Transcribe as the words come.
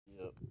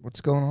What's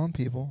going on,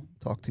 people?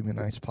 Talk to Me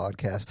Nice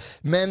podcast.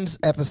 Men's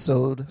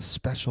episode,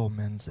 special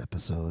men's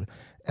episode,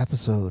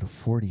 episode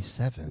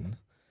 47.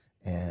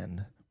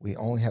 And we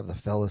only have the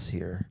fellas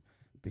here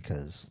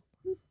because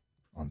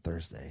on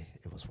Thursday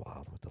it was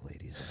wild with the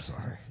ladies. I'm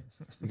sorry.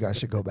 You guys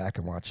should go back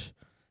and watch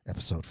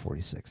episode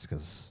 46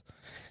 because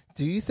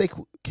do you think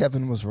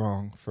Kevin was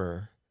wrong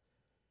for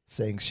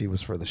saying she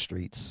was for the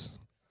streets?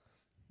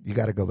 You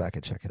got to go back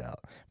and check it out.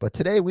 But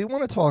today we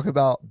want to talk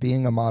about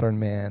being a modern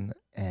man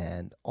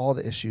and all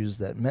the issues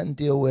that men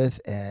deal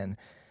with and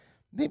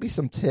maybe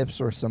some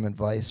tips or some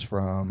advice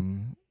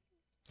from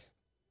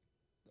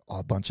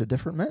a bunch of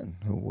different men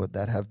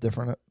that have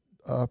different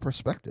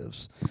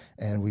perspectives.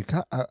 And we've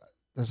got,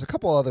 there's a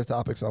couple other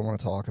topics I want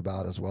to talk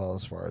about as well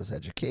as far as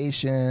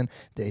education,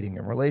 dating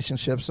and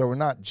relationships. So we're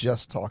not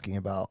just talking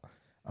about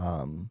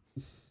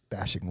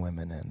bashing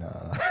women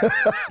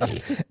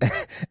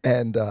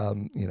and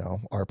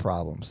our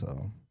problems.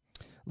 So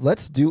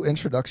let's do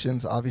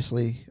introductions.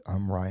 Obviously,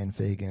 I'm Ryan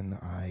Fagan.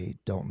 I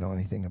don't know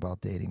anything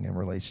about dating and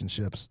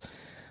relationships.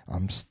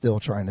 I'm still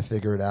trying to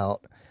figure it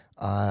out.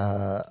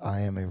 I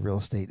am a real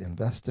estate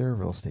investor,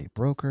 real estate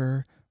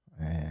broker,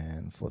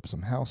 and flip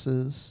some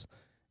houses.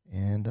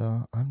 And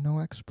I'm no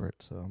expert,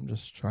 so I'm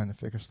just trying to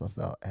figure stuff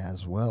out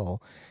as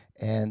well.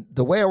 And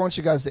the way I want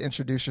you guys to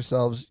introduce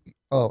yourselves.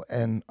 Oh,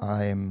 and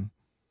my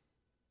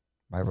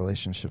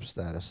relationship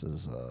status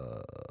is,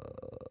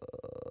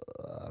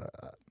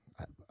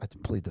 I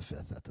plead the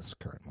fifth at this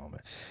current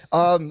moment.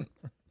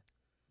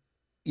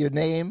 Your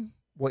name,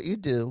 what you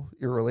do,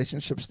 your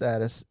relationship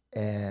status,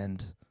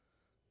 and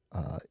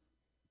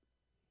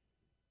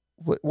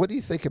what do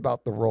you think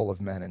about the role of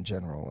men in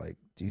general? Like,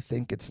 do you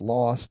think it's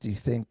lost? Do you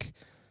think,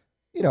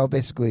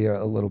 basically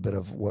a little bit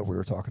of what we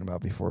were talking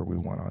about before we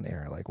went on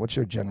air? Like, what's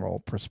your general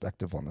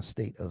perspective on the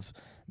state of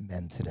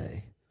men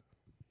today?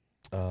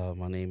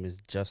 My name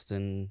is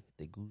Justin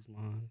de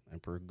Guzman,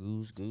 Emperor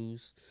Goose.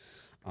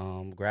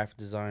 Graphic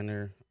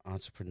designer,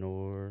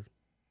 entrepreneur,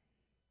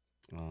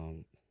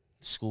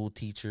 school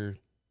teacher,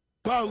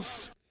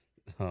 both,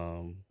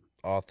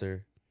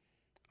 author,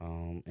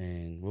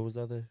 and what was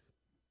the other?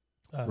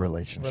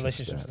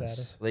 Relationship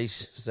status.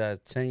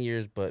 Relationship 10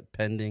 years, but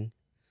pending.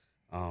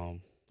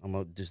 I'm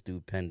gonna just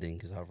do pending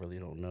because I really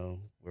don't know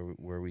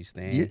where we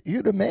stand.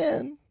 You're the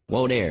man.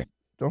 Whoa there.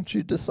 Don't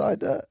you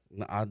decide that?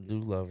 No, I do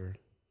love her.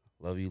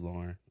 Love you,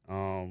 Lauren.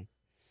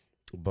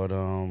 But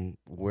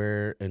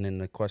where? And then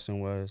the question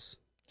was,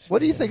 what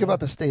do you think about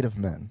the state of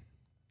men?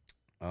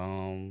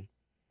 I'm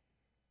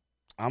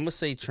gonna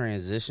say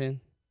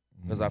transition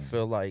because I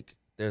feel like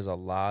there's a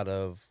lot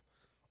of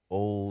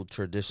old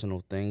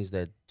traditional things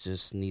that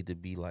just need to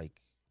be like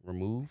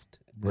removed,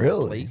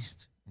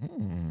 replaced.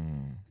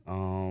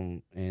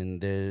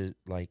 And there's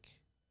like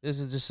this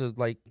is just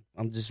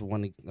I'm just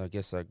wanting. I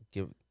guess I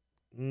give.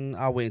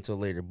 I'll wait until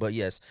later. But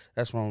yes,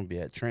 that's where I'm gonna be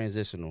at.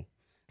 Transitional.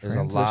 There's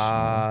a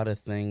lot of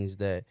things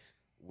that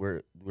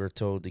we're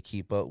told to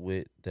keep up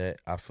with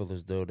that I feel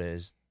as though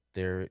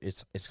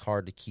it's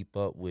hard to keep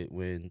up with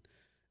when,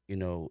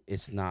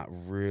 it's not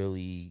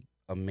really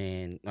a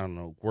man, I don't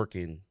know,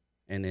 working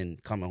and then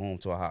coming home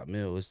to a hot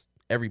meal. It's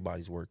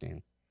everybody's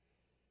working.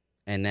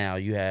 And now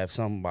you have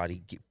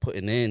somebody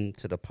putting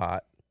into the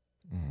pot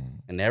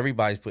and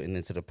everybody's putting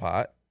into the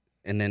pot.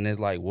 And then it's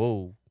like,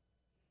 whoa,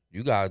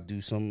 you got to do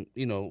some,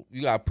 you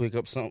got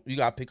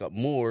to pick up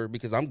more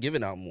because I'm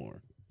giving out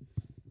more.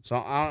 So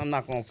I'm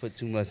not going to put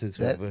too much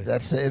into it. But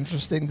that's an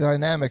interesting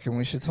dynamic, and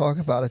we should talk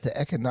about it. The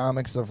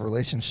economics of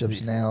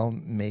relationships now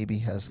maybe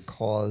has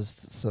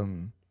caused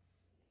some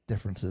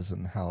differences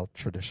in how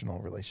traditional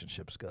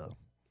relationships go.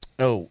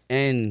 Oh,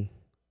 and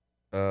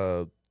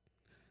a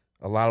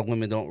lot of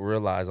women don't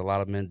realize a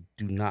lot of men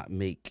do not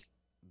make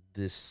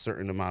this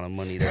certain amount of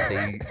money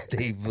that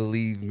they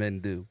believe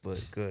men do.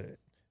 But go ahead.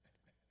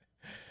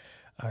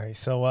 All right,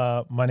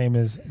 so my name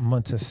is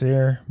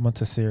Muntasir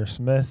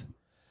Smith.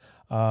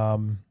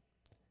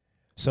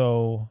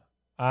 So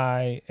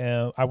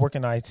I work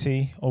in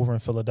IT over in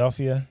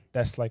Philadelphia.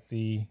 That's like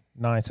the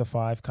 9 to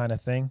 5 kind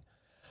of thing.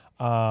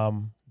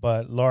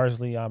 But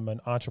largely I'm an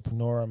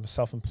entrepreneur. I'm a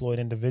self-employed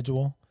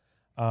individual.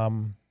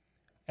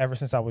 Ever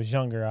since I was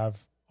younger,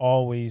 I've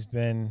always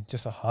been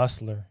just a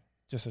hustler,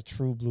 just a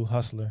true blue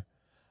hustler.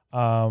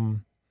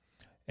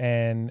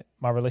 And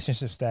my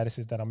relationship status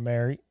is that I'm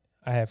married.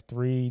 I have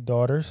 3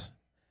 daughters,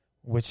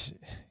 which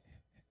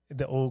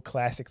the old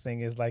classic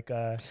thing is like,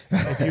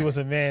 if you was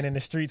a man in the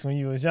streets when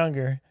you was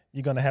younger,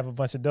 you're going to have a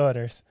bunch of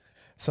daughters.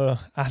 So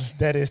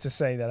that is to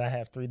say that I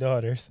have 3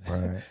 daughters.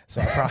 Right.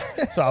 So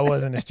I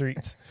was in the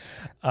streets.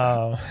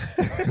 How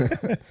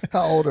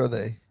old are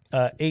they?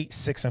 8,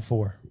 6, and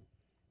 4.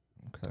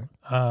 Okay.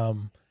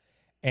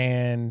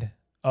 And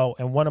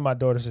one of my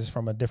daughters is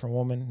from a different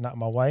woman, not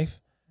my wife,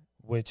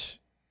 which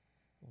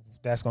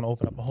that's going to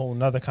open up a whole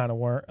nother kind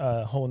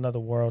of whole nother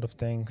world of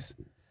things.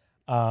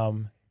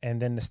 And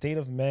then the state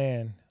of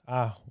man,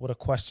 what a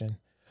question.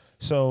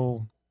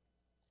 So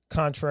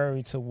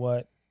contrary to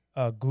what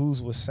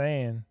Goose was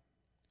saying,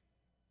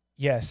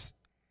 yes,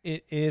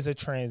 it is a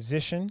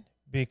transition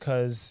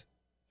because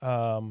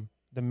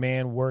the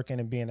man working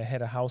and being the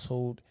head of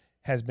household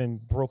has been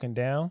broken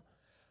down,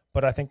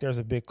 but I think there's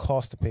a big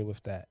cost to pay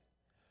with that.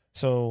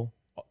 So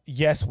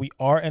yes, we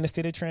are in a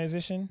state of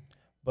transition,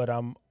 but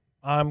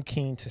I'm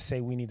keen to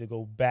say we need to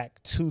go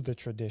back to the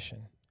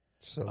tradition.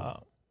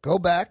 So go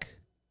back,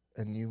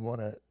 and you want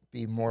to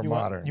be more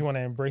modern. You want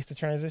to embrace the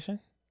transition?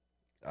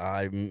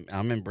 I'm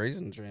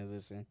embracing the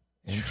transition.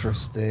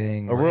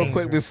 Interesting. Real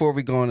quick before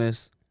we go on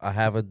this, I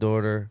have a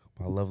daughter,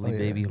 my lovely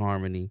baby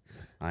Harmony.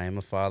 I am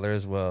a father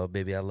as well,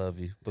 baby. I love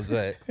you. But go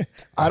ahead.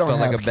 I felt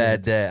like a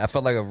bad dad. I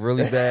felt like a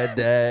really bad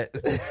dad.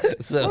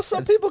 Well,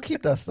 some people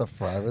keep that stuff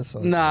private.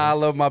 So nah, I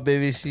love my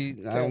baby.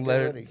 I don't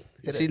let her.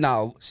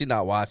 She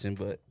not watching,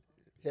 but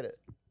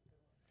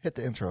hit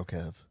the intro,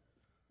 Kev.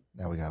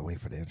 Now we gotta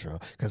wait for the intro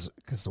because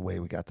the way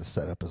we got the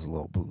setup is a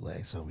little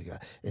bootleg, so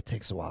it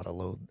takes a while to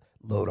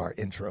load our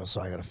intro, so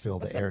I gotta fill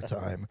the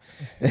airtime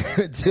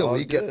until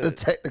we get the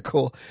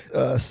technical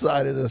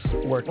side of this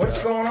work.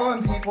 What's going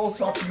on, people?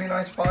 Talk to Me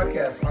Nice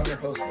podcast. I'm your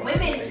host.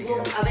 Women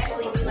will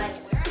eventually be like,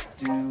 where?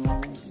 Do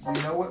we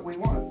know what we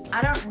want?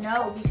 I don't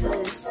know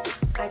because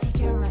I take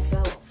care of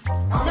myself.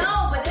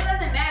 No, but that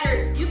doesn't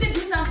matter. You can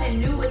do something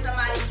new with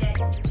somebody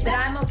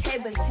that I'm okay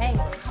with paying.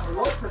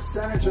 What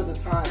percentage of the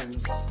times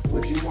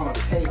would you want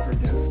to pay for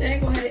dinner? They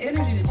ain't gonna have the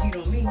energy to cheat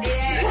on me.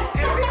 Yeah.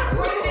 Are we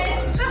recording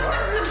this?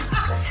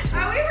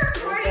 Are we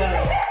recording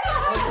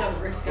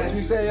this? What'd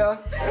you say,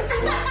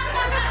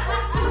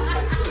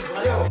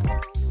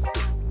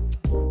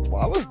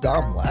 Why was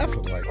Dom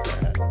laughing like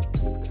that?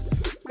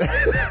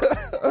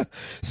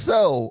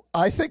 So,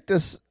 I think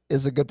this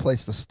is a good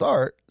place to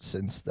start,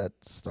 since that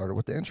started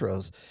with the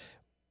intros.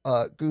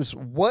 Goose,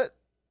 what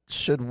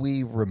should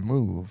we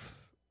remove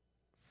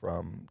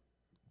from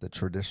the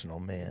traditional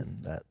man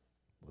that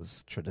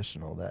was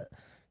traditional that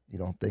you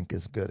don't think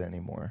is good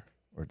anymore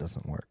or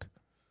doesn't work?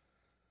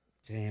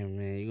 damn,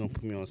 man, you're gonna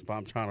put me on the spot.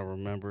 I'm trying to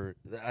remember.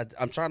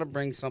 I'm trying to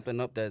bring something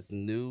up that's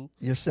new.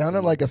 You're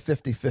sounding like a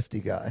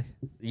 50-50 guy.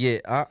 Yeah,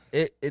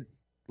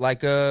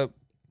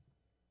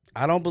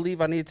 I don't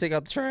believe I need to take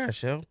out the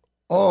trash, yo.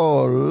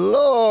 Oh,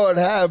 Lord,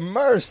 have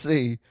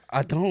mercy.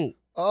 I don't.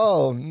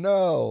 Oh,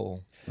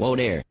 no. Whoa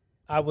there.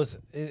 I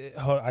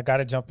got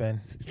to jump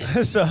in.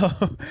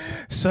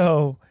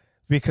 so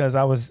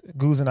because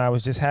Goose and I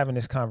was just having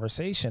this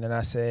conversation, and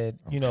I said,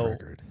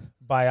 triggered.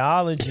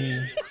 Biology.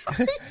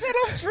 He said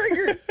I'm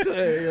triggered.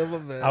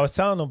 I was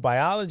telling them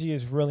biology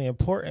is really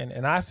important,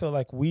 and I feel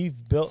like we've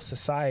built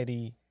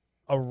society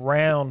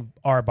around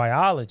our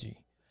biology.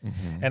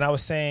 Mm-hmm. And I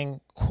was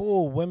saying,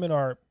 cool, women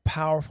are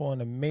powerful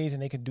and amazing.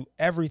 They can do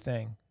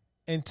everything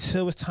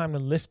until it's time to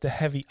lift the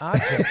heavy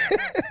object.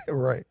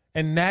 Right.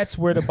 And that's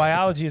where the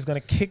biology is going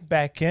to kick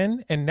back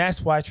in. And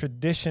that's why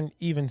tradition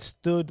even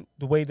stood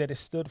the way that it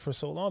stood for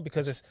so long,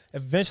 because it's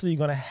eventually you're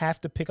going to have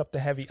to pick up the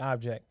heavy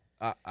object.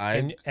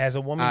 And as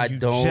a woman, you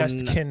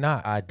just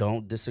cannot. I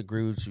don't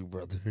disagree with you,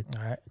 brother.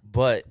 All right.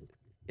 But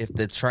if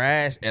the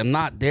trash, I'm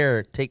not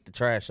there, take the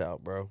trash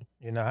out, bro.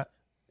 You're not?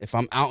 If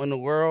I'm out in the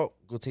world,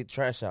 go take the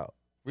trash out.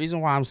 Reason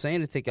why I'm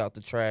saying to take out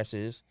the trash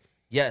is,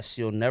 yes,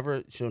 she'll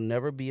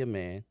never be a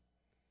man.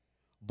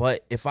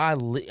 But if I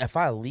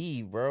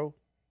leave, bro,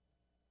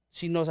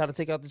 she knows how to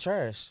take out the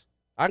trash.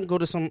 I can go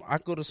to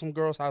some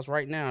girl's house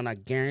right now, and I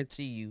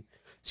guarantee you,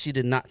 she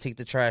did not take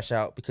the trash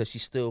out because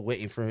she's still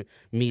waiting for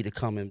me to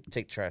come and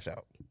take the trash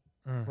out.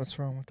 What's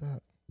wrong with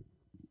that?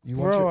 You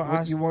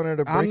want her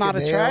to break I'm not a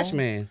nail? trash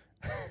man.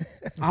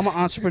 I'm an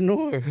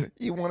entrepreneur.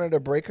 You want her to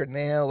break her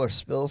nail or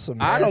spill some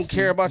I don't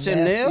care about your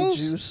nails.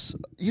 Juice.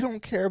 You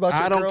don't care about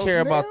your I don't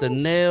care nails? about the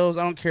nails.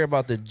 I don't care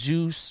about the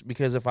juice,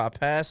 because if I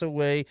pass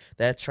away,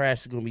 that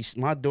trash is going to be,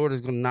 my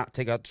daughter's going to not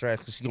take out the trash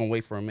because she's going to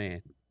wait for a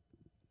man.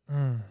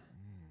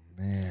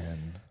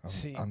 Man,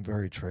 I'm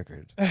very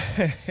triggered.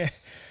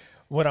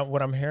 What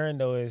I'm hearing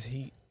though is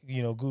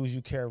Goose,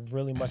 you care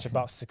really much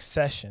about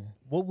succession.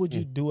 What would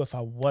you do if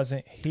I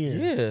wasn't here?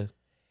 Yeah.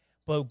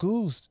 But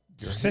Goose,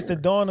 since the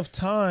dawn of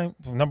time,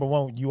 number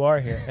one, you are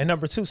here. And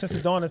number two, since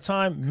the dawn of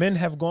time, men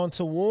have gone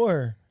to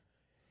war.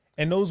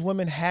 And those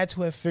women had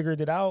to have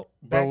figured it out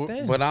back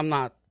then. But I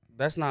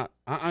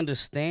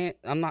understand.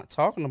 I'm not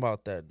talking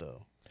about that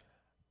though.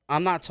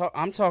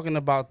 I'm talking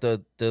about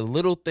the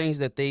little things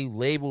that they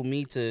label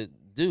me to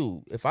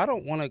do. If I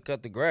don't want to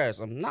cut the grass,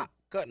 I'm not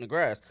cutting the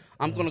grass.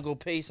 I'm going to go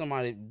pay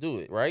somebody to do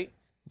it, right?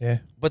 Yeah.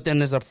 But then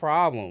there's a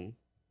problem.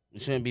 You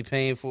shouldn't be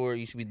paying for it.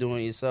 You should be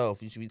doing it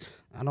yourself.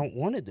 I don't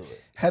want to do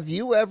it. Have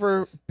you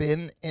ever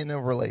been in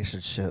a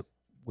relationship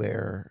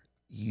where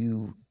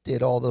you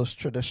did all those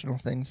traditional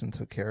things and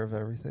took care of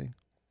everything?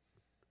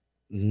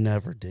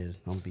 Never did.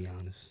 I'll be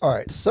honest. All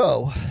right.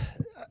 So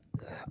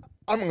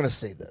I'm going to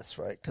say this,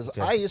 right? Because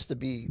I used to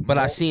be. But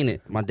I seen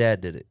it. My dad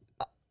did it.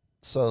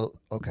 So,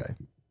 okay.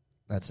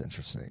 That's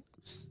interesting.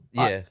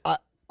 Yeah.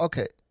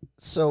 Okay.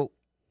 So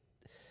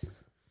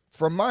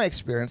from my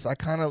experience, I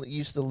kind of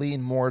used to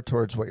lean more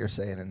towards what you're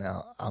saying, and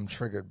now I'm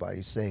triggered by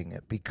you saying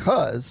it,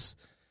 because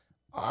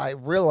I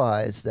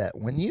realize that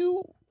when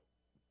you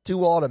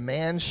do all the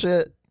man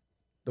shit,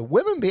 the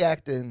women be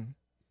acting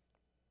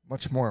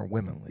much more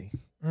womanly.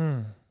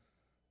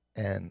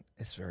 and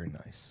it's very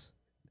nice.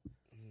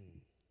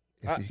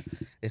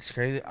 It's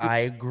crazy. I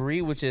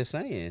agree with what you're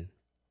saying,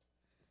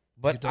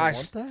 but you don't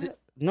want that?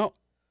 No,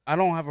 I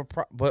don't have a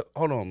problem. But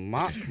hold on,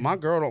 my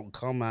girl don't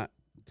come at.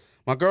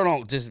 My girl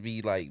don't just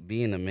be like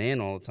being a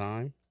man all the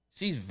time.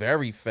 She's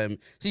very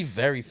She's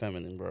very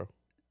feminine, bro.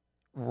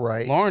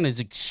 Right. Lauren is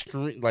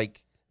extreme,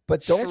 like.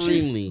 But don't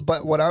extremely.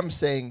 But what I'm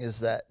saying is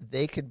that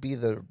they could be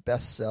their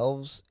best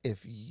selves if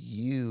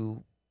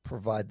you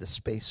provide the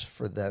space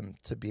for them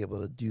to be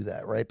able to do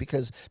that, right?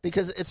 Because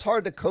it's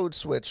hard to code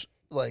switch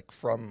like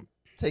from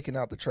taking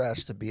out the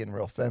trash to being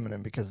real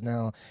feminine, because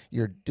now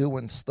you're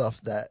doing stuff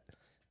that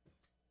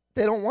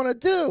they don't want to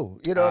do.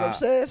 You know what I'm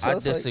saying? So I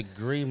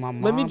disagree. Like, my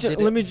mom let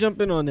me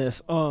jump in on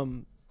this.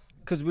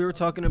 Because we were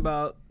talking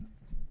about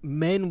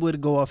men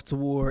would go off to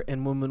war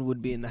and women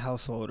would be in the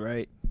household,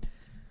 right?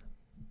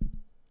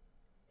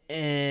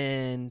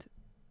 And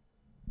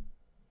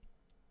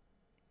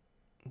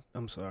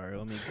I'm sorry,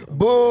 let me go.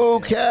 Boo,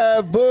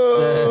 Kev, boo.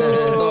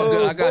 It's all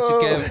good. I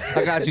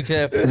got you,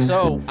 Kev.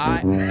 So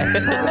I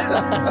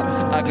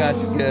got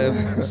you,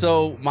 Kev.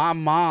 So my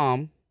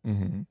mom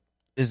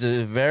is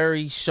a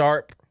very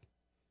sharp,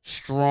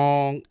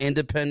 strong,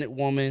 independent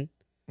woman.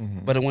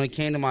 But when it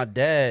came to my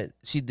dad,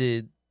 she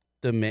did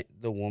the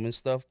woman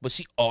stuff, but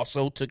she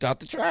also took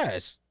out the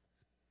trash.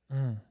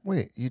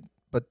 Wait,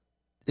 but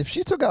if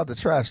she took out the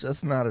trash,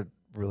 that's not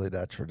really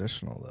that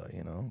traditional, though,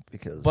 you know,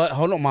 because. But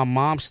hold on, my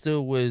mom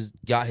still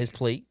got his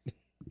plate,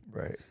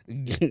 right?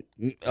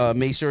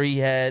 Made sure he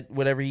had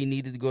whatever he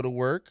needed to go to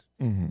work.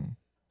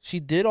 She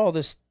did all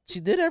this. She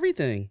did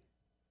everything.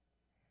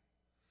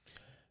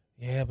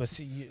 Yeah, but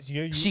see,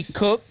 she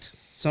cooked.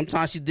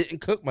 Sometimes she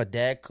didn't cook. My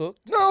dad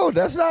cooked. No,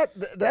 that's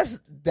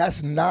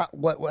not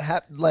what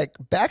happened. Like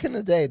back in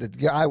the day, the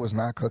guy was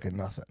not cooking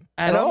nothing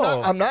at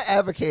all. I'm not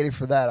advocating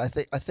for that. I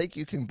think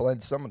you can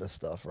blend some of the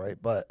stuff, right?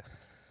 But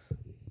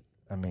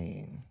I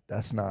mean,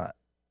 that's not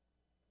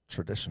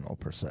traditional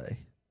per se.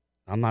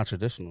 I'm not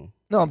traditional.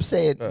 No, I'm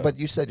saying, but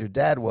you said your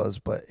dad was.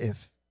 But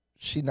if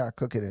she not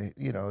cooking,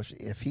 you know,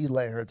 if he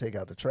let her take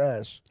out the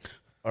trash.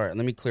 All right,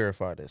 let me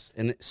clarify this.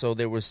 And so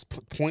there was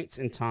points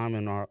in time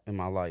in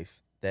my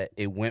life that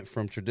it went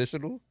from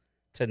traditional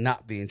to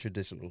not being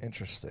traditional.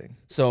 Interesting.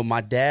 So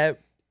my dad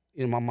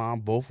and my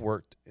mom both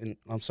worked, and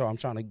I'm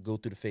trying to go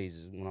through the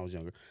phases when I was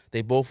younger.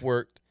 They both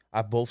worked.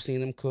 I both seen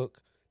them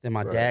cook. Then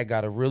my dad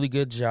got a really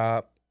good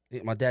job.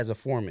 My dad's a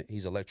foreman.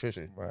 He's an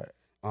electrician. Right.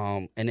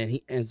 And then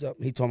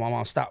he told my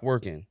mom, stop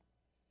working.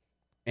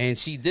 And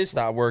she did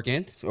stop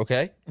working,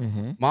 okay?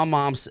 My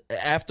mom's,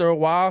 after a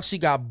while, she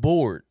got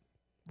bored.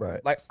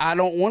 Right. Like, I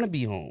don't want to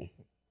be home.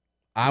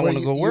 I want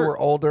to go work. You were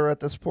older at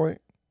this point?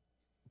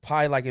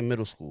 Probably like in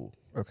middle school.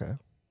 Okay.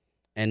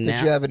 And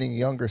did you have any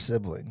younger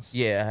siblings?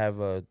 Yeah,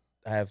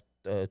 I have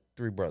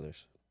 3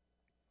 brothers.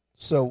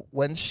 So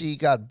when she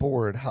got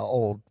bored, how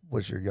old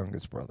was your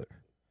youngest brother?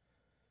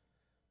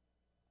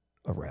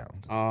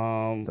 Around.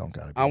 Don't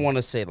gotta be. I want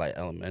to say like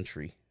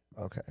elementary.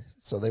 Okay.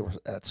 So they were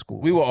at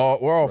school. We're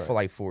all for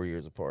like 4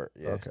 years apart.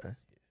 Yeah. Okay.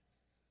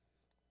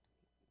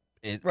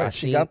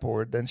 She got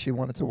bored, then she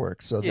wanted to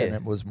work. So then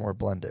it was more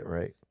blended,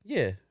 right?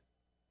 Yeah.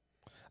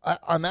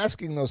 I'm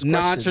asking those questions.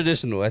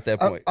 Non-traditional at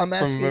that point. I'm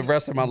asking from the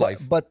rest of my life.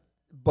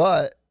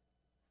 But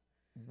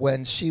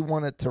when she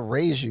wanted to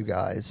raise you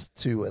guys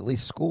to at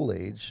least school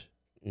age,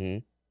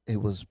 it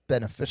was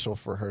beneficial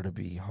for her to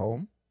be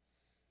home,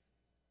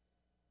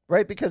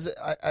 right? Because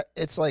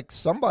it's like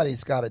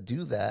somebody's got to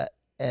do that,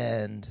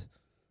 and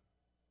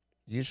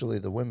usually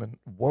the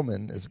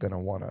woman is going to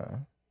want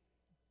to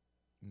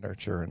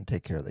nurture and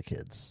take care of the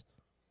kids,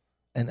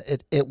 and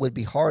it would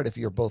be hard if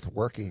you're both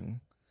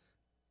working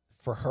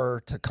for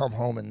her to come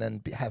home and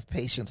then have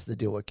patience to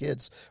deal with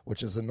kids,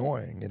 which is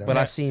annoying, you know. But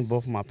I've seen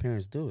both of my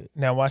parents do it.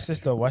 Now, watch this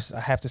though. I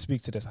have to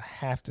speak to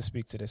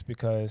this.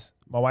 Because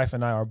my wife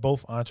and I are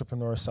both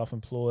entrepreneurs,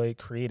 self-employed,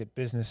 created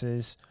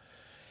businesses,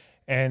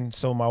 and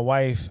so my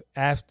wife,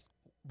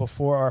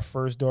 before our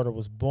first daughter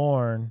was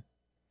born,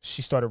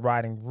 she started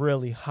riding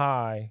really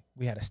high.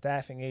 We had a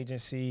staffing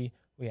agency,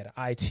 we had an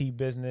IT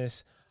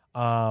business,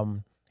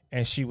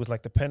 and she was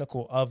like the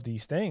pinnacle of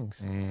these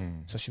things.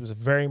 So she was a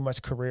very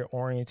much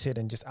career-oriented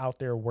and just out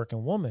there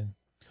working woman.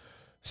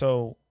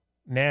 So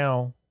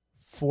now,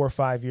 4 or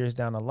 5 years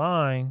down the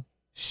line,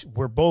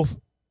 we're both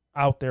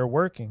out there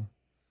working.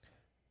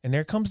 And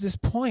there comes this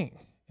point,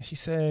 and she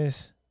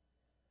says,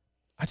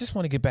 I just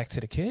want to get back to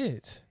the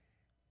kids.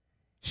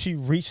 She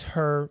reached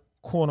her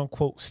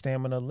quote-unquote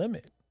stamina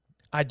limit.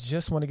 I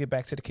just want to get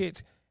back to the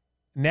kids.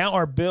 Now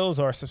our bills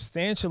are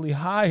substantially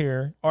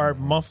higher, our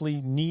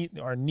monthly needs,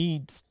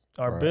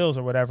 our bills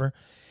or whatever.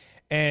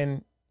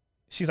 And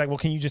she's like, well,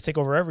 can you just take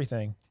over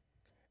everything?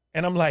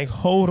 And I'm like,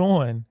 hold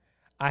on.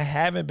 I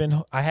haven't been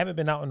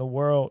out in the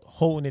world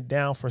holding it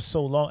down for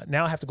so long.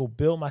 Now I have to go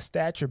build my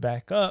stature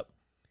back up.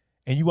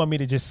 And you want me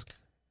to just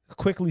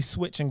quickly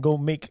switch and go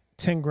make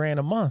 10 grand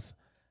a month?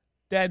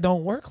 That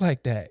don't work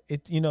like that.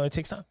 It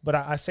takes time. But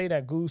I say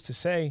that, Goose, to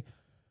say,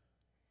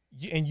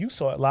 and you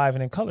saw it live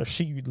and in color,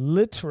 she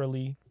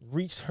literally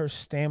reached her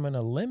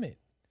stamina limit.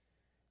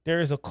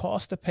 there is a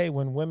cost to pay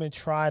when women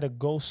try to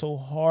go so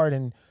hard.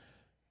 And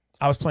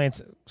I was playing,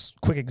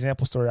 quick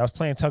example story. I was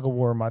playing tug of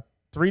war, my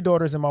 3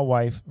 daughters and my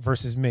wife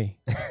versus me.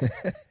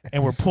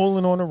 And we're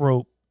pulling on a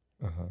rope.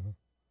 Uh-huh.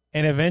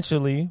 And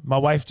eventually my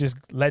wife just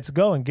lets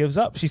go and gives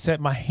up. She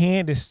said, my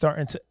hand is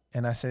starting to,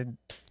 and I said,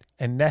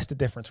 and that's the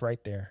difference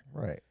right there.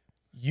 Right.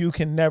 You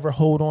can never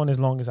hold on as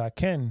long as I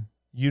can.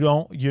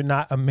 You're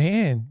not a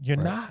man. You're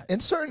not. In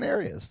certain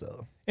areas,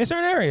 though. In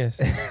certain areas.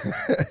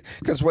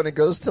 Because when it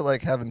goes to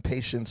like having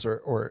patience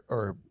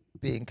or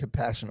being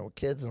compassionate with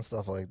kids and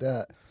stuff like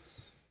that,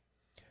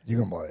 you're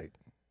going to like,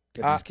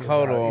 get these kids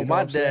hold out, on. you know My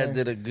what I'm dad saying?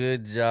 did a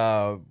good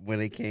job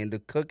when it came to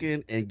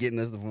cooking and getting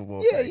us the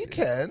football. Yeah, practice. you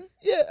can.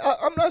 Yeah,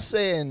 I'm not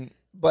saying,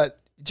 but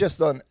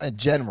just on a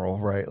general,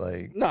 right?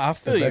 Like, No, I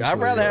feel you. I'd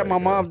eventually, rather have my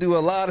like, mom do a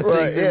lot of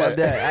right, things than my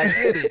dad.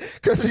 I get it.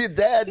 Because your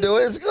dad do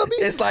it, it's gonna be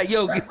It's like,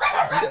 yo,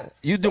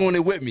 you doing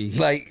it with me.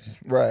 Like,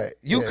 right.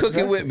 you Yeah,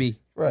 cooking with exactly. me.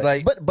 Right.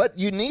 Like, but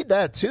you need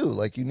that too.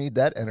 Like you need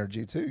that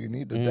energy too. You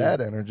need the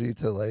dad energy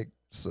to like,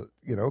 so,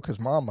 you know, because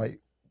mom might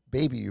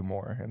baby you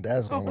more, and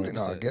dad's going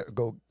to like, no,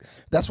 go.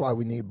 That's why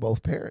we need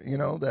both parents. You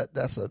know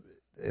that's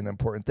an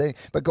important thing.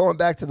 But going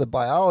back to the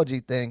biology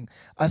thing,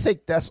 I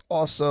think that's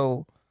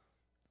also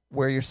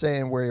where you're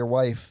saying where your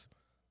wife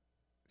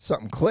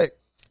something clicked.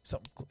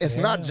 It's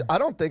not. I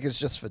don't think it's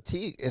just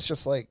fatigue. It's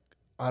just like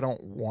I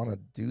don't want to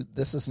do.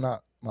 This is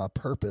not my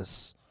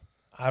purpose.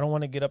 I don't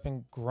want to get up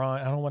and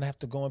grind. I don't want to have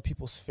to go in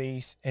people's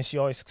face. And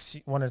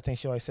one of the things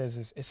she always says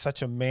is, it's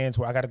such a man's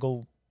where I got to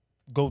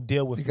go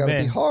deal with You got to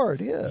men. be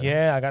hard. Yeah.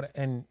 Yeah, I got to.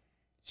 And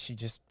she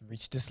just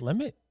reached this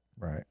limit.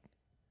 Right.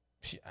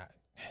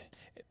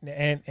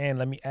 And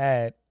let me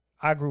add,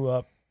 I grew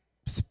up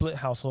split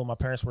household. My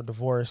parents were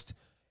divorced,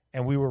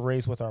 and we were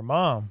raised with our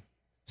mom.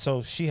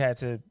 So she had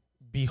to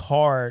be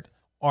hard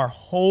our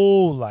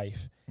whole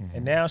life. Mm-hmm.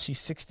 And now she's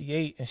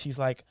 68, and she's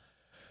like,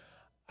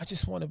 I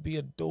just want to be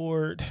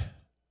adored.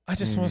 I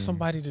just want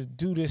somebody to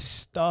do this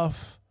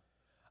stuff.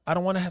 I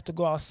don't want to have to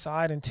go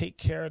outside and take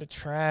care of the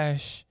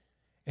trash.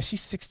 And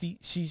she's 60.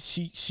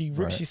 She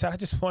Right. said, I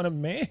just want a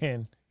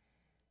man.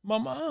 My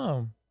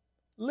mom,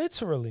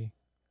 literally.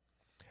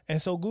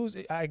 And so, Goose,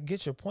 I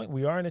get your point.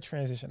 We are in a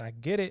transition. I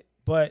get it,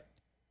 but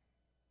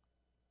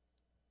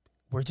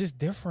we're just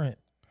different.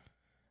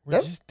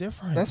 We're just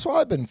different. That's why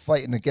I've been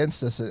fighting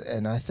against this,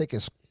 and I think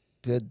it's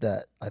good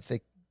that I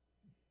think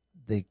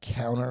they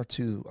counter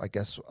to, I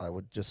guess I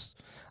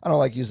don't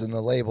like using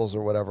the labels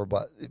or whatever,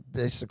 but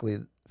basically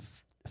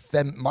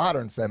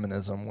modern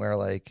feminism where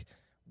like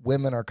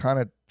women are kind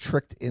of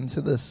tricked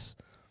into this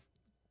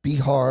be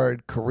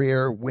hard,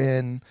 career,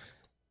 win,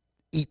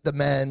 eat the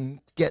men,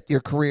 get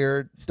your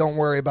career, don't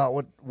worry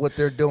about what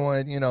they're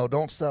doing, you know,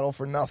 don't settle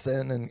for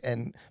nothing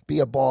and be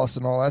a boss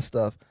and all that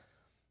stuff.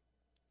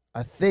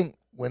 I think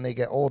when they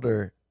get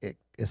older,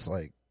 it's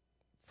like,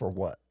 for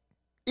what?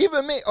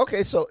 Even me,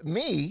 okay, so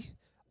me,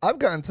 I've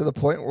gotten to the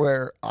point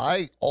where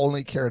I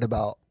only cared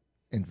about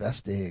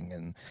investing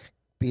and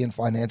being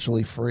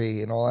financially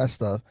free and all that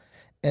stuff.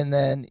 And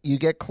then you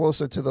get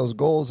closer to those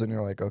goals and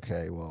you're like,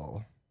 okay,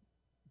 well,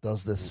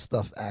 does this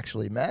stuff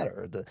actually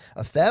matter?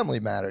 A family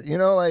matter? You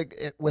know,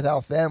 like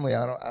without family,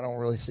 I don't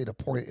really see the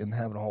point in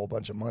having a whole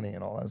bunch of money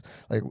and all that.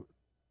 Like,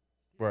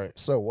 right.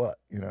 So what,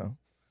 you know?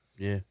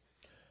 Yeah.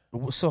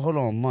 So hold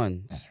on,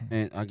 Mun,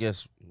 and I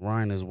guess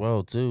Ryan as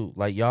well too.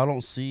 Like y'all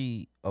don't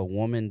see a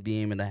woman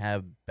being able to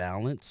have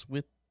balance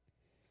with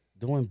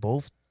doing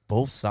both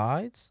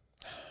sides.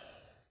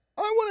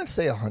 I wouldn't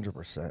say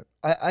 100%.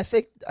 I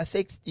think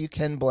you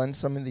can blend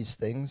some of these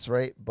things,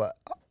 right? But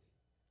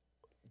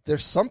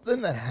there's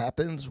something that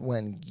happens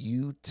when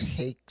you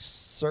take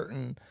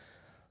certain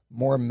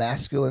more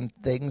masculine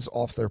things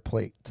off their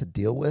plate to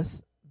deal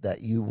with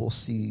that you will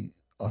see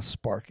a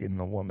spark in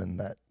the woman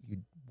that you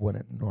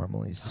wouldn't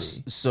normally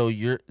see.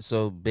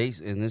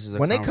 And this is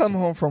when they come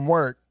home from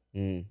work,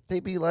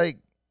 they be like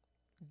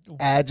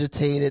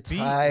agitated,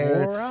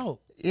 tired. Wore out.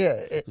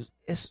 Yeah,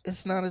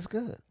 it's not as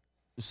good.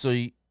 So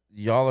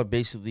y'all are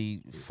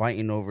basically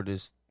fighting over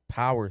this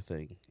power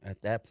thing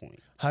at that point.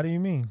 How do you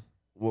mean?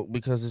 Well,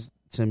 because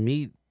to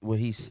me,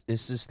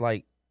 it's just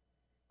like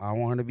I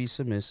want her to be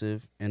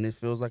submissive, and it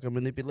feels like a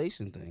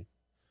manipulation thing.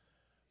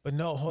 But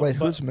no,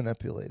 who's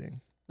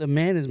manipulating? The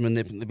man is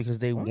manipulating because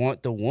they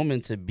want the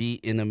woman to be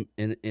in a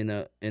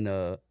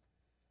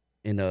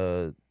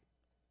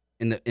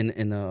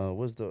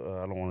what's the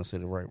I don't want to say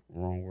the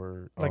wrong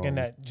word. Like in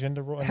that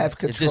gender role. Have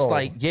control. It's just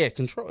like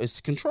control.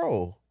 It's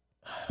control.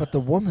 But the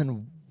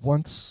woman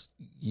wants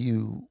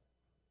you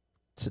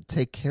to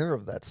take care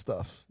of that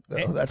stuff.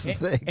 That's the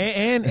thing.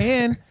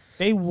 And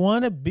they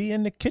want to be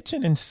in the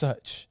kitchen and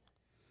such.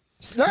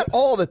 It's not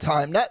all the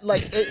time. Not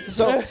like it,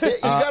 so. You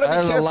gotta be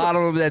there's careful. a lot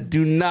of them that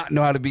do not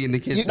know how to be in the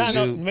kitchen.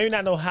 Maybe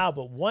not know how,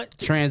 but want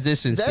to.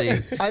 Transition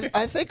stage.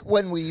 I think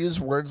when we use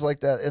words like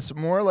that, it's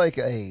more like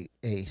a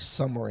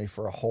summary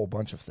for a whole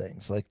bunch of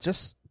things, like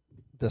just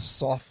the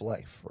soft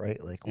life,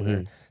 right? Like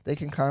where they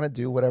can kind of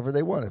do whatever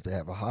they want if they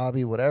have a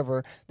hobby,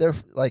 whatever. They're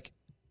like,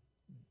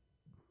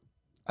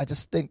 I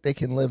just think they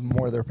can live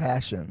more their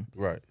passion.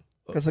 Right.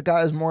 Because a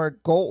guy is more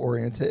goal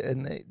oriented,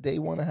 and they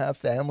want to have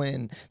family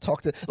and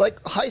talk to like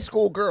high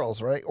school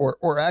girls, right?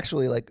 Or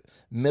actually like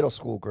middle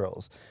school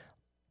girls.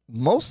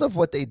 Most of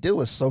what they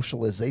do is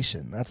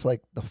socialization. That's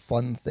like the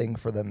fun thing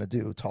for them to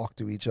do. Talk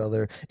to each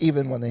other,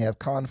 even when they have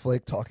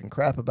conflict, talking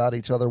crap about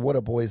each other. What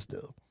do boys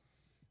do?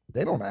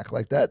 They don't act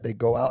like that. They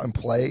go out and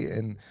play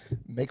and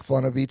make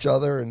fun of each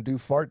other and do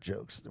fart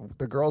jokes.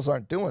 The girls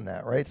aren't doing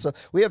that, right? So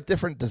we have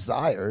different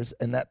desires,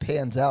 and that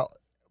pans out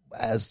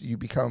as you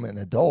become an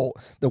adult.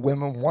 The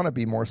women want to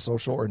be more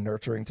social or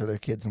nurturing to their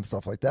kids and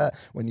stuff like that,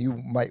 when you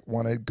might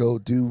want to go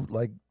do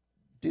like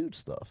dude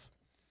stuff.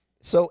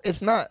 So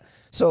it's not.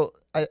 So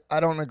I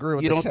don't agree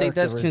with. You don't think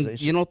that's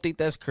you don't think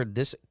that's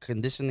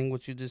conditioning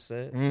what you just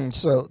said?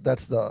 So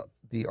that's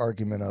the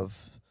argument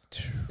of,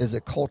 is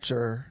it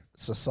culture,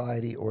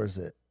 society, or is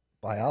it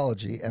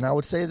biology? And I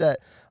would say that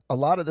a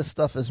lot of this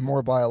stuff is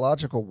more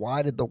biological.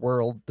 Why did the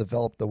world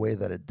develop the way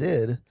that it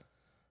did?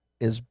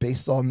 Is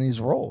based on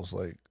these roles,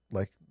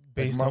 like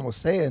Mom was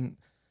saying.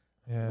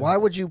 Yeah. Why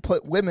would you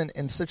put women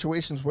in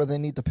situations where they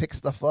need to pick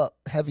stuff up,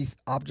 heavy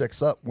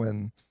objects up,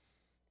 when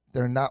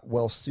they're not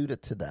well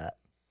suited to that?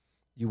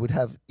 You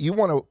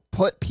want to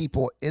put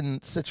people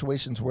in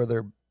situations where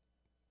they're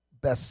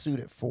best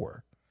suited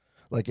for.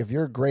 Like if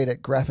you're great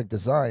at graphic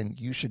design,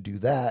 you should do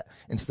that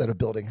instead of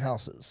building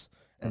houses.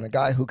 And the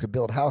guy who could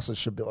build houses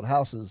should build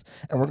houses,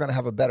 and we're going to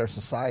have a better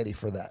society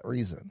for that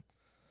reason.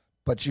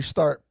 But you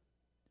start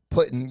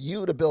putting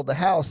you to build the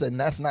house, and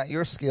that's not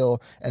your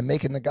skill, and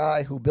making the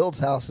guy who builds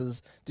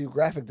houses do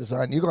graphic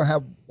design, you're going to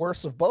have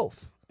worse of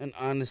both. And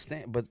I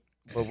understand, but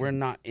we're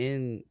not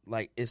in,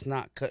 like, it's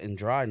not cut and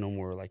dry no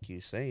more like you're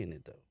saying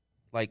it, though.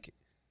 Like,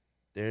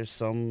 there's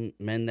some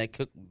men that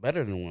cook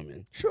better than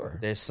women. Sure.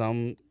 There's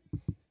some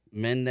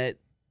men that,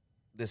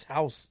 this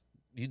house,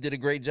 you did a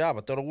great job.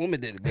 I thought a woman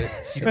did it,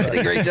 but you did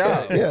a great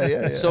job.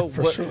 Yeah. So,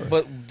 sure.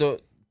 But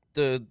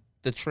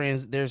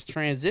there's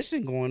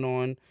transition going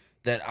on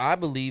that I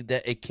believe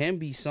that it can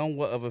be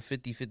somewhat of a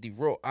 50-50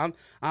 role.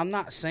 I'm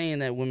not saying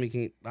that women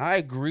can. I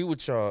agree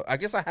with y'all. I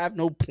guess I have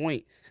no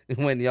point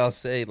when y'all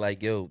say,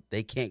 like, yo,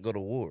 they can't go to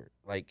war.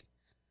 Like,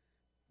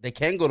 they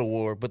can go to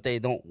war, but they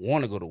don't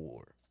want to go to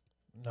war.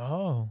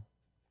 No.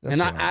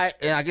 And I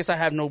guess I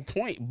have no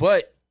point.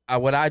 But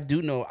what I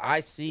do know,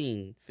 I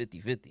seen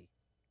 50-50.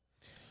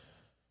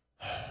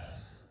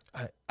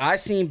 I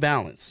seen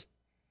balance.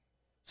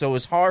 So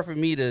it's hard for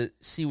me to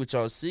see what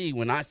y'all see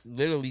when I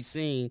literally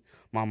seen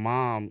my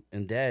mom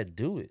and dad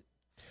do it.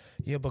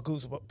 Yeah, but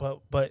Goose,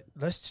 but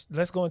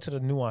let's go into the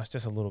nuance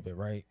just a little bit,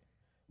 right?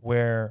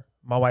 Where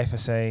my wife would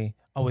say,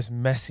 "Oh, it's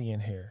messy in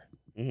here.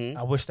 Mm-hmm.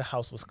 I wish the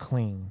house was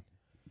clean,"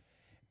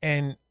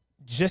 and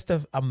just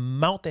the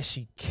amount that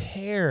she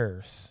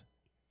cares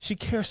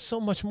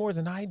so much more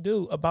than I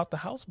do about the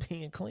house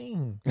being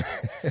clean.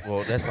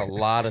 Well, that's a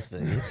lot of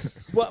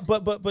things.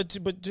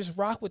 But just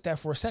rock with that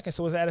for a second.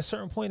 So at a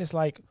certain point, it's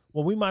like,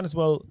 well, we might as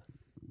well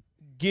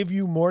give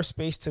you more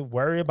space to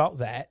worry about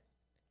that,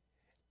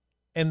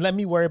 and let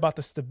me worry about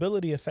the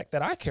stability effect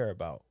that I care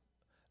about.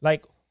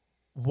 Like,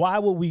 why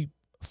would we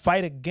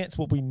fight against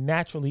what we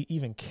naturally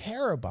even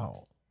care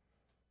about?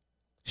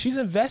 She's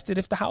invested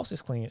if the house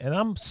is clean, and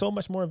I'm so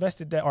much more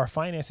invested that our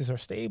finances are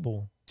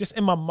stable. Just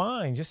in my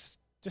mind, just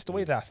the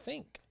way that I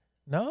think.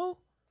 No,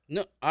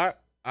 I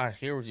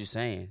hear what you're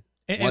saying.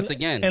 Once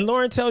again, and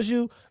Lauren tells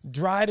you,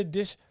 dry the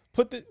dish,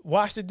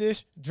 wash the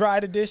dish, dry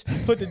the dish,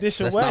 put the dish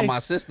away. That's not my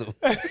system.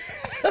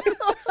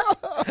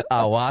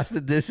 I wash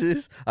the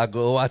dishes, I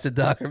go watch a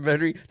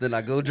documentary, then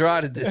I go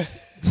dry the dish.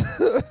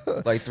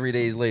 Like 3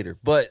 days later.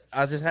 But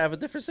I just have a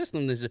different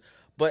system.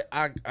 But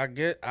I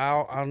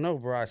don't know,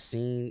 bro. I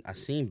seen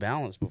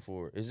balance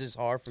before. It's just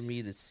hard for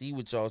me to see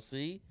what y'all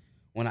see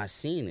when I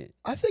seen it.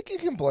 I think you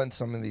can blend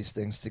some of these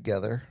things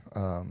together.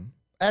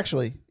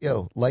 Actually,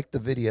 like the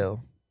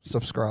video,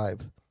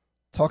 subscribe,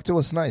 talk to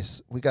us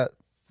nice. We got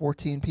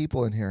 14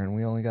 people in here, and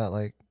we only got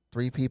like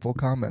 3 people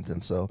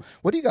commenting. So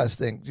what do you guys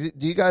think?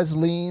 Do you guys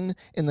lean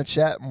in the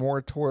chat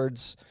more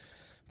towards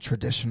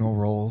traditional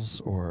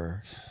roles,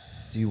 or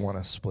do you want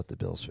to split the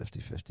bills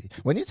 50-50?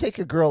 When you take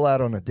a girl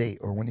out on a date,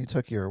 or when you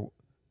took your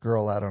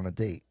girl out on a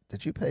date,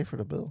 did you pay for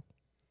the bill?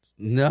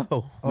 No.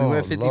 We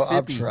went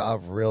 50-50.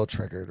 I'm real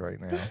triggered right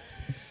now.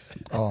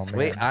 Oh, man.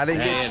 Wait, I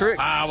didn't get tricked.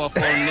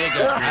 Powerful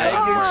nigga.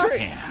 I didn't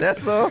get tricked.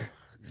 That's all.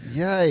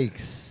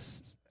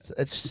 Yikes.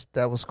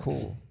 That was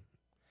cool.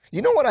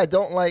 You know what I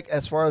don't like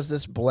as far as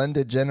this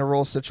blended gender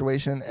role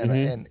situation,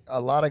 and a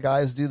lot of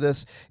guys do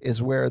this,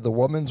 is where the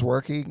woman's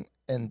working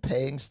and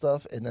paying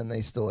stuff, and then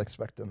they still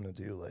expect them to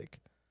do, like,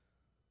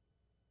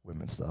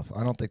 women's stuff.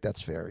 I don't think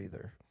that's fair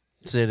either.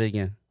 Say it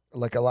again.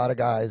 Like, a lot of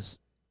guys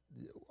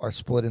are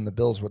splitting the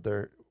bills with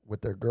their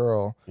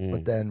girl,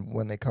 but then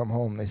when they come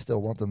home, they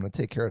still want them to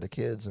take care of the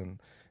kids and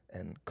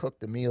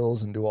cook the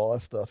meals and do all that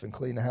stuff and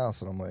clean the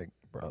house. And I'm like,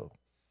 bro,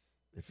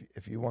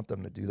 if you want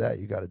them to do that,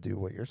 you got to do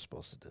what you're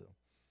supposed to do.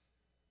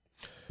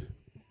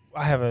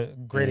 I have a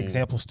great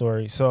example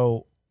story.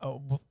 So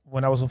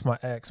when I was with my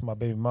ex, my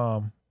baby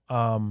mom,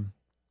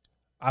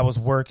 I was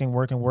working,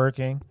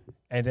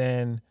 and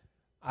then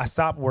I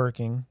stopped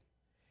working,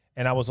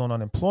 and I was on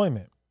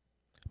unemployment.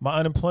 My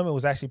unemployment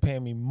was actually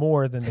paying me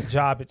more than the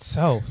job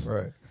itself.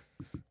 Right.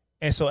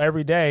 And so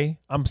every day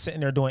I'm sitting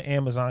there doing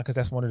Amazon because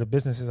that's one of the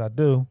businesses I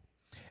do.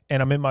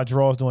 And I'm in my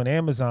drawers doing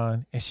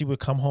Amazon, and she would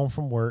come home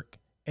from work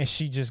and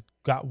she just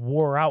got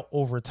wore out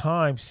over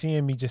time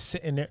seeing me just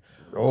sitting there.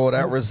 Oh,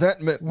 that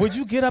resentment. Would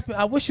you get up?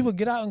 I wish you would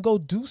get out and go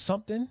do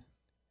something,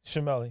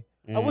 Shamelly.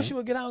 I wish you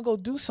would get out and go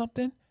do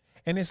something.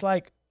 And it's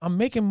like, I'm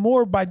making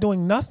more by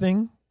doing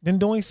nothing than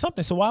doing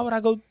something. So why would I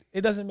go?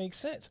 It doesn't make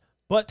sense.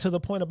 But to the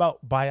point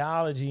about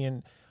biology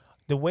and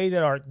the way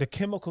that the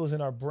chemicals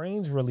in our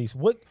brains release,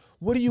 what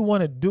do you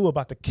want to do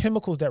about the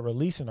chemicals that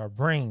release in our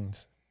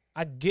brains?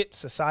 I get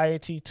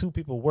society, two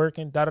people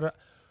working, da da da.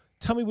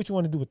 Tell me what you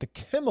want to do with the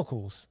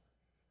chemicals.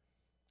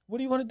 What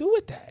do you want to do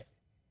with that?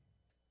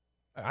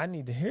 I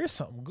need to hear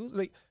something good.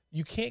 Like,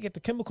 you can't get the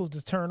chemicals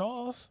to turn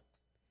off.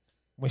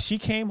 When she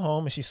came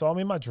home and she saw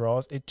me in my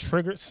drawers, it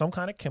triggered some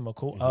kind of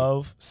chemical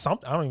of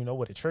something. I don't even know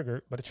what it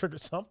triggered, but it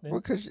triggered something.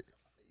 Well, because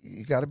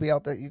you got to be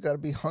out there. You got to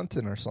be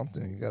hunting or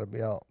something. You got to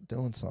be out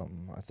doing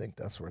something. I think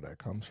that's where that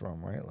comes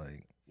from, right?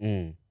 Like,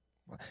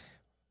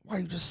 why are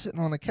you just sitting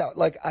on the couch?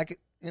 Like, I could,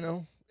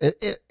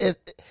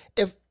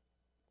 if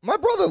my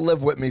brother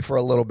lived with me for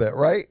a little bit,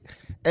 right?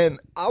 And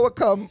I would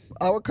come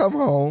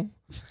home,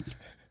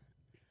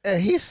 and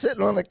he's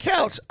sitting on the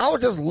couch. I would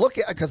just look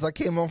at, because I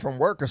came home from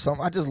work or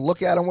something. I just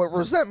look at him with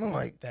resentment,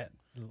 like, that.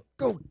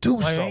 Go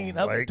do something. Ain't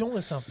up like,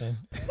 doing something.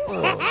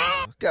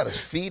 Got his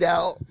feet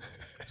out,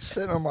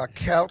 sitting on my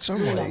couch.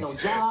 I'm like,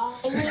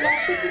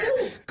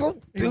 go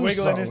do He's wiggling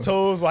something. his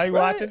toes while he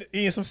watching,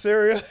 eating some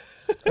cereal.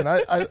 And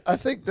I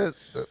think that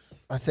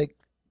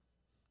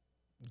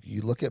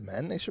you look at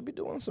men, they should be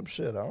doing some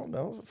shit. I don't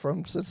know,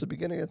 since the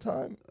beginning of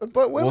time.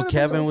 But women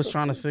Kevin was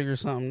trying to figure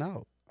something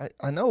out.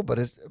 I know, but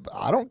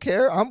I don't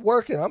care. I'm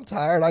working. I'm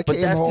tired. I But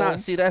came that's home. not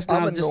just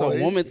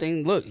annoyed. a woman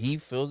thing. Look, he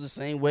feels the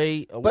same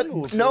way. But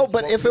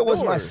if it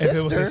was my If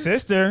it was his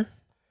sister,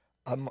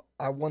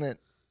 I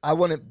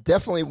wouldn't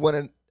definitely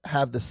wouldn't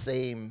have the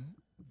same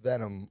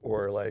venom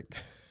or like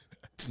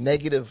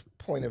negative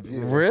point of view.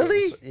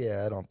 Really?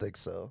 Yeah, I don't think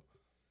so.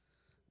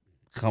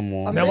 Come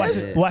on. I mean, now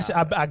man. watch.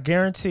 I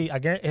guarantee.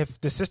 If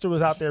the sister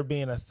was out there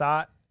being a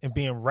thought and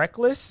being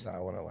reckless, No, I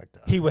wouldn't like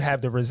that. he would have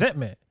the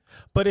resentment.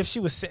 But if she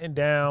was sitting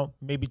down,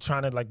 maybe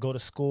trying to like go to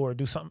school or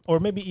do something, or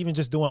maybe even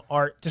just doing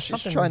art, just She's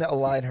something. trying to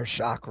align her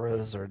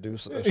chakras or do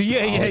some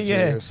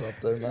Yeah. or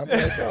something. I'm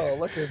like, oh,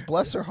 look at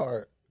bless her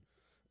heart.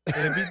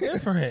 It'd be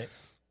different.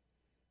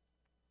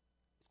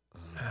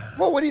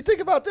 Well, what do you think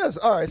about this?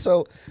 All right,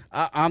 so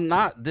I'm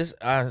not this.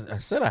 I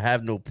said I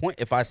have no point.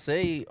 If I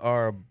say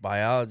our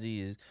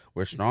biology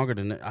we're stronger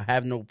than it, I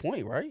have no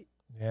point, right?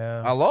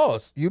 Yeah. I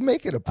lost. you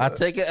make it a I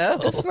take an L.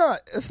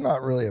 It's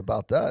not really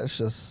about that. It's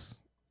just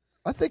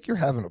I think you're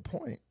having a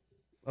point.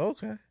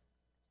 Okay.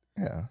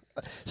 Yeah.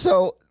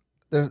 So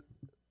there's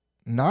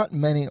not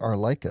many are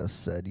like us,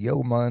 said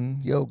Yo Mun,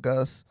 Yo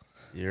Gus.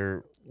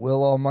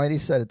 Will Almighty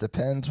said it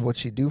depends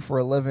what you do for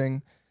a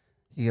living.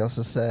 He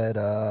also said,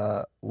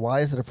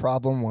 why is it a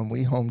problem when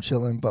we home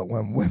chilling, but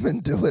when women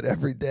do it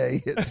every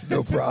day, it's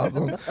no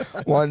problem.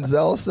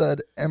 Wanzel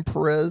said,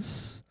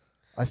 Empress,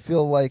 I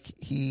feel like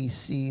he's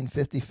seen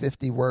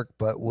 50-50 work,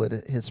 but would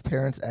his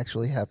parents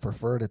actually have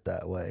preferred it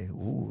that way?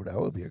 Ooh, that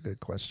would be a good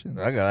question.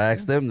 I gotta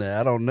ask them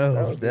that. I don't That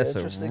know. would be an That's a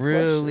interesting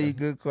really question.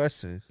 good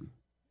question.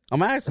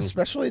 I'm asking.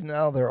 Especially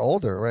now they're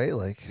older, right?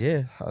 Like,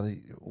 Yeah.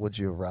 Would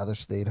you have rather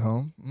stayed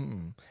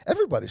home?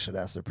 Everybody should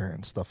ask their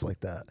parents stuff like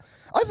that.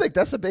 I think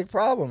that's a big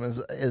problem.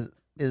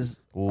 Is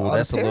Ooh, are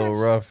that's the a little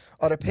parents- rough.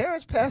 Are the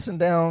parents passing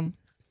down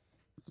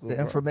the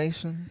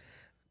information?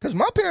 Because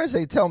my parents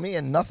ain't tell me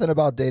nothing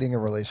about dating a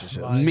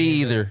relationship. Mine Me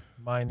either. either.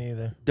 Mine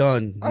either.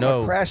 Done. I'm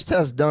no. a crash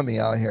test dummy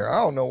out here. I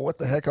don't know what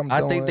the heck I'm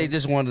doing. I think they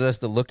just wanted us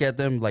to look at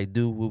them like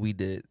do what we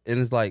did, and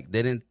it's like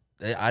they didn't.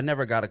 I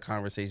never got a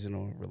conversation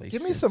on relationships.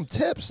 Give me some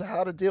tips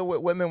how to deal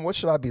with women. What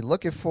should I be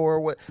looking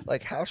for?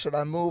 How should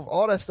I move?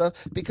 All that stuff.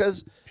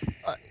 Because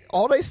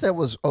all they said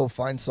was, "Oh,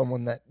 find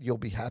someone that you'll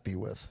be happy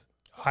with."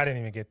 I didn't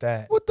even get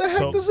that. What the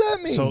heck does that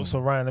mean? So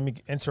Ryan, let me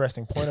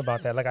interesting point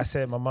about that. Like I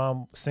said, my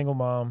mom, single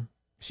mom,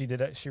 she did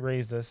that. She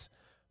raised us,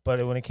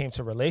 but when it came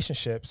to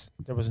relationships,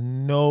 there was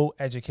no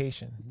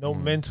education, no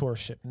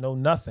mentorship, no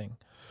nothing.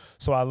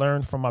 So I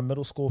learned from my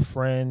middle school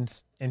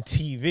friends and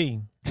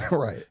TV.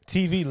 Right.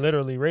 TV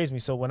literally raised me.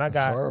 So when I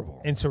got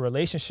horrible. into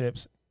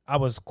relationships, I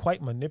was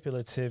quite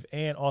manipulative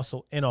and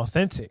also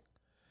inauthentic.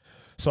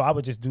 So I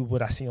would just do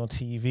what I see on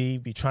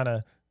TV, be trying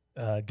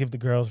to give the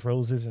girls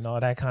roses and all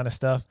that kind of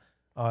stuff.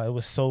 It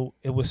was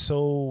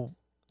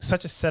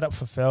such a setup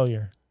for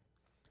failure.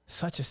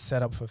 Such a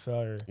setup for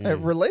failure.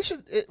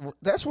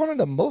 That's one of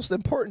the most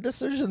important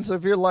decisions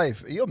of your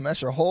life. You'll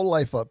mess your whole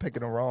life up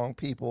picking the wrong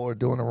people or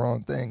doing the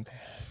wrong thing.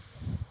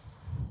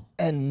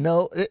 And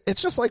no,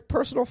 it's just like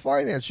personal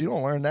finance. You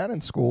don't learn that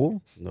in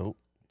school. Nope.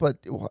 But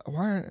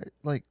why?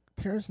 Like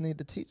parents need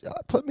to teach.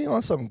 Put me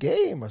on some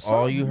game or something.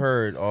 All you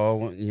heard,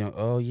 oh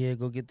yeah,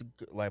 go get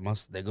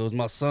there goes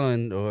my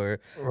son, or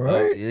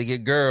Right. they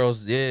get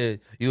girls, yeah,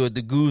 you at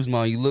the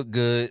Guzman, you look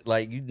good.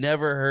 Like you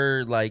never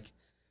heard like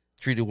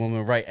treat a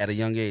woman right at a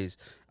young age.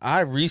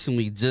 I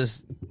recently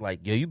just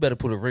like, yo, you better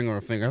put a ring on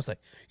her finger. I was like,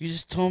 you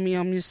just told me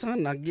I'm your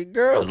son. I get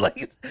girls.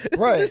 Like,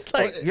 Right. it's just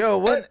like, yo,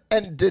 what?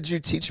 And did you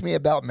teach me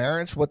about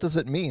marriage? What does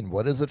it mean?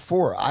 What is it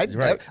for? I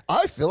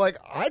feel like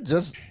I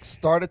just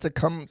started to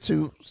come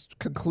to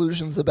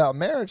conclusions about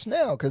marriage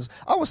now because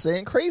I was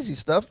saying crazy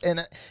stuff.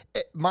 And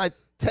my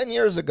 10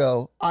 years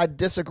ago, I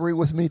disagree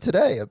with me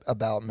today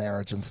about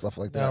marriage and stuff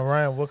like that. Now,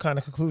 Ryan, what kind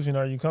of conclusion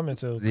are you coming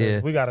to? 'Cause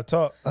Yeah. we got to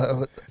talk.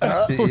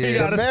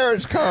 The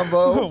marriage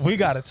combo. We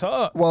got to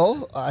talk.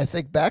 Well, I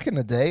think back in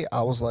the day,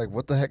 I was like,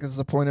 what the heck is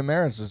the point of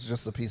marriage? It's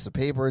just a piece of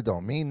paper. It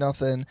don't mean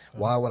nothing.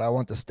 Why would I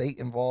want the state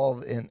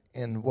involved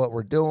in what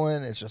we're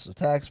doing? It's just a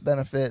tax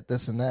benefit,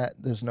 this and that.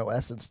 There's no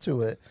essence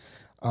to it.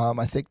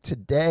 I think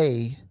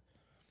today,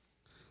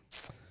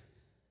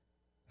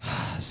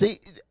 see,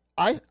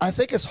 I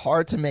think it's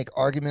hard to make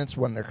arguments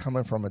when they're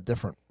coming from a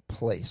different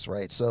place,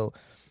 right? So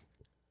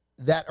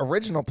that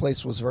original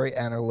place was very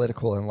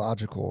analytical and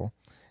logical.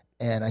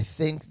 And I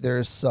think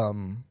there's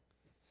some,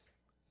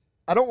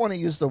 I don't want to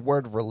use the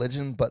word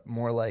religion, but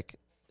more like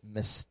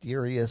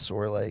mysterious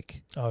or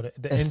like the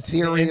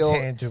ethereal,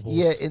 intangibles.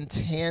 Yeah,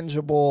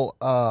 intangible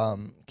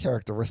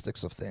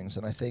characteristics of things.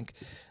 And I think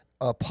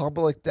a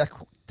public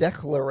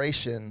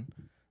declaration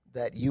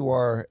that you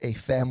are a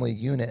family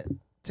unit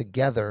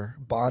together,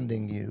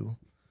 bonding you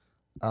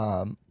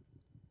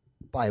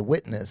by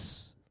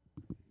witness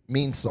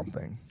means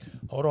something.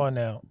 Hold on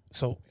now.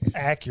 So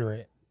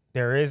accurate.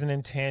 There is an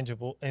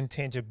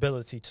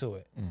intangibility to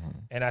it. Mm-hmm.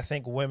 And I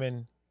think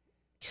women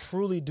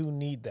truly do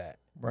need that.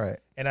 Right.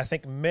 And I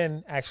think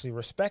men actually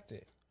respect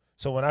it.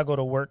 So when I go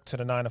to work to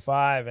the 9 to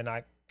 5 and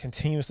I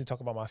continuously talk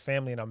about my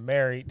family and I'm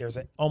married, there's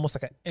almost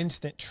like an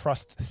instant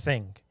trust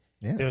thing.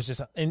 Yeah. There's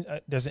just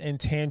there's an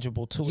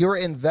intangible to it. You're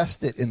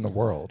invested in the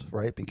world,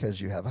 right? Because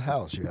you have a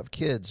house, you have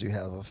kids, you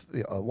have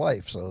a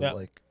wife. So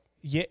like,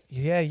 you're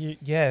you're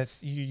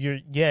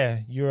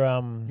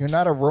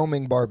not a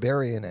roaming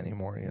barbarian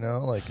anymore. You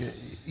know, like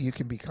you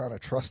can be kind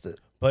of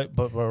trusted. But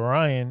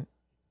Ryan,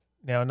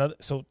 now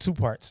so 2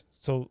 parts.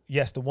 So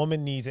yes, the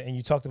woman needs it, and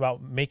you talked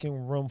about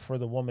making room for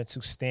the woman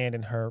to stand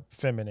in her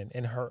feminine,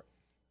 in her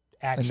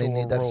actual And they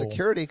need that role.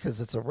 security because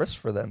it's a risk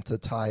for them to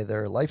tie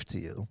their life to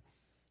you.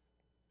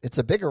 It's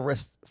a bigger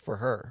risk for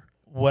her.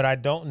 What I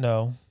don't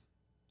know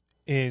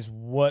is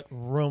what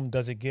room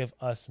does it give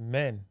us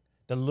men?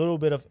 The little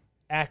bit of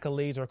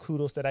accolades or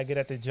kudos that I get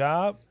at the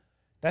job,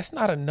 that's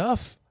not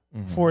enough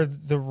for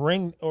the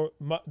ring or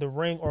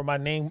my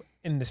name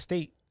in the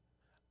state.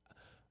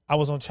 I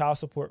was on child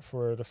support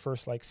for the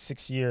first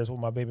 6 years with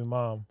my baby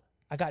mom.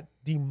 I got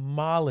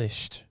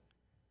demolished.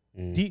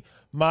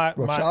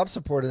 Child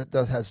support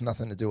has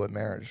nothing to do with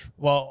marriage.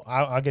 Well,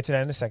 I'll get to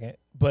that in a second.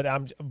 But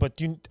I'm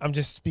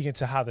just speaking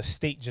to how the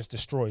state just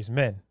destroys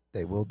men.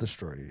 They will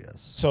destroy you.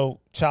 Yes. So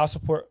child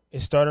support, it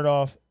started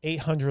off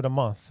 $800 a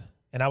month,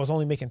 and I was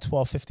only making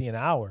 $12.50 an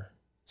hour.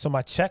 So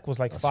my check was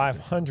like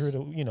 $500,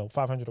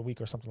 $500 a week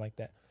or something like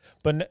that.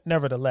 But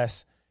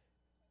nevertheless,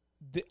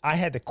 I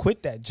had to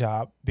quit that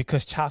job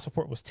because child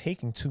support was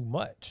taking too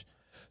much.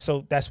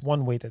 So that's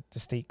one way that the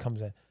state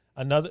comes in.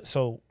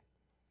 So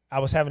I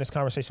was having this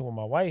conversation with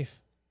my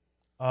wife.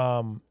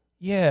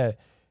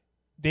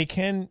 They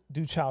can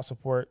do child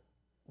support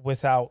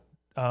without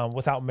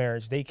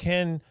marriage. They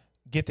can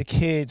get the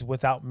kids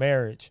without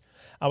marriage.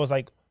 I was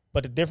like,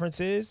 but the difference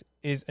is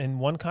in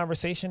one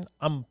conversation,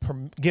 I'm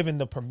given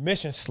the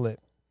permission slip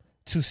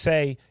to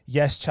say,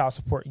 yes, child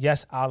support,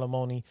 yes,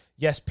 alimony,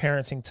 yes,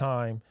 parenting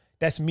time.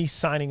 That's me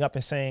signing up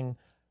and saying,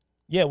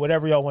 yeah,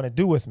 whatever y'all want to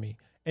do with me.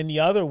 And the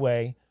other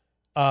way,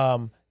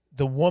 the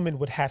woman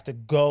would have to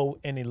go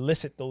and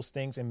elicit those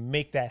things and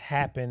make that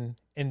happen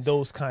in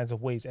those kinds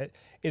of ways.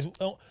 Is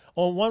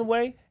on one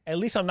way, at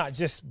least I'm not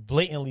just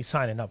blatantly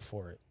signing up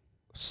for it.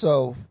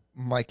 So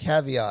my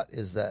caveat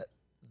is that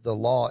the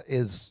law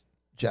is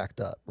jacked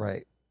up,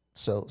 right?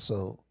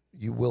 So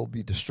you will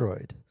be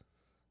destroyed,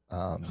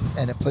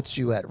 and it puts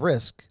you at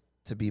risk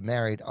to be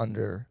married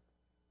under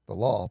the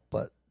law.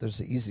 But there's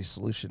an easy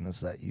solution: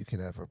 is that you can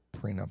have a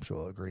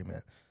prenuptial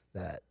agreement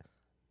that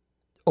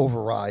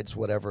overrides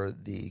whatever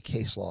the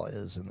case law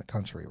is in the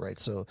country, right?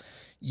 So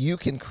you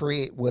can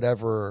create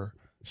whatever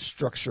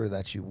structure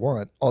that you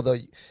want, although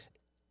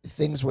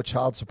things with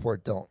child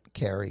support don't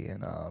carry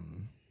in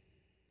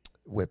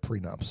with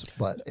prenups.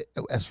 But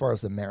as far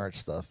as the marriage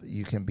stuff,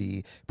 you can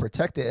be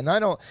protected. And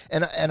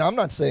I'm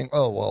not saying,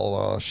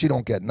 she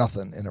don't get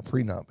nothing in a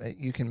prenup.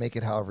 You can make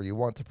it however you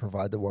want to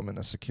provide the woman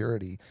a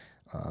security.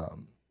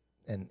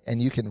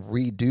 And you can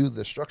redo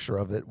the structure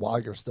of it while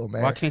you're still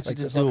married. Why can't you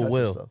just do a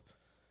will?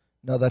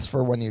 No, that's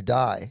for when you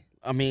die.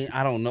 I mean,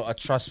 I don't know, a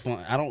trust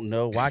fund. I don't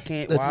know. Why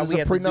It's we a have to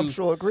do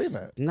prenuptial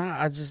agreement.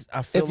 Nah, I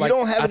feel if like you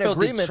don't have I an feel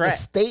agreement, the detract.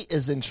 state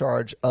is in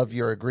charge of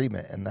your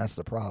agreement, and that's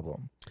the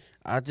problem.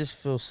 I just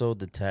feel so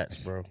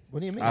detached, bro. What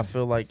do you mean? I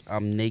feel like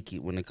I'm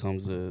naked when it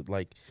comes to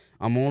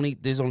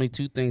there's only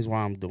 2 things why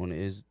I'm doing it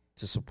is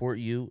to support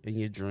you in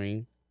your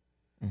dream,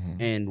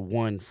 and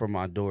one for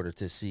my daughter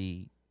to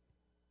see,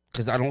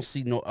 because I don't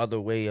see no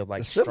other way of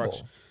The symbol.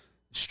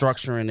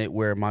 structuring it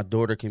where my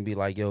daughter can be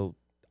like, yo,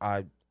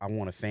 I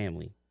want a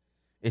family.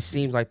 It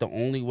seems like the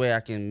only way I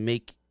can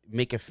make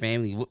a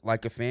family look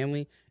like a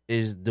family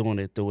is doing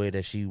it the way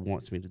that she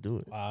wants me to do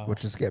it. Wow.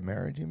 Which is get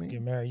married, you mean?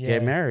 Get married, yeah.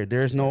 Get married.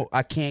 There's no,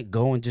 I can't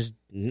go and just,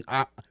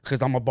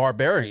 because I'm a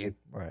barbarian.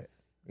 Right.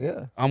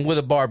 Yeah. I'm with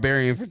a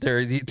barbarian for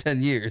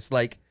 10 years.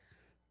 Like,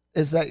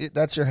 is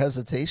that's your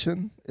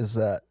hesitation? Is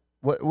that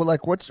what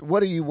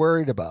are you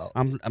worried about?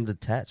 I'm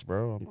detached,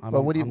 bro.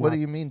 But what do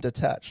you mean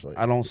detached? Like,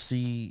 I don't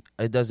see,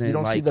 it doesn't, you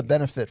don't like, see the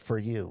benefit for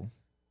you.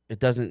 It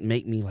doesn't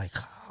make me like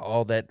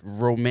all that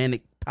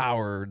romantic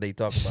power they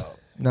talk about.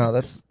 No,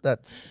 that's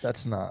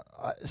not.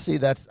 I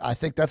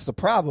think that's the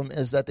problem,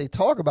 is that they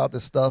talk about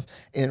this stuff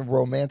in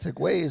romantic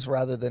ways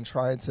rather than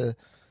trying to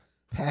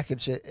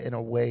package it in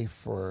a way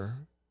for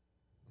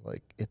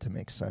like it to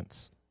make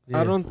sense.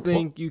 I don't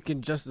think you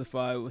can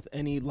justify with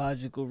any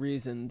logical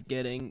reasons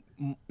getting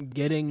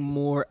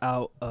more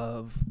out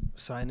of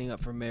signing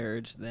up for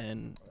marriage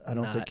than I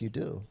don't think you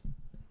do.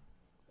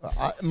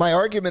 My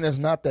argument is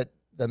not that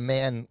the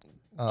man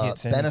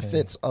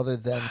benefits other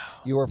than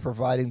you are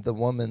providing the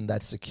woman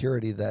that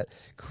security that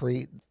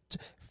create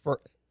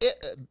for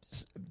it.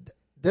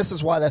 This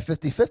is why that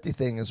 50-50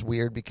 thing is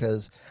weird,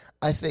 because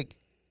I think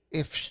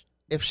if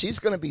she's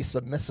going to be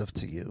submissive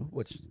to you,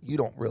 which you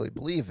don't really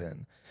believe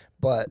in,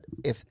 but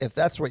if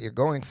that's what you're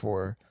going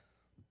for,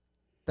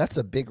 that's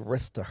a big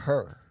risk to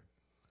her.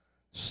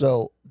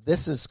 So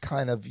this is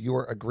kind of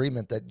your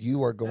agreement that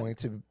you are going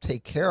to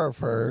take care of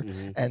her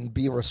and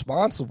be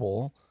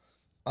responsible.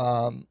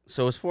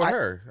 So it's for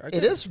her.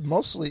 It is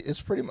mostly.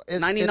 It's pretty much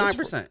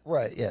 99%.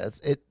 Right? Yeah.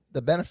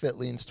 The benefit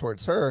leans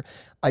towards her.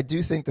 I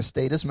do think the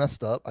state is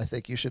messed up. I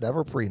think you should have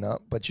a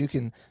prenup, but you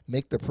can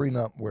make the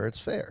prenup where it's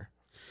fair,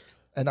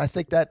 and I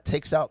think that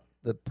takes out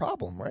the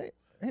problem, right?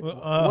 Well,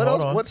 what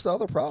else? What's the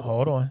other problem?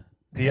 Hold on.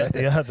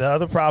 The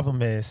other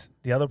problem is,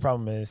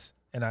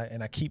 and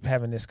I keep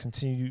having this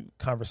continued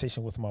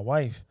conversation with my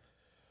wife.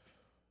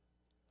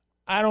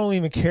 I don't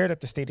even care that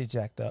the state is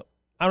jacked up.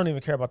 I don't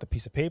even care about the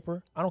piece of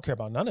paper. I don't care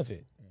about none of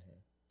it.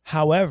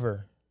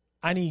 However,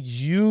 I need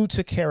you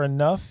to care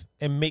enough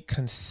and make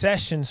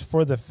concessions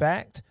for the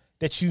fact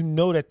that you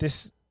know that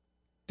this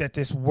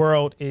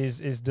world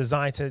is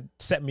designed to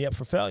set me up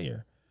for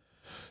failure.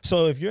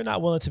 So if you're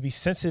not willing to be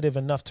sensitive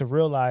enough to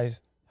realize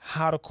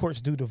how the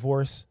courts do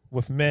divorce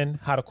with men,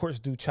 how the courts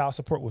do child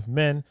support with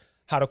men,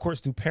 how the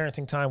courts do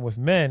parenting time with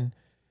men,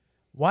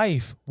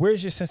 wife,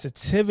 where's your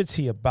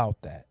sensitivity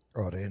about that?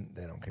 Oh, they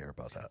don't care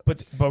about that.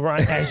 But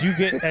Ryan,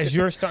 as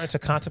you're starting to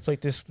contemplate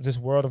this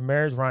world of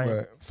marriage, Ryan,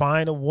 right.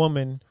 Find a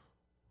woman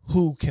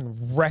who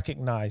can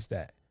recognize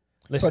that.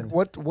 Listen,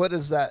 but what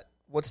is that?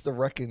 What's the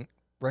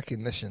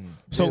recognition?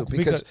 So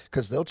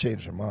because they'll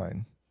change their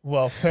mind.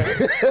 Well,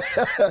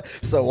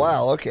 so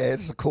wow, okay,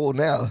 it's cool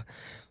now.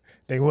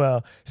 They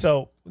will.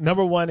 So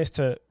number one is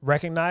to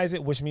recognize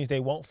it, which means they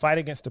won't fight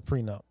against the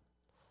prenup.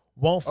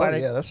 Won't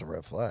fight. Yeah, that's a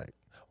red flag.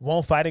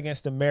 Won't fight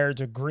against the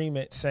marriage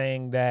agreement,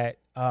 saying that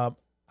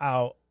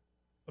I'll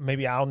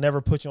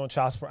never put you on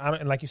child support.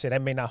 And like you said,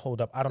 that may not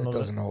hold up. I don't know. It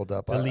doesn't hold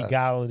up. The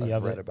legality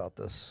I've of it. read about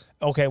this.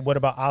 Okay, what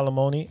about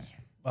alimony?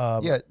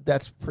 Yeah,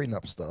 that's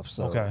prenup stuff.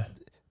 So okay,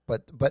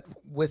 but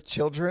with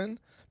children,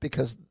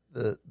 because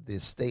the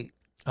state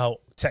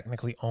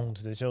technically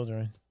owns the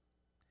children.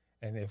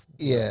 And if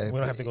we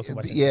don't have to go too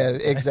much. Yeah,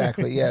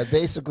 exactly. Yeah,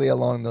 basically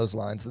along those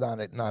lines.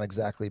 Not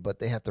exactly, but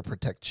they have to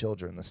protect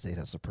children. The state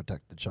has to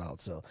protect the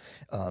child. So,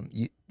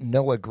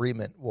 no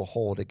agreement will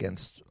hold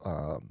against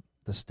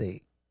the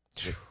state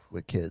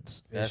with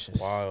kids. That's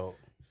wild.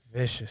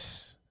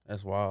 Vicious.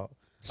 That's wild.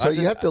 So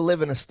you have to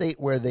live in a state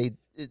where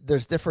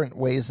there's different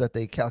ways that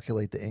they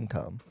calculate the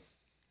income.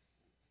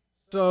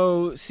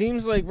 So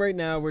seems like right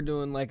now we're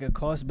doing like a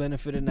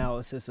cost-benefit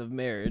analysis of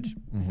marriage,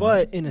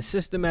 but in a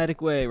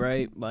systematic way,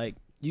 right? Like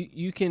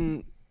you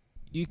can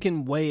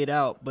weigh it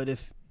out, but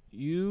if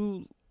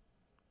you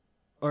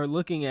are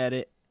looking at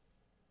it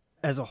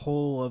as a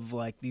whole of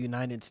like the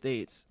United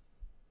States,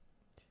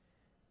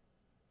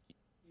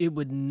 it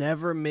would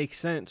never make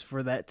sense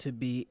for that to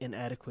be an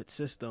adequate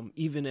system,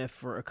 even if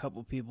for a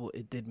couple people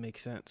it did make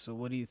sense. So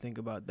what do you think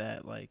about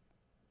that? Like,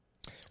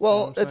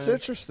 well, it's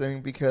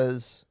interesting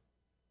because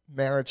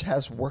marriage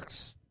has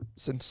worked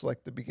since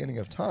like the beginning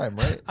of time,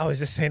 right? I was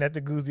just saying that to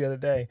Goose the other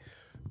day.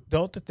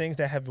 Don't the things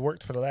that have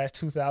worked for the last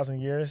 2,000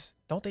 years,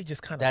 don't they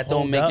just kind of that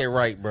don't make it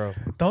right, bro?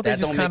 Don't they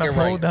just kind of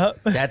hold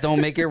up? That don't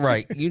make it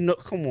right. You know,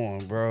 come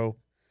on, bro.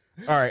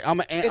 All right,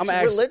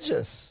 it's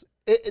religious.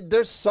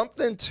 There's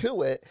something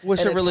to it.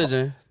 What's your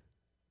religion?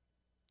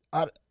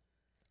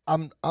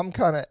 I'm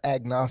kind of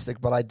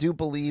agnostic, but I do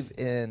believe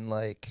in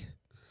like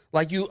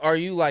you. Are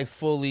you like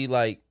fully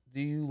like?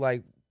 Do you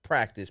like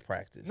practice?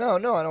 No,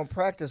 I don't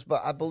practice,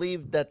 but I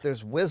believe that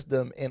there's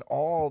wisdom in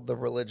all the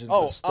religions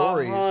and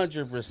stories.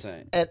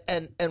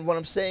 100%. And what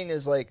I'm saying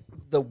is like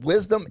the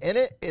wisdom in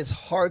it is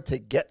hard to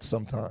get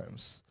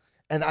sometimes.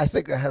 And I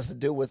think that has to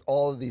do with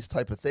all of these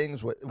type of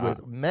things with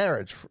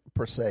marriage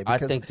per se. I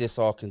think this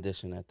all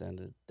conditioned at the end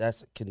of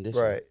that's a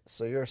condition. Right.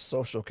 So you're a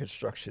social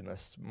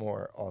constructionist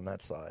more on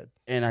that side.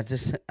 And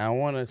I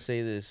want to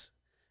say this,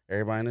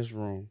 everybody in this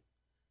room,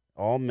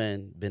 all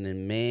men, been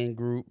in man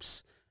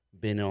groups,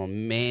 been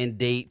on man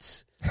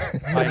dates.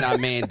 Probably not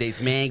man dates,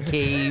 man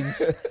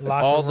caves,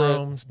 Locker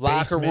rooms,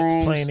 locker basements,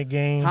 rooms. playing the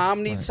game. How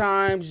many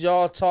times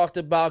y'all talked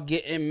about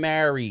getting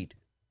married?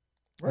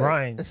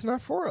 Ryan. It's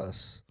not for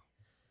us.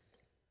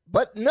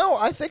 But no,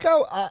 I think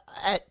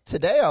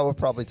today I would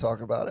probably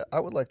talk about it. I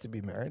would like to be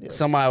married. Yeah.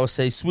 Somebody would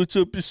say, switch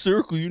up your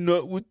circle. You're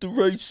not with the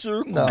right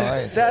circle. No,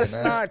 I ain't that's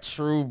saying that. not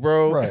true,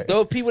 bro. Right.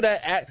 Those people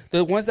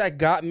the ones that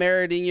got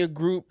married in your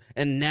group,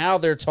 and now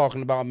they're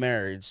talking about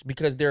marriage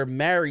because they're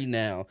married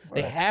now.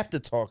 They have to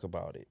talk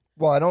about it.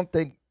 Well, I don't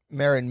think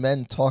married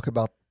men talk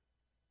about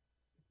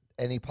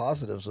any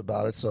positives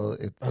about it. So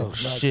it's not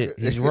shit,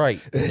 good. he's right.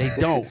 They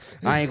don't.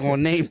 I ain't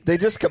gonna name. They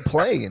just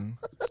complain.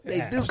 They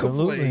do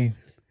Absolutely. complain.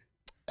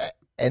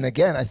 And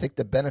again, I think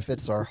the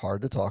benefits are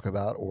hard to talk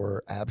about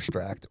or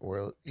abstract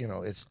or,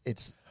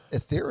 it's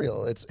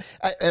ethereal.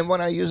 And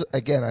when I use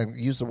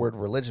the word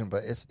religion,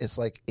 but it's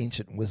like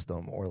ancient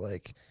wisdom or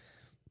like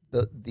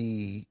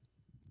the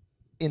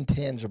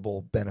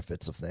intangible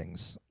benefits of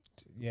things.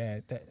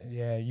 Yeah,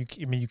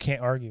 you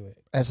can't argue it.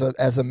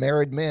 As a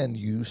married man,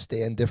 you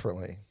stand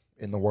differently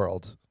in the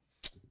world.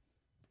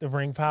 The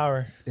ring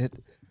power.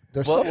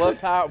 There's What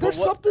power? There's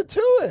something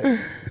to it.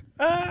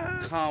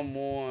 Come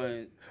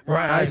on.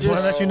 Right, I just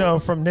want to let you know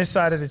from this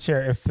side of the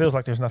chair, it feels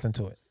like there's nothing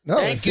to it. No,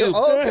 Thank you.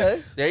 Oh,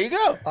 okay. There you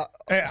go.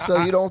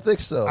 So you don't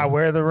think so? I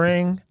wear the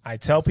ring. I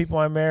tell people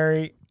I'm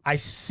married. I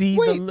see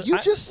Wait, you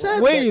just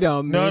said Wait that.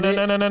 a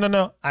minute.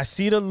 No. I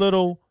see the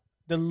little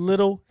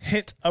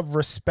hint of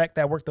respect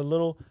that work, the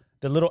little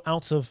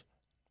ounce of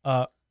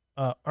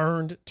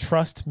earned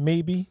trust,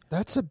 maybe.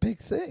 That's a big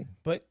thing.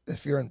 But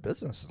if you're in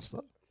business and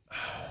stuff,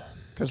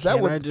 because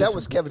Can't I that just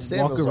was Kevin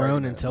Samuels' walk around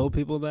argument. and tell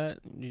people that.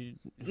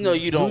 No,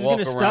 you don't Who's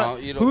walk gonna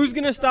around. You don't. Who's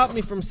gonna stop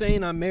me from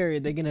saying I'm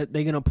married? They're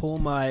gonna pull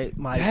my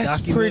that's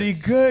documents. pretty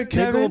good,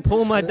 They're Kevin. gonna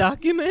pull my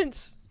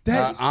documents.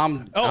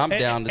 I'm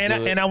down to do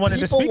it. And I wanted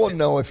People to speak will to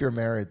know if you're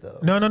married, though.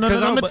 No,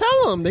 Because I'm gonna but-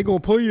 tell them they're gonna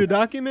pull your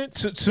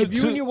documents. If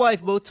you to- and your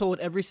wife both told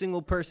every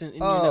single person in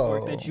your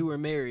network that you were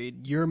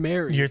married, you're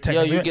married. You're Yo,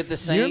 technically you get the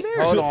same.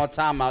 married. Hold on,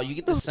 time out. You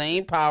get the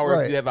same power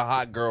Right. if you have a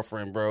hot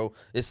girlfriend, bro.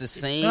 It's the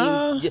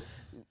same.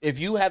 If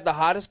you have the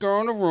hottest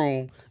girl in the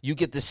room, you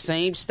get the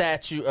same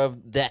statue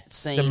of that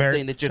same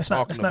thing that you're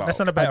talking about. That's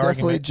not a I bad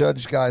definitely argument.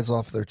 judge guys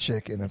off their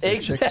chick, and if their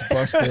chick's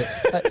busted,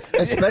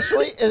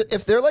 especially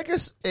if they're like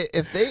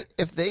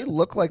if they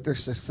look like they're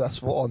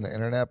successful on the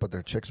internet, but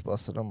their chick's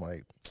busted, I'm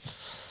like,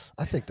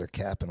 I think they're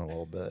capping a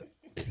little bit.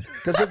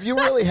 Because if you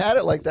really had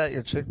it like that,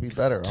 your chick be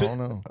better. I don't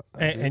know.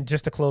 And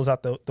just to close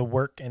out the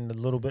work and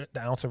the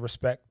ounce of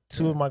respect,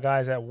 two of my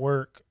guys at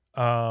work,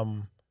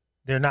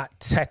 they're not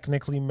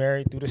technically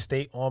married through the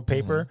state on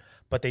paper,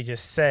 but they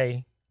just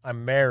say,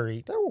 I'm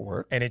married. That will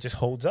work. And it just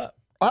holds up.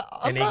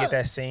 And they get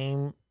that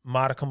same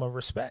modicum of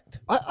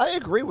respect. I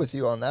agree with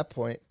you on that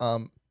point.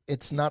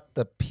 It's not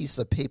the piece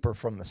of paper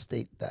from the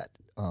state that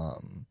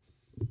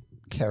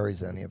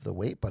carries any of the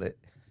weight, but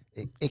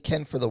it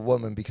can for the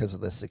woman because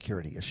of the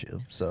security issue.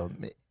 So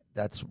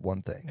that's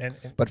one thing.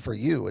 But for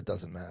you, it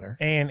doesn't matter.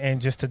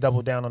 And just to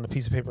double down on the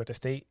piece of paper at the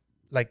state,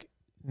 like,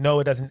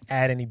 no, it doesn't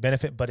add any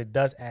benefit, but it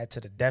does add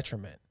to the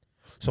detriment.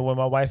 So when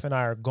my wife and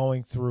I are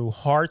going through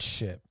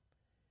hardship,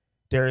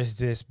 there is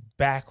this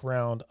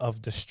background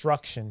of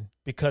destruction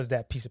because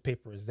that piece of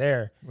paper is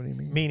there. What do you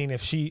mean? Meaning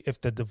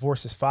if the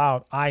divorce is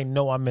filed, I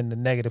know I'm in the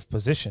negative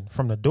position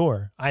from the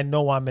door. I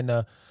know I'm in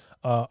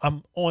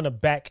I'm on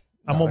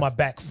my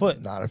back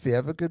foot. Not if you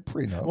have a good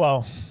prenup.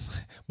 Well,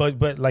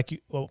 but like you,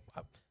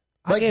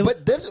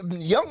 but this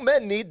young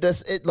men need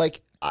this.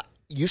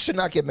 You should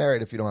not get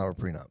married if you don't have a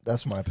prenup.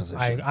 That's my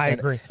position. I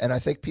agree, and I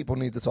think people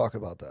need to talk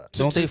about that.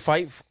 Don't they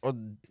fight?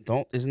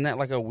 Isn't that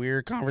like a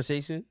weird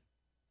conversation?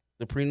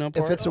 The prenup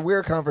part? If it's a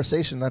weird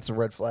conversation, that's a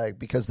red flag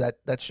because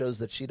that shows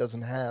that she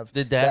doesn't have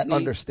Did that Daphne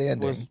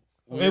understanding.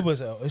 she was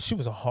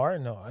a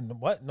hard no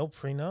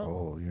prenup.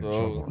 Oh, you're in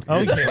trouble.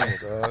 Oh,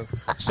 yeah.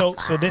 So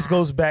this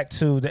goes back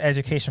to the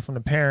education from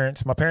the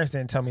parents. My parents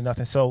didn't tell me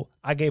nothing, so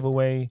I gave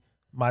away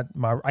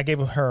I gave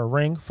her a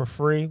ring for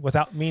free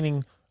without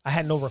meaning. I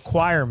had no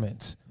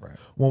requirements. Right.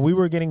 When we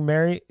were getting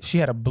married, she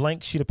had a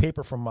blank sheet of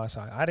paper from my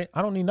side.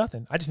 I don't need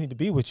nothing. I just need to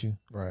be with you.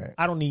 Right.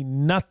 I don't need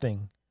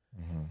nothing.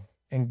 Mm-hmm.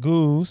 And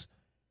Goose,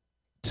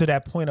 to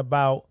that point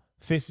about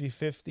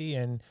 50-50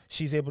 and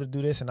she's able to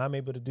do this and I'm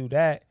able to do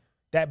that,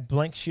 that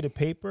blank sheet of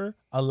paper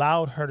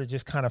allowed her to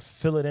just kind of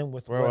fill it in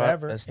with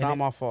whatever. It's not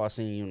my fault I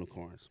seen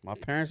unicorns. My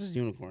parents is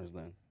unicorns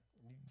then.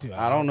 Dude,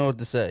 I don't know what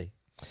to say.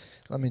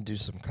 Let me do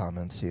some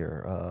comments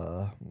here.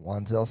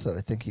 Wanzel said,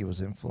 I think he was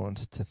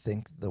influenced to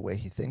think the way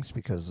he thinks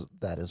because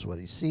that is what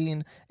he's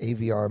seen.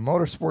 AVR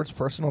Motorsports,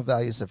 personal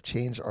values have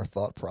changed our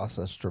thought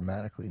process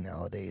dramatically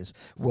nowadays.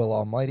 Will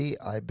Almighty,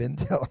 I've been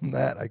telling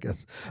that, I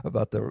guess,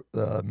 about the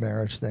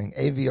marriage thing.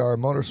 AVR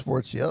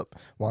Motorsports, yep.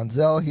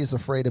 Wanzel, he's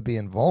afraid of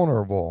being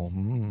vulnerable.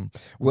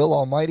 Will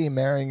Almighty,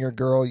 marrying your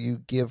girl,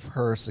 you give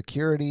her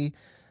security.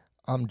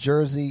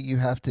 Jersey, you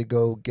have to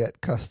go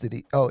get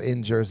custody. Oh,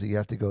 in Jersey, you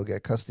have to go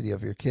get custody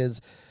of your kids.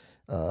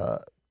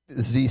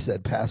 Z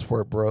said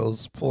passport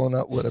bros. Pulling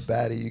up with a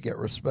baddie, you get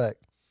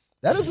respect.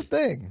 That is a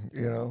thing,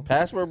 you know.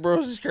 Passport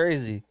bros is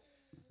crazy.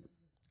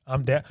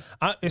 I'm down.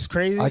 It's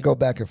crazy. I go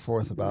back and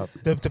forth about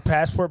the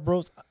passport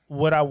bros.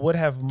 What I would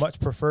have much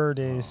preferred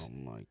is Oh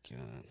my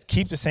god.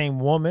 keep the same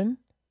woman,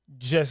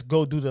 just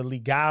go do the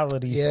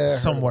legalities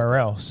somewhere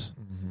else.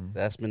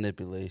 That's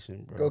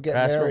manipulation, bro. Go get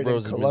Passport married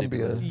bros in is Colombia.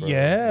 manipulation, bro.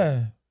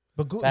 Yeah.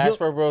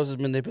 Passport bros is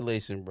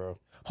manipulation, bro.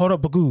 Hold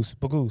up,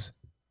 Bagoose.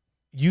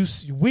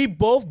 We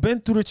both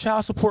been through the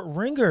child support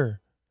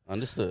ringer.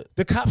 Understood.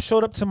 The cop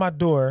showed up to my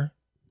door,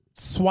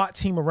 SWAT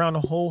team around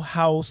the whole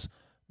house.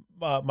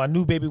 My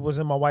new baby was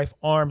in my wife's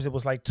arms. It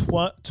was like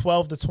 12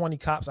 to 20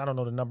 cops. I don't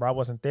know the number. I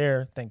wasn't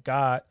there. Thank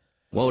God.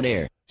 Whoa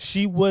there.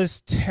 She was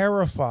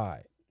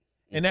terrified.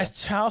 And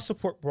that's child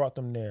support brought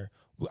them there.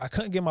 I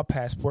couldn't get my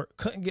passport,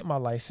 couldn't get my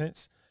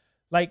license.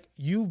 Like,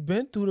 you've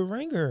been through the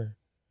ringer.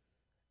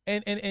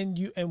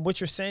 And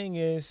what you're saying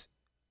is,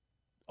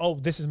 oh,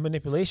 this is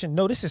manipulation.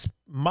 No, this is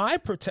my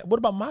what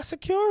about my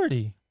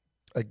security?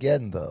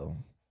 again though.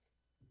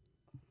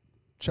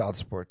 Child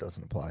support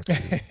doesn't apply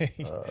to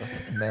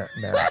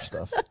marriage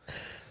stuff.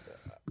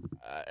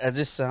 It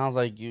just sounds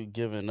like you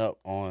giving up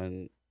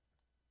on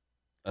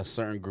a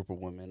certain group of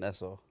women.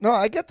 That's all. No,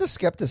 I get the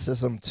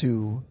skepticism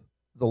to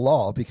the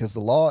law because the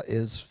law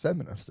is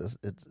feminist.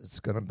 It's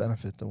going to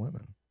benefit the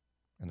women,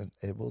 and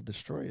it will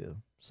destroy you.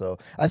 So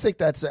I think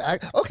that's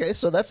okay.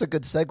 So that's a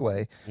good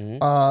segue.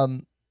 Mm-hmm.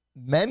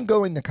 Men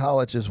going to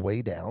college is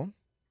way down.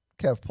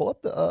 Kev, pull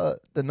up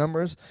the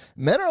numbers.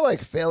 Men are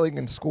like failing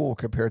in school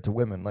compared to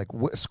women. Like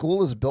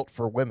school is built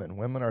for women.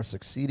 Women are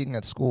succeeding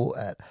at school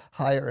at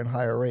higher and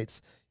higher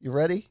rates. You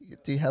ready?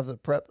 Do you have the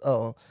prep?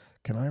 Oh,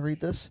 can I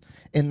read this?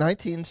 In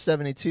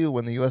 1972,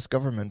 when the U.S.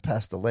 government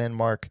passed the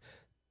landmark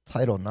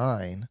Title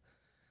IX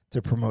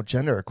to promote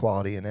gender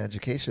equality in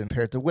education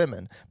compared to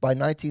women, by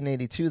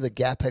 1982, the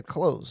gap had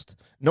closed.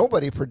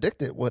 Nobody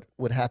predicted what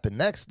would happen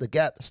next. The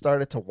gap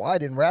started to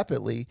widen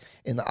rapidly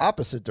in the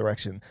opposite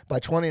direction. By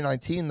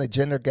 2019, the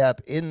gender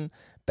gap in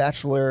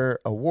bachelor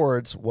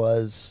awards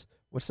was,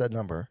 what's that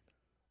number?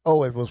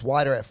 Oh, it was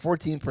wider at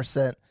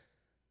 14%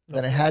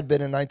 than it had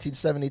been in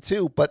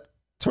 1972, but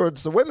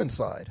towards the women's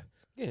side.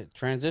 Yeah,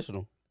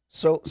 transitional.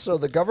 So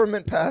the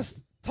government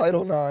passed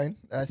Title IX,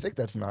 I think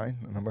that's 9,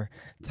 the number,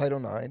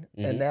 Title IX,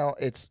 and now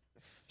it's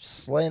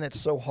slanted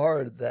so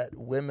hard that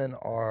women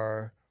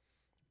are,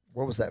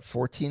 what was that,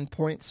 14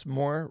 points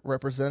more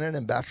represented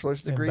in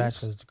bachelor's degrees? In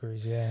bachelor's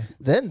degrees, yeah.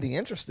 Then the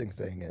interesting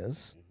thing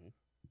is,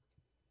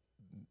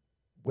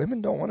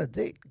 women don't want to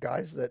date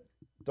guys that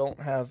don't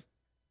have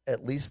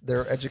at least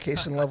their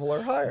education level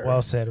or higher.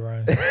 Well said,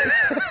 Ryan.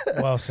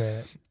 Well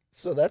said.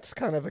 So that's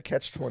kind of a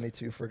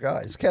catch-22 for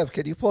guys. Kev,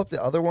 could you pull up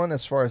the other one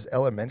as far as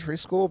elementary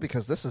school?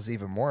 Because this is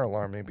even more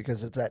alarming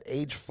because it's at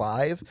age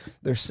 5.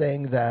 They're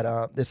saying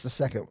that it's the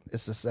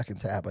second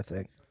tab, I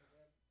think.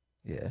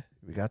 Yeah,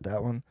 we got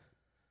that one.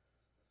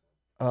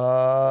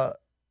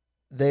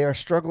 They are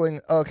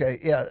struggling. Okay,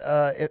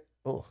 yeah.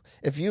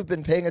 If you've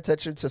been paying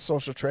attention to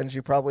social trends,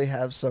 you probably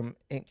have some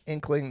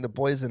inkling the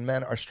boys and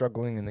men are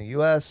struggling in the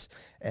U.S.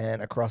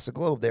 and across the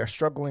globe. They are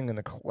struggling in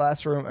the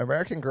classroom.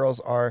 American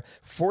girls are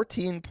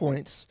 14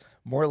 points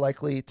more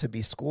likely to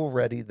be school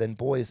ready than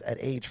boys at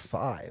age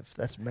 5.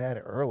 That's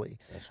mad early.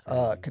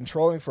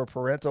 Controlling for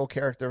parental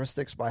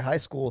characteristics by high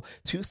school,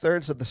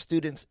 2/3 of the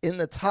students in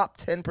the top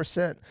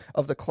 10%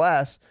 of the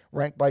class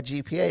ranked by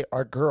GPA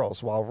are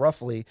girls, while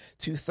roughly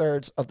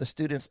 2/3 of the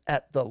students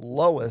at the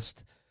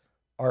lowest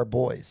are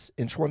boys.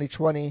 In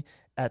 2020,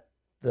 at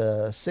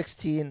the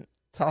 16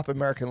 top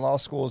American law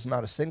schools,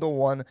 not a single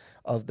one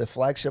of the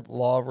flagship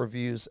law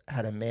reviews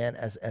had a man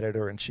as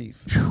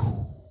editor-in-chief.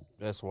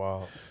 That's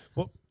wild.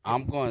 Well,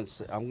 I'm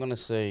gonna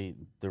say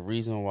the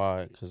reason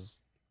why, because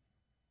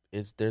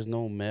there's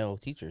no male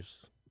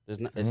teachers.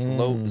 It's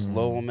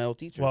low on male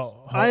teachers.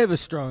 Well, I have a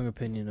strong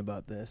opinion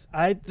about this.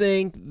 I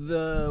think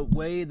the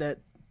way that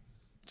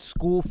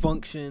school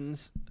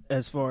functions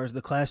as far as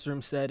the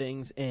classroom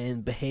settings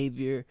and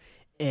behavior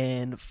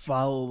and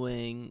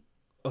following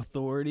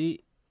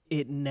authority,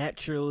 it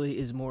naturally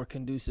is more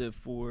conducive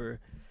for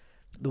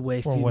the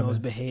way females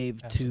women.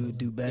 behave. Absolutely. To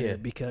do better. Yeah.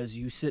 Because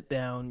you sit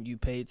down, you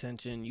pay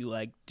attention, you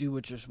do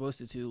what you're supposed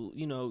to do.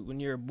 You know, when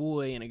you're a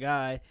boy and a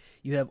guy,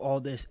 you have all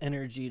this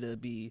energy to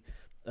be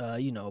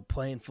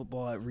playing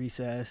football at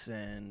recess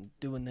and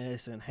doing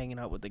this and hanging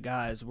out with the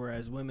guys,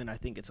 whereas women, I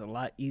think it's a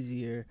lot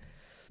easier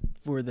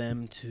for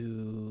them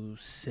to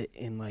sit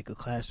in a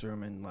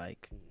classroom and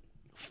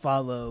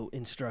follow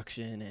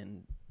instruction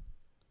and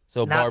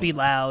so not be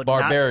loud,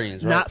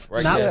 barbarians, not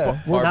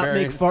Barbarians.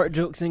 make fart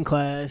jokes in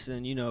class,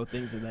 and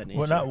things of that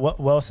nature.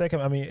 Well,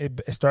 second, I mean,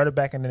 it started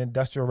back in the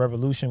Industrial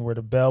Revolution where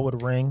the bell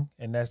would ring,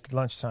 and that's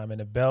lunchtime,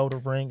 and the bell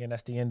would ring, and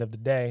that's the end of the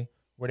day,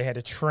 where they had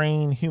to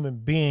train human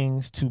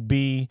beings to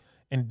be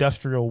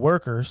industrial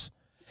workers.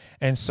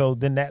 And so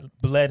then that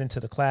bled into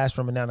the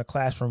classroom, and now the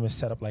classroom is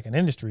set up like an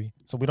industry.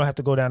 So we don't have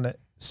to go down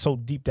so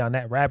deep down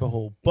that rabbit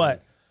hole.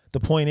 But the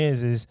point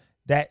is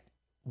that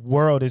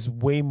world is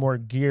way more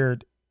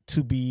geared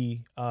to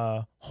be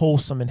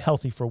wholesome and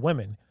healthy for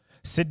women.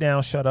 sit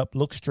down, shut up,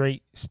 look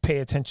straight, pay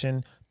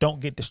attention, don't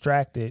get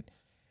distracted.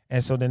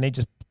 And so then they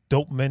just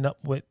dope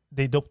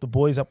the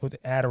boys up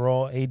with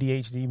Adderall,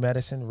 ADHD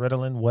medicine,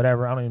 Ritalin,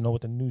 whatever. I don't even know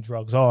what the new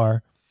drugs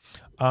are.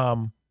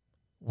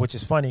 Which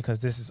is funny because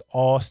this is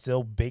all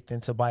still baked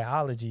into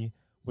biology,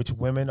 which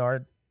women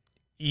are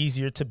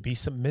easier to be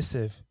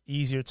submissive,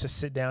 easier to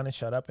sit down and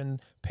shut up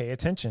and pay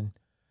attention.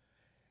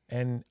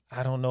 And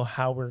I don't know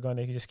how we're going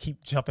to just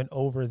keep jumping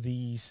over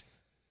these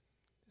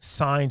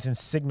signs and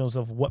signals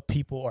of what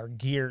people are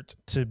geared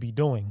to be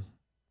doing.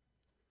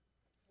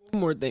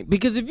 One more thing,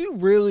 because if you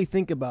really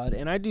think about it,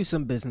 and I do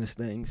some business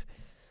things,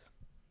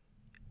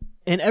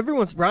 and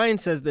Ryan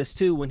says this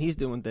too when he's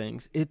doing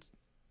things,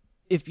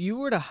 if you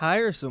were to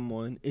hire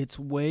someone, it's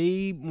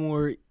way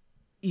more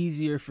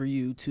easier for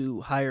you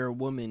to hire a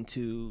woman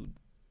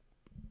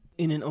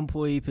in an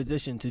employee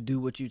position to do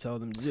what you tell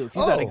them to do. If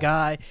you got a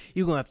guy,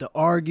 you're going to have to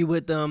argue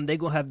with them. They're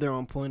going to have their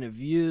own point of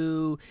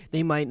view.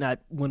 They might not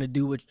want to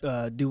do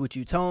what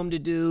you tell them to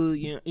do.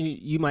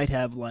 You might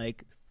have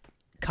like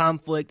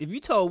conflict. If you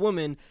tell a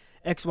woman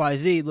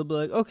XYZ, they'll be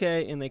like,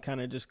 okay, and they kind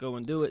of just go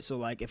and do it. So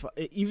like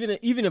even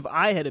if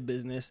I had a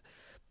business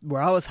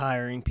where I was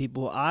hiring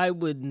people, I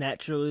would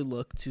naturally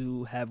look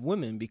to have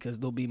women because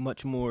they'll be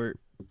much more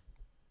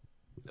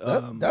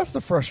that's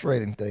the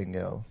frustrating thing,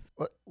 yo.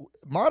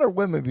 Modern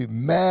women be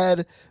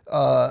mad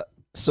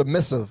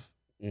submissive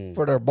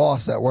for their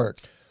boss at work.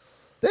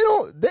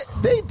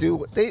 They do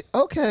what they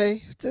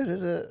okay.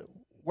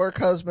 Work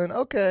husband,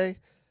 okay.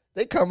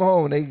 They come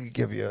home and they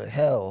give you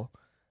hell.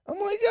 I'm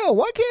like, yo,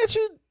 why can't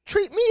you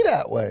treat me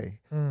that way?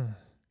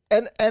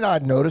 And I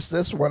noticed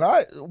this when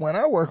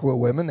I work with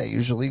women, they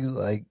usually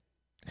like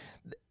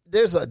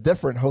there's a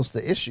different host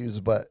of issues,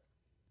 but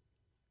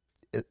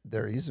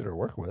they're easy to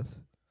work with.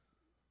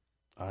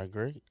 I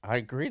agree. I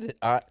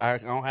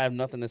don't have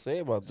nothing to say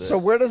about that. So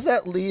where does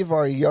that leave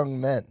our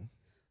young men?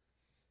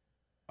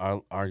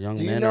 Our young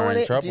men are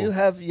in trouble. Do you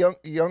have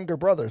younger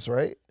brothers,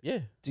 right? Yeah.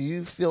 Do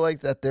you feel like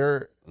that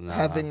they're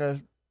having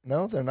a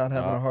no? They're not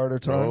having a harder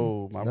time.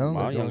 No,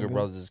 my younger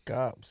brothers is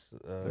cops.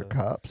 They're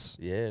cops.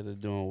 Yeah, they're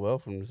doing well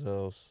for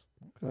themselves.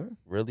 Okay.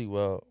 Really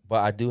well. But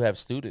I do have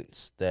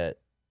students that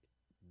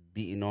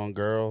beating on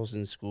girls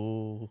in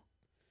school.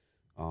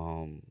 They're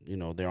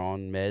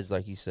on meds,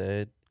 like he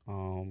said.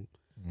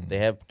 They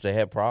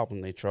have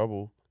problems, they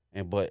trouble,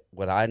 but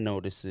what I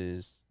notice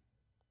is,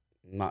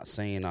 I'm not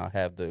saying I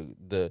have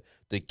the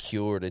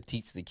cure to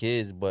teach the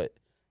kids, but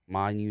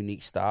my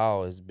unique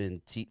style has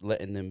been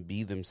letting them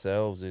be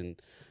themselves,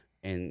 and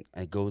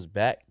it goes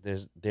back.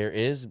 There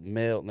is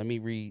male. Let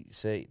me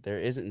say there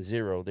isn't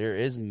zero. There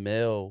is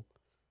male,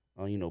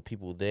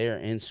 people there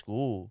in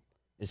school.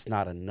 It's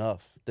not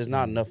enough. There's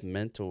not enough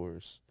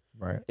mentors.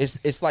 Right.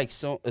 It's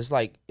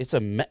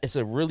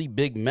a really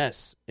big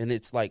mess, and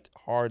it's like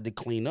hard to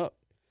clean up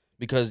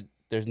because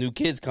there's new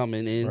kids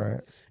coming in,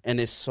 right. And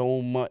there's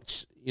so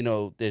much,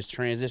 there's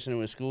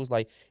transitioning in schools.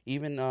 Like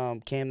even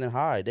Camden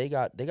High, they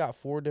got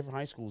 4 different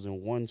high schools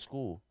in one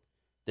school.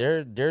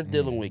 They're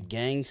dealing with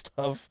gang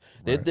stuff.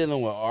 They're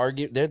dealing with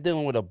argument. They're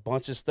dealing with a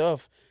bunch of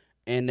stuff,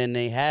 and then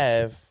they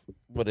have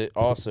what it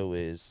also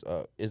is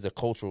the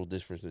cultural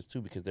differences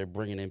too, because they're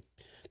bringing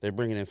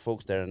in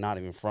folks that are not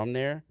even from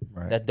there,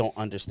 that don't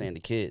understand the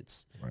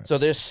kids. Right. So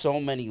there's so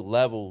many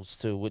levels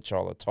to what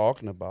y'all are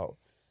talking about.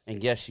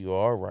 And yes, you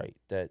are right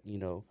that,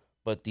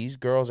 but these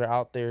girls are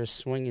out there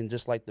swinging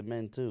just like the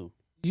men too.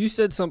 You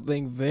said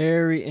something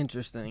very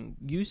interesting.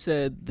 You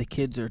said the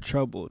kids are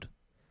troubled.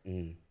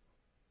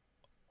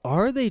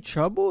 Are they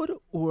troubled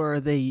or are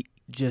they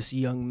just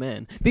young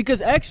men?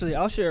 Because actually,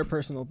 I'll share a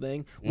personal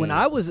thing. When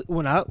I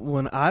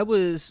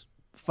was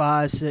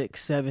 5,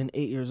 6, 7,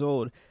 8 years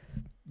old,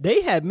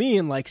 they had me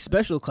in like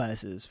special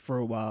classes for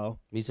a while.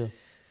 Me too.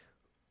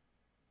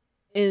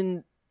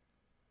 And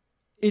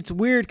it's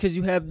weird because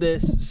you have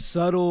this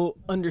subtle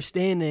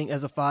understanding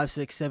as a 5,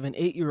 6, 7,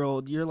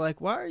 8-year-old. You're like,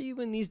 why are you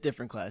in these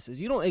different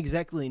classes? You don't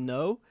exactly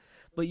know,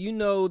 but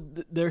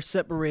they're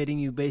separating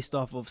you based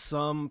off of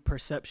some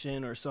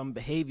perception or some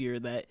behavior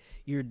that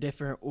you're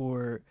different,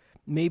 or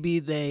maybe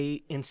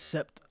they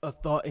incept a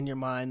thought in your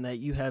mind that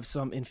you have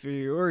some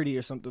inferiority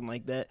or something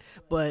like that.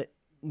 But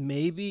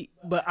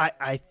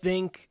I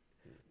think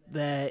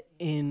that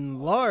in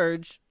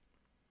large,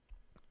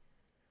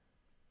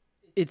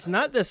 it's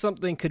not that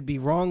something could be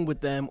wrong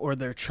with them or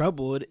they're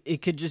troubled.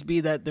 It could just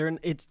be that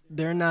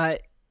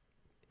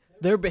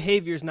their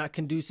behavior is not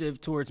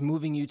conducive towards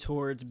moving you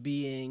towards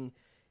being,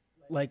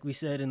 like we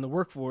said, in the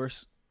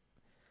workforce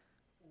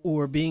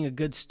or being a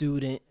good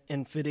student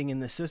and fitting in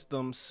the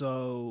system.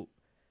 So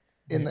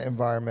in the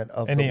environment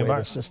of the way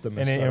the system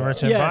is in set an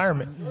enriched up.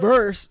 environment.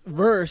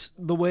 Versus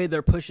the way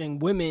they're pushing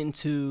women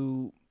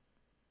to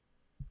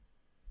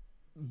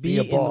be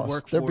a in boss. the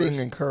workforce. They're being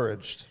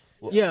encouraged.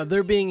 Yeah,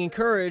 they're being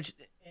encouraged,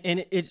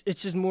 and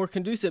it's just more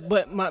conducive.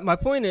 But my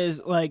point is,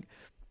 like,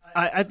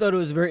 I thought it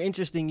was very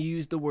interesting you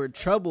used the word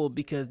trouble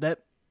because that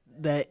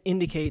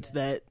indicates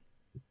that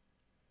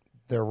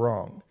they're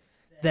wrong.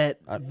 that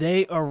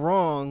they are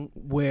wrong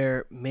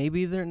where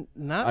maybe they're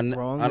not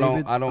wrong.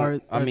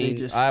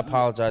 I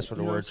apologize for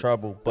the word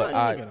trouble, but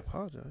I gotta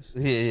apologize.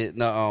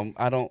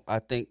 I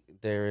think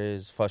there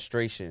is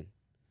frustration.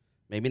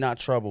 Maybe not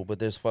trouble, but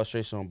there's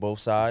frustration on both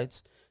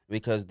sides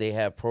because they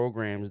have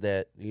programs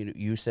that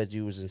you said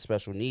you was in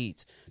special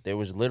needs. There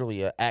was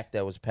literally an act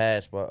that was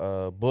passed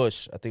by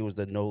Bush. I think it was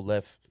the No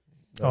Left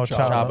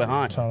Child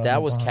Behind.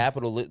 That was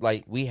capital.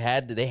 Like they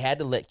had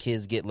to let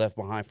kids get left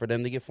behind for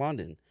them to get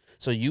funding.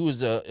 So you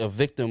was a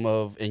victim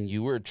of, and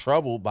you were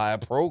troubled by a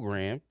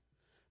program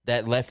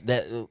that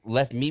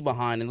left me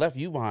behind and left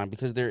you behind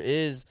because there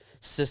is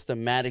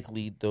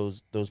systematically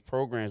those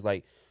programs.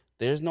 Like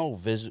there's no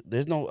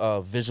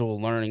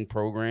visual learning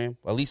program.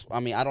 At least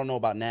I don't know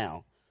about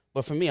now,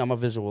 but for me, I'm a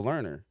visual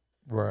learner.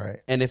 Right.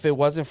 And if it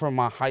wasn't for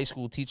my high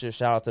school teacher,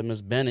 shout out to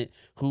Miss Bennett,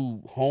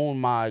 who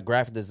honed my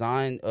graphic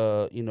design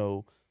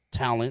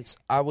talents,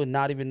 I would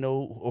not even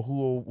know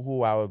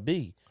who I would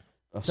be.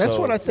 That's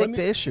what I think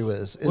the issue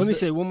is. Let me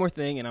say one more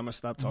thing, and I'm gonna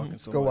stop talking.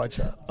 Go watch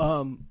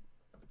out.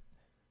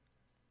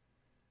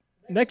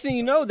 Next thing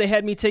you know, they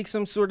had me take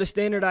some sort of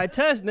standardized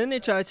test, and then they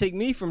try to take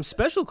me from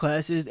special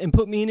classes and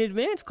put me in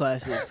advanced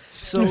classes.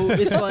 So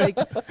it's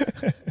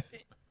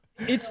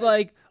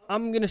like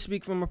I'm gonna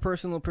speak from a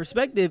personal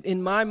perspective.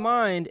 In my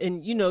mind,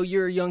 and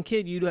you're a young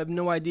kid, you have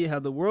no idea how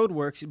the world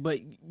works, but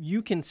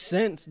you can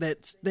sense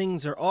that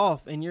things are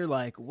off, and you're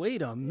like,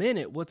 wait a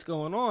minute, what's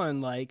going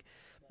on? Like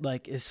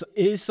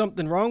is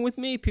something wrong with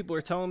me? People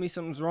are telling me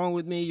something's wrong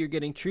with me. You're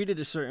getting treated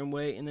a certain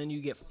way, and then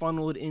you get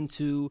funneled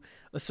into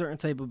a certain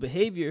type of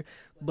behavior.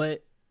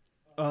 But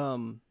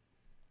when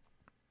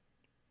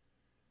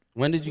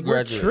did you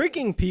graduate? We're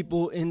tricking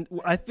people, and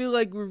I feel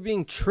like we're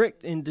being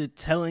tricked into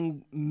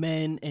telling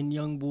men and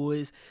young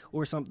boys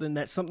or something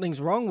that something's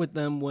wrong with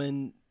them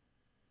when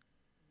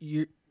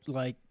you're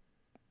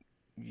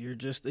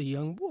just a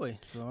young boy.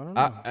 So I don't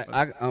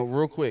know. I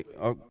real quick.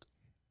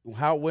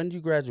 When did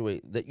you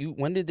graduate?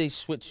 When did they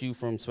switch you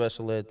from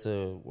special ed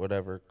to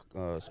whatever?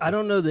 I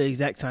don't know the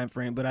exact time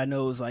frame, but I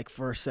know it was like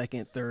first,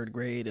 second, third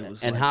grade. It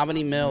was. And how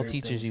many male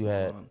teachers you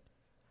had?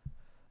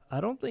 I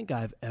don't think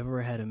I've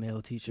ever had a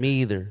male teacher. Me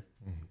either.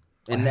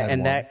 And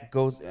that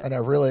goes. And I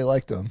really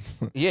liked him.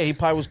 Yeah, he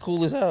probably was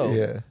cool as hell.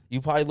 Yeah,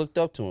 you probably looked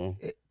up to him.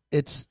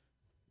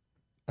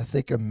 I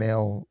think a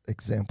male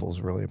example is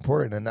really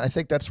important, and I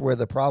think that's where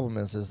the problem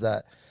is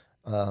that.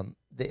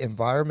 The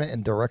environment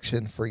and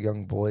direction for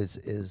young boys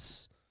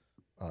is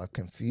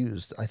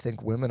confused. I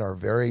think women are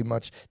very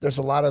much, there's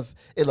a lot of,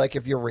 like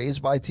if you're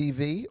raised by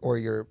TV or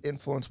you're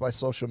influenced by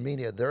social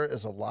media, there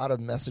is a lot of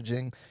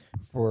messaging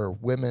for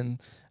women.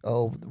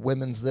 Oh,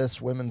 women's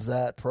this, women's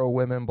that, pro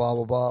women, blah,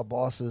 blah, blah,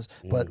 bosses.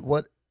 But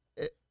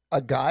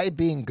a guy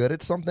being good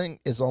at something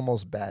is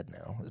almost bad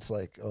now. It's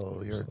like,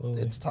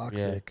 it's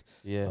toxic.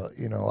 Yeah.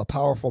 A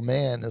powerful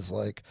man is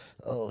like,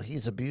 oh,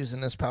 he's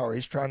abusing his power.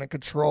 He's trying to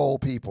control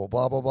people,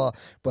 blah, blah, blah.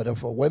 But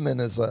if a woman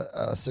is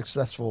a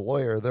successful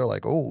lawyer, they're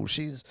like, oh,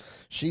 she's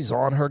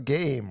on her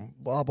game,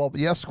 blah, blah,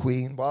 blah. Yes,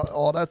 queen, blah,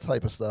 all that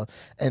type of stuff.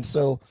 And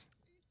so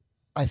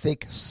I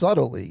think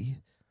subtly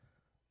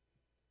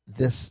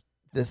this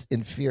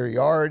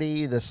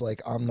inferiority, this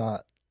like,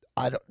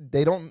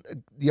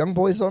 young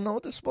boys don't know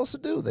what they're supposed to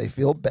do. They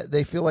feel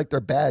like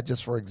they're bad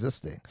just for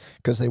existing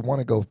because they want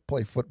to go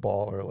play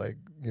football or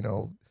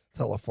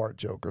tell a fart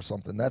joke or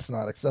something. That's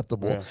not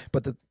acceptable. Yeah.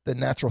 But the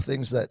natural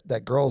things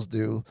that girls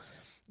do,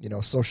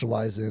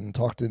 socializing,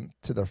 talking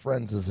to their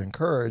friends is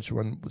encouraged.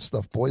 When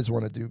stuff boys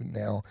want to do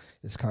now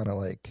is kind of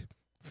like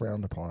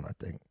frowned upon. I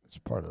think it's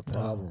part of the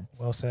problem.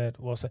 Well said.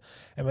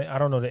 I mean, I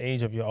don't know the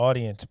age of your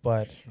audience,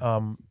 but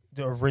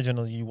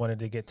originally you wanted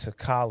to get to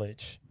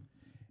college.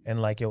 And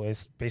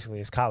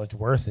is college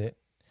worth it?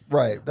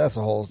 Right. That's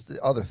a whole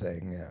other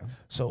thing. Yeah.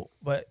 So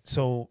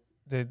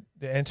the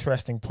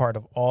interesting part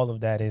of all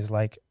of that is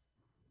like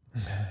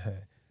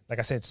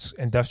I said,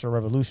 Industrial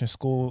Revolution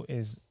School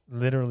is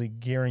literally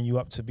gearing you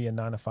up to be a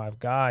 9-to-5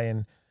 guy.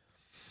 And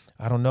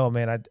I don't know,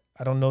 man.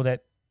 I don't know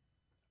that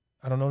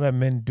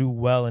men do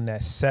well in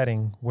that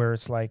setting where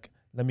it's like,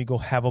 let me go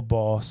have a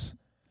boss.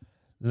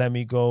 Let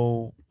me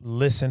go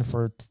listen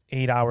for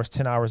 8 hours,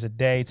 10 hours a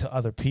day to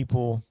other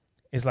people.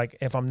 It's like,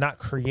 if I'm not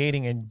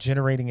creating and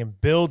generating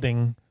and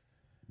building,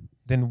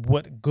 then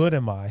what good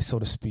am I, so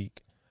to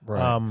speak?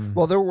 Right.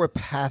 Well, there were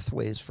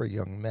pathways for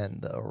young men,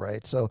 though,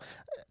 right? So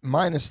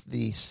minus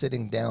the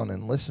sitting down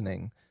and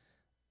listening,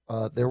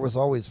 there was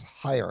always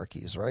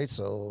hierarchies, right?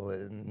 So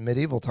in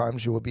medieval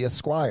times, you would be a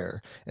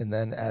squire. And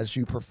then as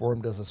you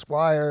performed as a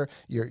squire,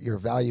 your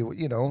value,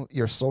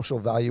 your social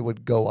value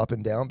would go up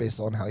and down based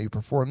on how you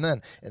perform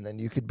then. And then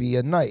you could be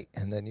a knight,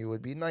 and then you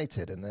would be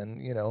knighted. And then,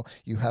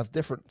 you have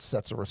different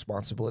sets of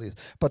responsibilities.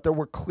 But there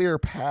were clear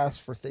paths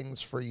for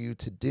things for you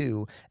to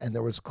do. And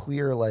there was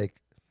clear,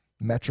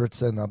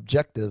 metrics and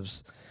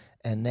objectives.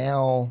 And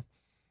now...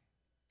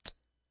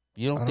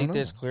 You don't think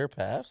there's clear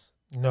paths?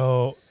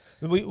 No.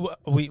 We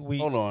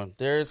hold on.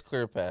 There is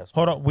clear paths.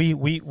 Hold on. We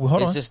hold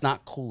on. It's just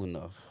not cool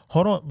enough.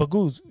 Hold on, but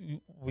Goose,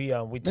 we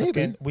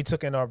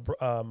took in our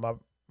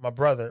my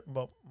brother,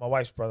 my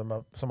wife's brother,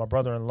 my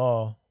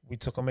brother-in-law, we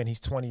took him in. He's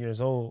 20 years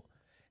old,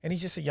 and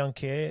he's just a young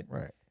kid.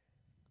 Right.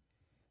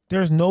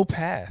 There's no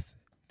path.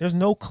 There's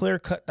no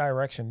clear-cut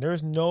direction.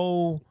 There's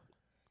no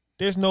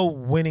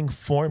winning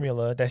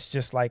formula that's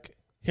just like,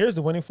 here's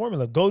the winning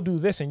formula. Go do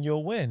this and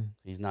you'll win.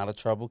 He's not a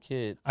trouble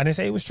kid. I didn't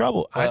say he was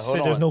trouble. But I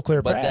said there's no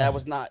clear path. But that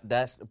was not.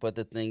 But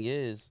the thing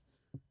is,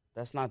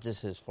 that's not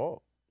just his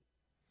fault.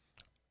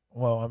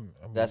 Well,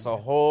 that's a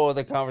whole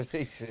other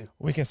conversation.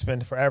 We can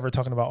spend forever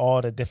talking about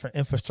all the different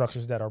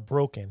infrastructures that are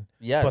broken.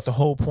 Yes. But the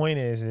whole point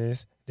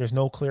is there's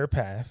no clear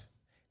path.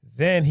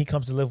 Then he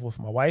comes to live with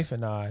my wife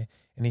and I,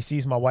 and he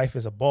sees my wife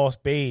as a boss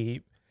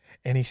babe,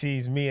 and he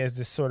sees me as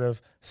this sort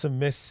of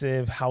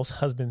submissive house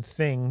husband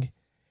thing.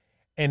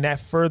 And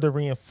that further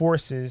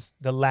reinforces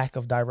the lack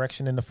of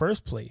direction in the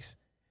first place.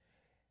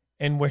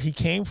 And where he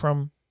came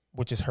from,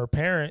 which is her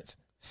parents,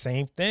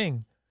 same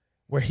thing.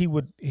 Where he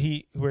would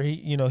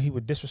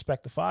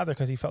disrespect the father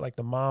because he felt like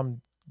the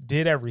mom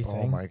did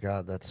everything. Oh my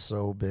God, that's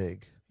so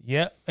big.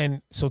 Yeah,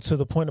 and so to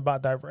the point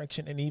about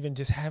direction and even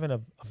just having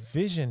a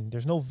vision,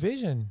 there's no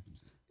vision.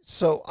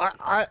 So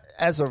I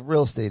as a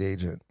real estate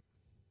agent,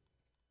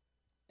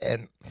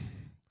 and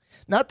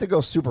not to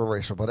go super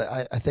racial, but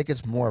I think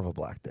it's more of a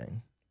black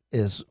thing,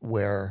 is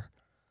where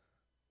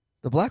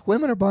the black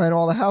women are buying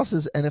all the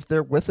houses, and if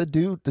they're with a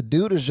dude, the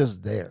dude is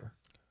just there.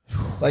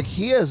 Like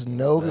he has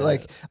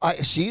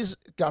she's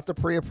got the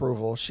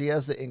pre-approval. She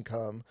has the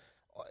income.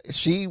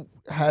 She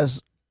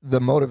has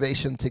the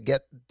motivation to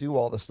do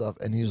all the stuff.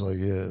 And he's like,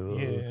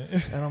 yeah.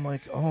 And I'm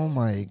like, oh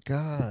my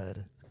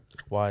God.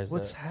 Why is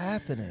What's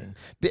happening?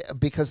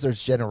 Because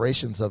there's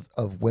generations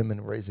of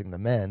women raising the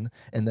men,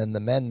 and then the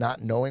men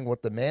not knowing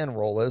what the man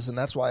role is. And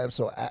that's why I'm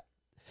so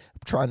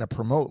trying to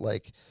promote,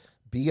 like,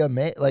 be a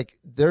man. Like,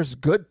 there's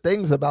good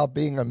things about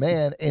being a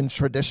man in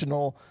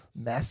traditional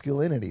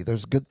masculinity.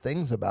 There's good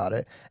things about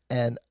it.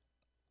 And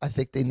I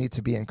think they need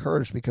to be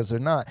encouraged because they're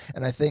not.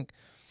 And I think,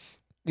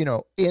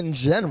 in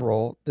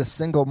general, the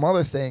single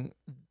mother thing,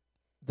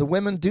 the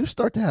women do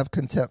start to have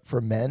contempt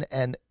for men.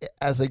 And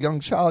as a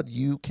young child,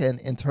 you can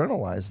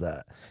internalize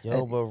that.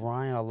 But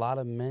Ryan, a lot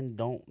of men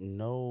don't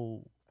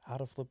know how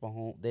to flip a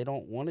home. They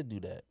don't want to do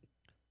that.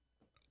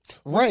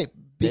 Right.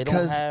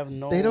 Because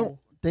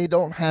they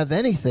don't have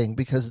anything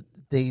because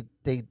they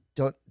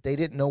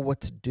didn't know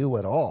what to do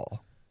at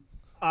all.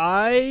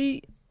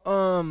 I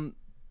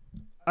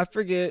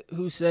forget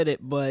who said it,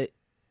 but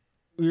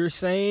you're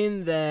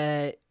saying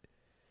that,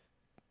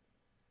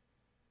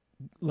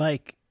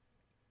 like,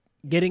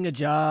 getting a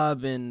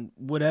job and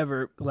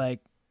whatever, like,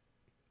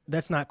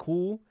 that's not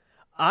cool.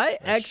 I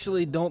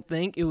actually don't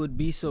think it would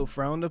be so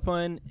frowned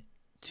upon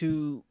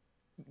to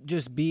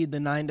just be the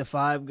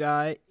 9-to-5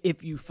 guy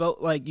if you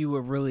felt like you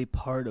were really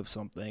part of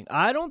something.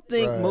 I don't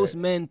think most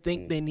men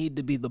think they need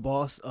to be the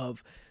boss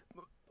of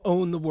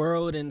own the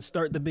world and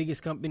start the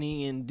biggest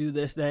company and do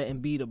this, that,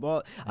 and be the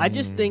boss. I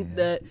just think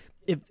that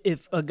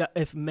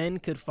if men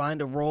could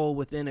find a role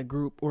within a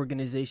group,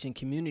 organization,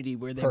 community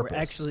where they were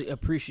actually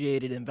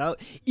appreciated and valued,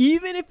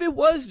 even if it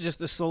was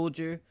just a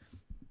soldier,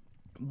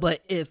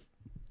 but if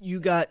you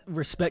got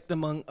respect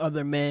among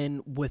other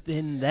men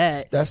within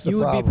that, you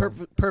would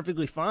be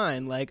perfectly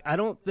fine. Like, I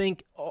don't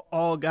think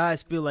all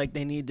guys feel like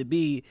they need to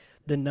be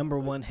the number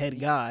one head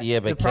guy.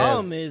 Yeah, but the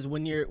problem is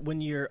when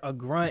you're a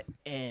grunt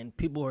and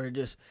people are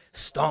just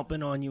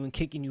stomping on you and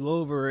kicking you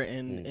over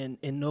and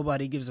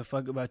nobody gives a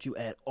fuck about you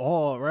at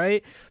all,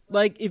 right?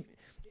 Like,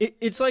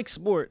 it's like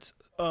sports.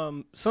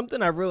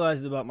 Something I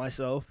realized about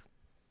myself,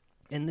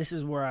 and this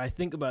is where I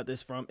think about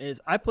this from,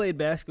 is I played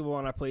basketball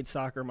and I played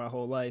soccer my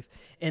whole life.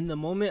 And the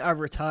moment I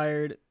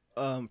retired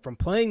from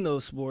playing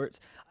those sports,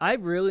 I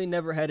really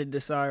never had a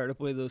desire to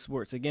play those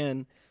sports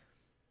again.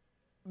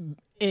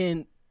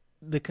 And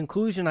the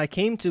conclusion I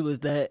came to is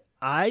that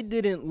I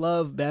didn't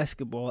love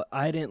basketball.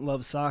 I didn't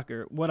love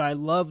soccer. What I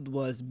loved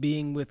was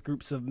being with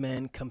groups of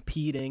men,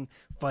 competing,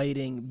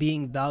 fighting,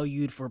 being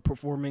valued for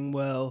performing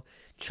well,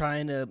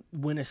 trying to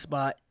win a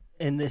spot,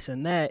 and this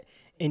and that.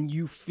 And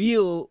you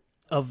feel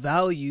of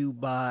value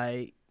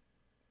by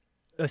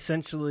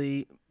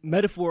essentially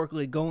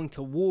metaphorically going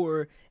to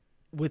war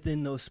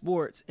within those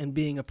sports and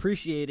being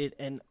appreciated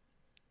and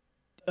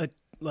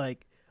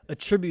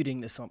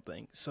attributing to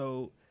something.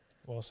 So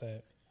well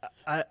said.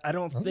 I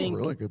don't That's think a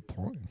really good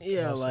point.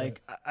 Yeah, well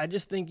like said. I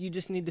just think you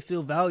just need to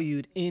feel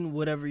valued in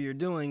whatever you're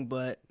doing,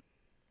 but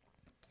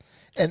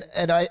and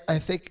I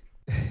think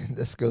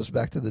this goes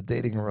back to the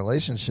dating and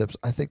relationships.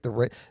 I think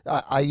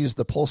I use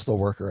the postal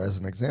worker as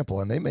an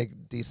example, and they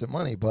make decent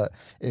money. But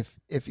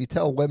if you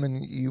tell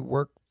women you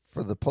work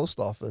for the post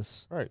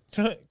office, Right.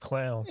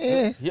 Clown.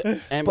 Yeah.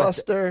 And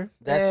Buster,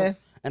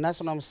 and that's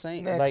what I'm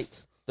saying. Next. Like,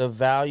 the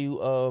value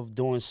of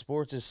doing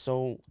sports is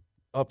so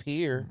up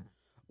here,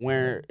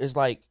 where it's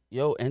like,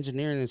 yo,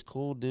 engineering is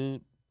cool,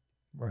 dude.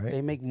 right?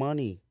 They make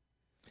money,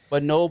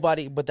 but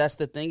nobody. But that's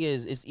the thing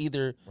is, it's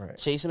either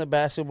chasing a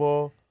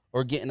basketball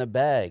or getting a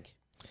bag.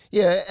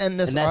 Yeah, and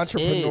this And that's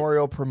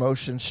entrepreneurial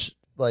promotion,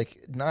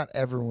 like, not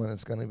everyone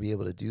is going to be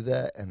able to do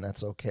that, and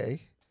that's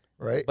okay,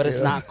 right? But it's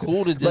not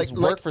cool to just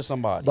work for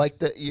somebody.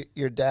 Like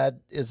your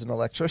dad is an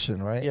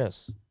electrician, right?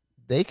 Yes.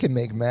 They can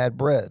make mad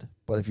bread,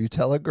 but if you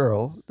tell a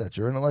girl that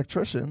you're an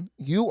electrician,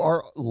 you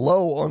are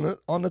low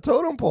on the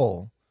totem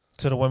pole.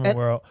 To the women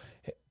world.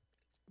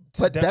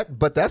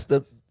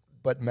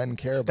 But men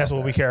care about that's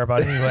what we care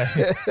about anyway.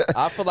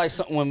 I feel like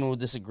some women will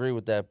disagree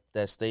with that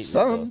statement.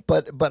 Some,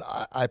 but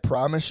I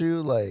promise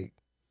you, like,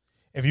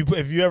 if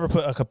you ever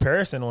put a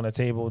comparison on the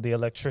table, the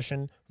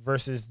electrician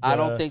versus I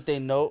don't think they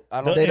know.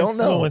 They don't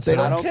know. They I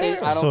don't don't care.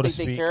 think I don't so to think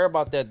they speak. care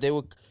about that. They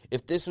would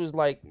if this was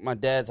like my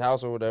dad's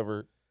house or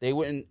whatever. They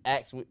wouldn't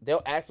ask.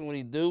 They'll ask him what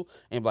he do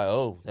and be like,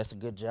 "Oh, that's a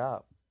good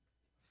job."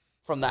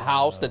 From the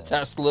house, the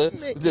Tesla,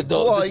 the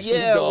dog, well, the two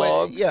yeah,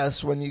 dogs.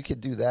 yes, when you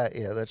could do that,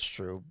 yeah, that's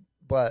true.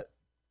 But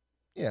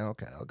yeah,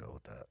 okay, I'll go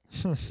with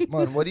that.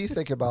 Man, what do you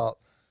think about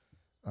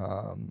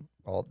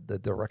all the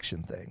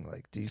direction thing?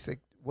 Like,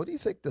 what do you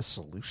think the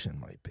solution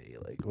might be?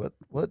 Like,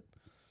 what,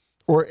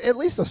 or at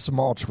least a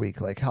small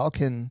tweak? Like, how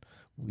can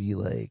we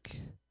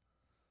like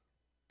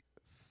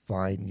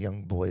find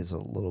young boys a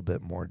little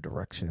bit more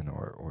direction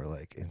or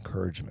like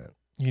encouragement?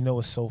 You know,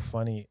 it's so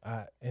funny,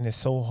 and it's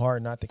so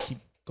hard not to keep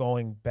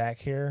going back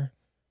here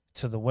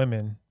to the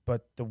women,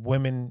 but the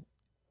women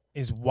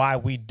is why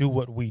we do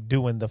what we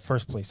do in the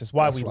first place. It's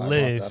why we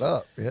live. I brought that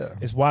up. Yeah.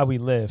 It's why we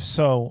live.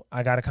 So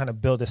I got to kind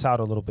of build this out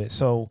a little bit.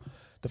 So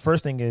the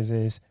first thing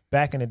is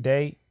back in the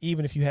day,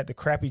 even if you had the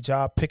crappy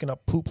job picking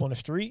up poop on the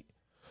street,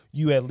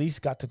 you at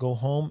least got to go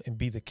home and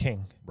be the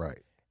king. Right.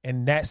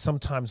 And that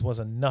sometimes was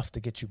enough to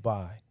get you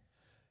by.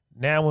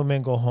 Now when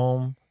men go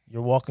home,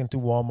 you're walking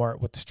through Walmart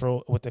with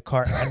the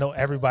cart. I know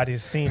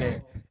everybody's seen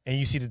it. And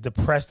you see the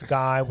depressed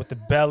guy with the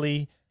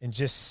belly and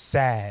just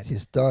sad.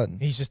 He's done.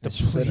 He's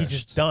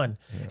just done.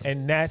 Yeah.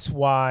 And that's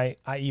why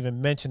I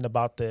even mentioned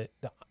about the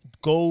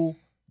go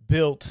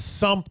build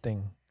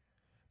something,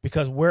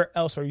 because where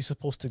else are you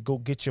supposed to go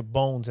get your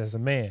bones as a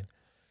man?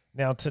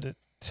 Now to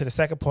the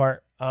second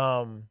part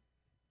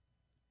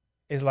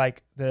is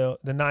like the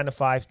 9 to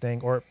 5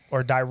 thing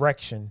or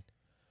direction.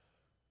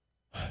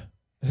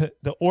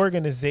 The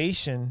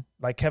organization,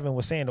 like Kevin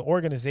was saying, the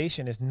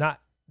organization is not,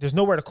 there's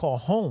nowhere to call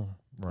home.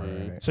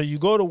 Right. So you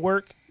go to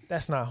work,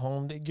 that's not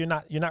home. You're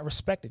not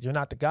respected. You're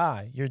not the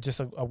guy. You're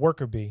just a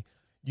worker bee.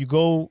 You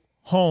go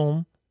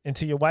home and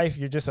to your wife,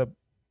 you're just a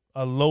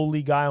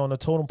lowly guy on a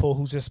totem pole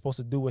who's just supposed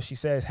to do what she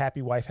says.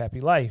 Happy wife,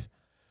 happy life.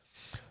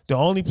 The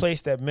only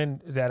place that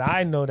men that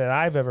I know that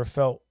I've ever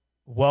felt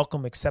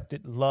welcome,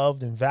 accepted,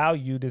 loved, and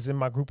valued is in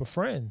my group of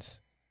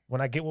friends.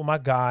 When I get with my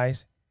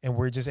guys and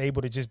we're just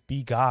able to just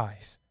be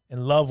guys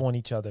and love on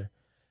each other.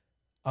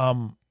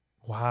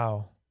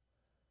 Wow.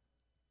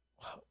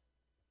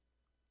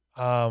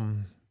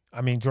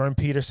 I mean, Jordan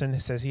Peterson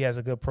says he has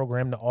a good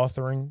program, the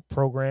authoring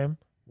program,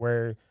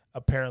 where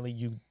apparently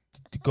you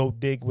go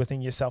dig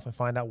within yourself and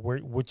find out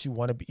what you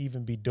want to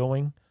even be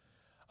doing.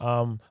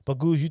 But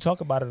Goose, you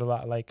talk about it a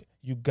lot. Like,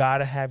 you got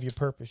to have your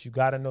purpose. You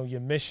got to know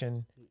your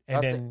mission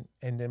and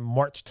then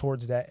march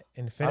towards that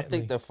infinitely. I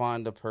think to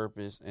find the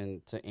purpose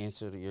and to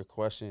answer to your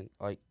question,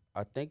 like,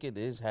 I think it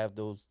is have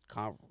those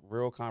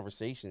real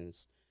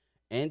conversations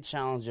and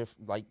challenge your,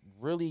 like,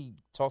 really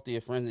talk to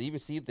your friends, even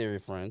see if they're your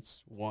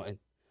friends. One,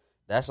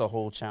 that's a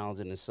whole challenge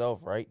in itself,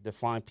 right? To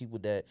find people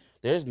that,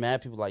 there's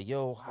mad people like,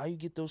 yo, how you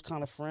get those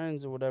kind of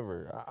friends or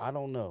whatever? I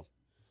don't know.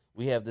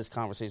 We have this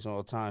conversation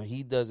all the time.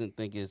 He doesn't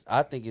think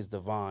I think it's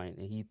divine,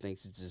 and he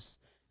thinks it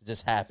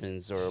just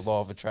happens, or a law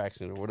of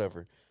attraction or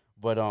whatever.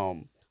 But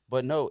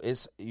no,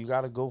 it's, you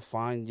got to go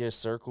find your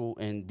circle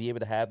and be able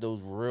to have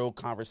those real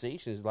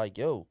conversations. Like,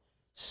 yo,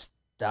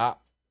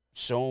 stop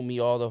showing me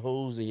all the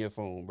hoes in your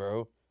phone,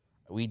 bro.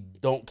 We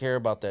don't care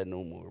about that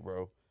no more,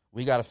 bro.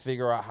 We got to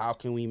figure out how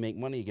can we make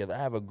money together. I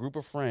have a group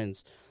of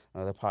friends.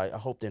 I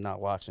hope they're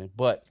not watching,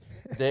 but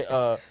they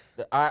I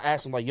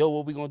asked them, like, yo,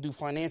 what we gonna do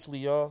financially,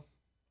 y'all?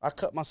 I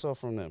cut myself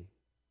from them.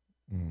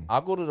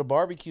 I'll go to the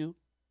barbecue,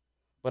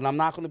 but I'm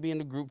not going to be in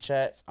the group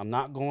chats. I'm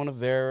not going to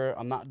Vera.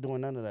 I'm not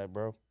doing none of that,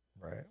 bro.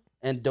 Right.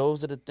 And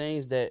those are the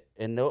things that,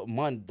 and no,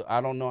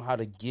 I don't know how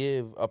to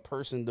give a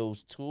person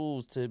those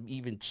tools to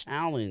even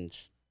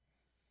challenge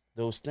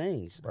those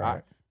things.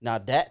 Right. Now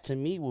that to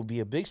me will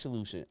be a big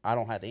solution. I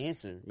don't have the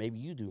answer. Maybe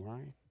you do,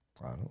 Ryan.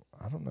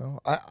 I don't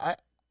know. I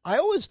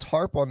always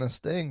harp on this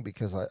thing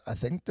because I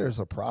think there's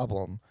a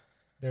problem.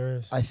 There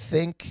is. I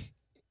think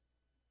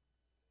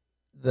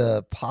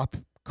the pop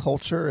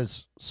culture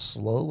is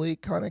slowly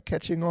kind of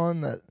catching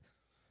on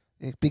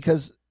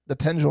because the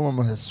pendulum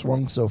has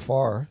swung so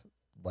far,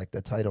 like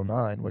the Title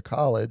IX with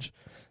college,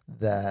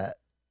 that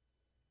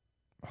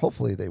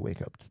hopefully they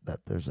wake up that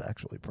there's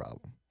actually a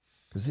problem,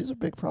 because these are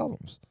big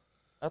problems.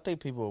 I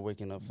think people are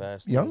waking up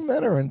fast. Young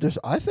men are in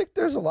I think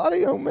there's a lot of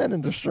young men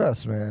in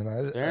distress, man.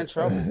 They're in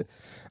trouble.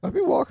 I'd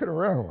be walking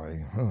around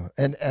like, huh.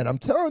 And I'm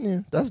telling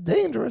you, that's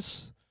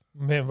dangerous.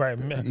 Men, right?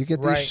 You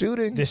get these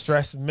shootings.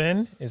 Distressed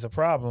men is a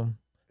problem.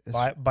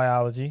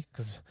 Biology,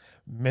 because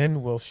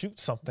men will shoot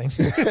something.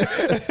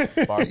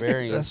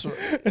 Barbarians.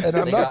 And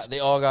they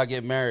all got to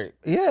get married.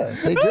 Yeah,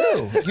 they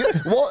do.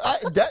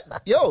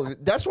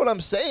 That's what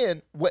I'm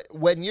saying.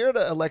 When you're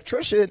the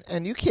electrician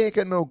and you can't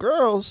get no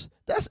girls,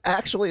 that's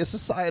actually a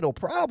societal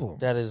problem.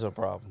 That is a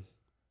problem.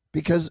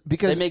 Because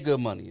they make good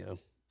money, yo.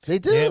 They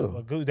do. Yeah,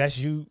 but good, that's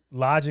you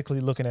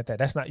logically looking at that.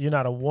 That's not, you're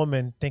not a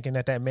woman thinking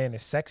that man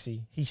is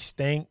sexy. He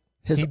stink.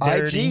 His he IG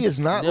dirty. is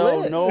not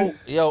lit.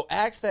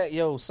 Ask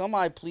that,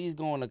 somebody please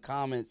go in the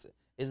comments.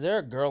 Is there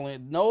a girl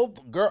in? No,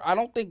 girl, I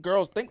don't think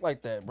girls think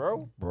like that,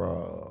 bro.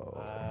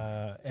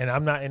 And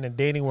I'm not in the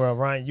dating world,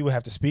 Ryan. You would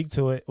have to speak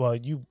to it. Well,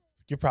 you're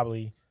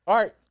probably all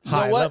right. You know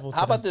what? level.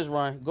 How about this,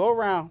 Ryan? Go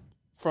around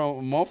from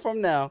a month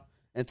from now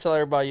and tell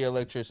everybody you're an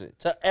electrician.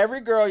 Tell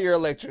every girl you're an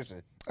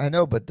electrician. I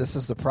know, but this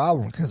is the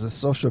problem because it's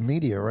social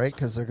media, right?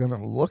 Because they're going to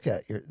look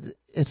at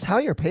it's how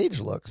your page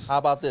looks. How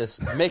about this?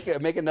 Make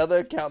another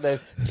account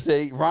that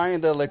say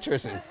Ryan the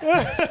electrician.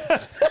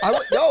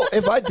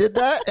 If I did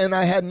that and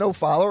I had no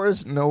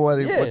followers,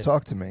 nobody would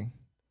talk to me.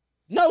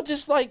 No,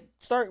 just like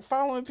start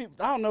following people.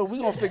 I don't know. We're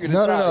going to figure this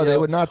out. No, they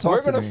would not talk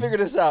to me. We're going to figure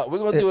this out. We're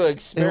going to do an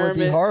experiment.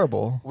 It would be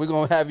horrible. We're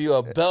going to have you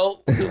a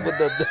belt with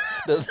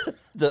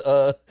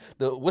the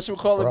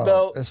whatchamacallit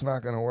belt. It's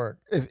not going to work.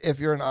 If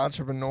you're an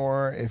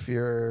entrepreneur,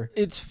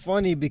 It's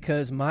funny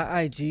because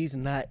my IG's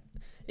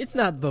it's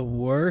not the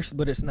worst,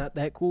 but it's not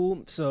that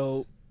cool.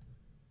 So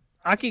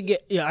I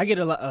get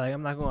a lot.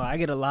 I'm not going to lie. I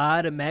get a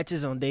lot of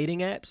matches on dating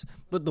apps,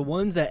 but the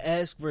ones that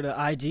ask for the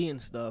IG and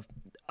stuff,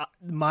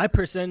 my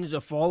percentage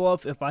of fall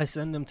off if I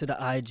send them to the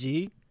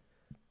IG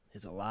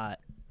is a lot.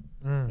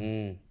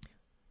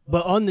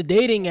 But on the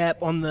dating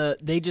app,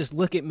 they just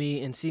look at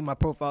me and see my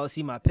profile,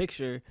 see my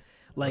picture,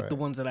 like the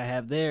ones that I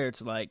have there.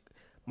 It's like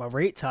my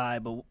rate's high,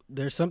 but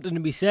there's something to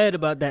be said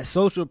about that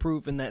social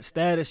proof and that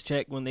status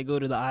check when they go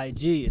to the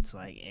IG. It's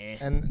like, eh.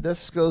 And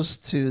this goes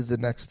to the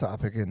next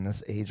topic in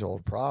this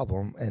age-old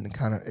problem, and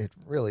it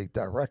really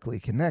directly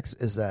connects,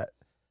 is that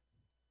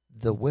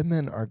the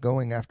women are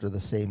going after the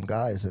same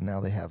guys, and now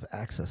they have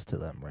access to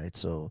them, right?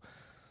 So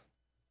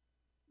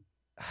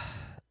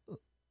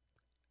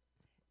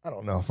I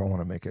don't know if I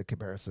want to make a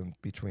comparison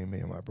between me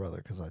and my brother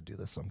because I do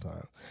this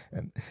sometimes,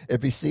 and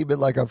it'd be seeming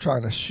like I'm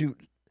trying to shoot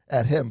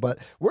at him, but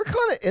we're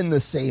kind of in the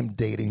same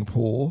dating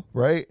pool,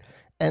 right?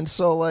 And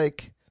so,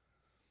 like,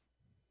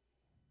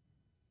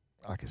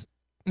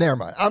 never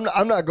mind.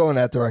 I'm not going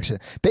that direction.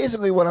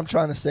 Basically, what I'm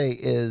trying to say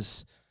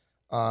is,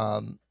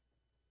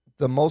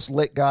 the most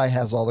lit guy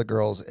has all the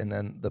girls, and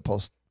then the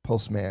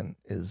postman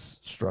is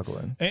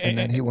struggling, and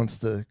then he wants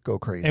to go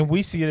crazy. And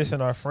we see this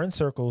in our friend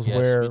circles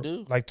where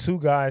like two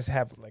guys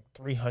have like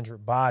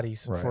 300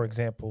 bodies, for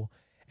example,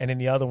 and then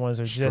the other ones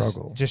are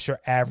just your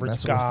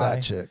average guy. With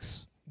fat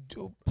chicks.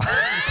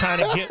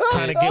 Kind of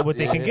get what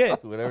they can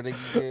get. Whatever they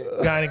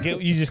can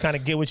get. You just kind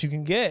of get what you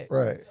can get.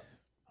 Right.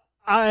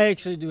 I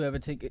actually do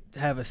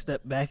have a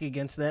step back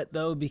against that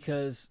though,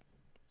 because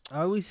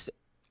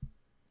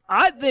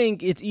I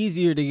think it's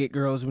easier to get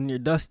girls when you're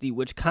dusty,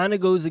 which kind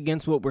of goes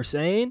against what we're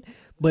saying,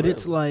 but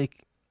it's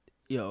like,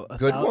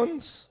 good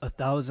ones?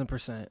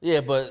 1,000%.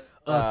 Yeah, but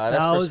that's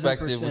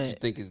perspective. What you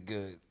think is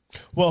good?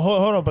 Well,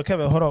 hold on, but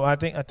Kevin, hold on. I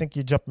think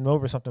you're jumping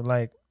over something.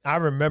 Like, I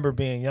remember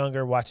being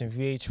younger, watching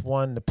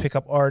VH1, the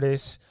pickup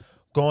artists,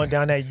 going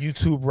down that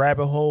YouTube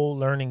rabbit hole,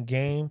 learning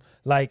game.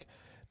 Like,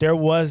 there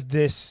was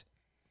this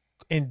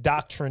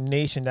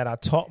indoctrination that I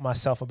taught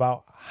myself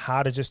about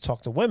how to just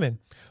talk to women.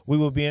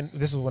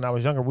 This was when I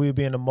was younger, we would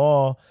be in the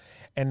mall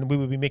and we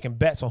would be making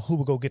bets on who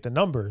would go get the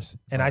numbers.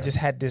 And I just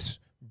had this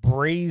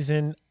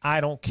brazen,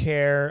 I don't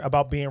care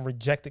about being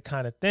rejected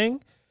kind of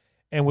thing.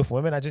 And with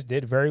women, I just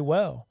did very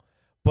well.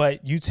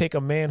 But you take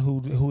a man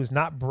who is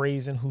not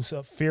brazen, who's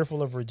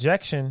fearful of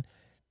rejection,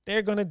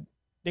 they're gonna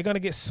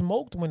get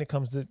smoked when it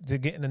comes to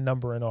getting a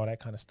number and all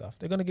that kind of stuff.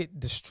 They're gonna get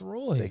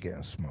destroyed. They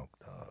getting smoked,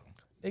 dog.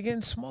 They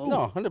getting smoked.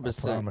 No,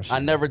 100%. I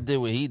never did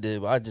what he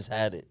did, but I just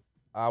had it.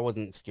 I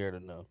wasn't scared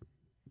to know.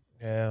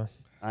 Yeah.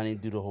 I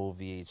didn't do the whole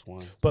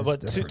VH1.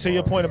 But to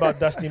your point about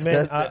Dusty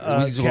Men,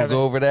 we just gonna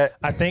go over that.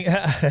 I think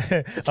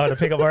the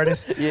pickup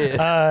artist.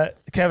 Yeah.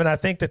 Kevin, I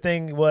think the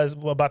thing was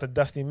about the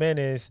Dusty Men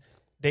is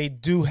they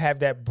do have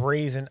that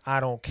brazen I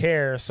don't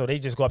care, so they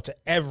just go up to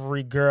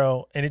every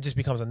girl, and it just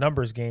becomes a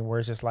numbers game where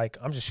it's just like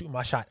I'm just shooting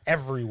my shot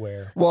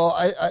everywhere. Well,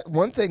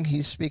 one thing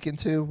he's speaking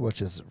to,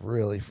 which is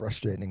really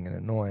frustrating and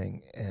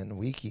annoying, and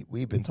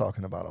we've been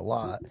talking about a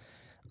lot,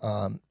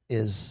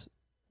 is,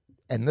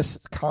 and this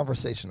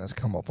conversation has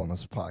come up on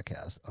this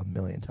podcast a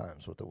million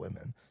times with the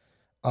women.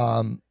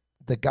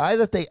 The guy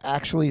that they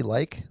actually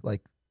like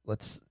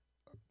let's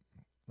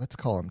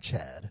call him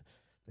Chad,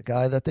 the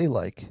guy that they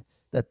like,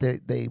 that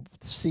they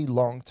see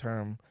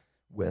long-term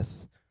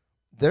with,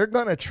 they're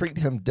going to treat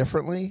him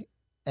differently,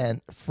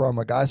 and from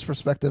a guy's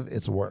perspective,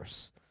 it's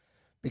worse.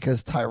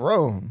 Because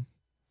Tyrone,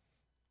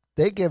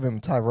 they give him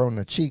Tyrone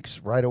the cheeks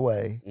right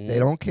away. They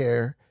don't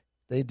care.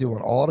 They doing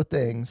all the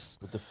things.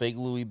 With the fake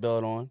Louis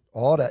belt on.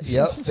 All that.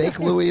 Yep, fake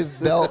Louis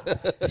belt.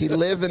 He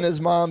live in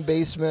his mom's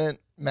basement,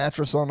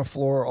 mattress on the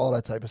floor, all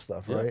that type of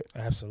stuff, right?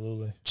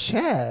 Absolutely.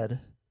 Chad,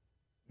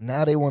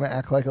 Now they want to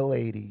act like a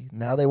lady.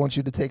 Now they want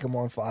you to take them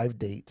on 5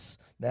 dates.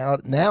 Now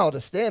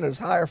the standard's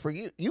higher for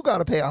you. You got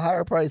to pay a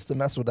higher price to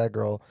mess with that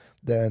girl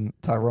than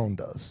Tyrone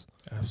does.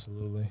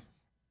 Absolutely.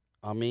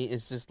 I mean,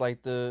 it's just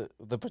like the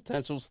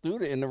potential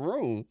student in the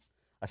room.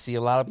 I see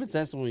a lot of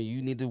potential when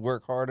you need to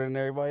work harder than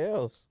everybody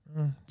else.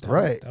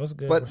 Right. That was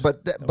good.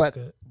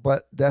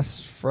 But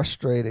that's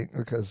frustrating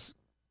because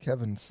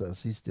Kevin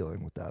says he's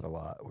dealing with that a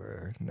lot.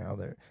 Where now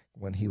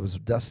when he was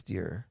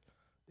dustier,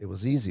 it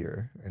was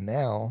easier, and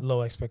now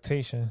low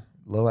expectations.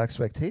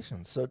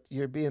 So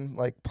you're being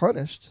like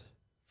punished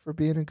for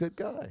being a good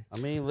guy. I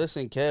mean,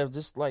 listen, Kev,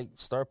 just like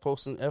start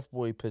posting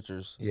F-boy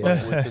pictures. Yeah.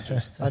 F-boy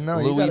pictures. I know.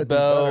 Louis you gotta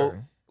Bell. do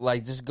better.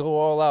 Like, just go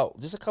all out.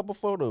 Just a couple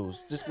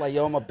photos. Just like,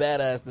 yo, I'm a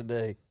badass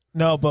today.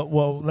 No, but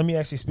let me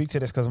actually speak to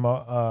this because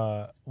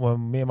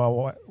when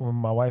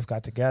my wife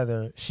got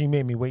together, she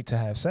made me wait to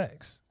have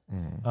sex.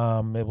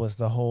 It was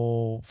the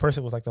whole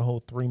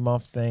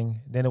 3-month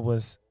thing. Then it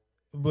was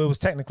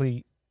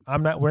technically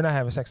we're not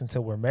having sex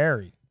until we're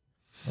married.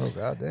 Oh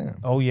goddamn.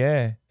 Oh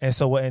yeah. And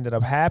so what ended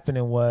up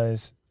happening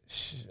was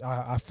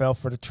I fell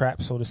for the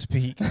trap, so to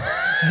speak.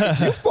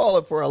 You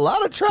falling for a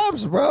lot of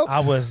traps, bro.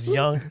 I was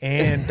young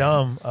and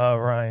dumb,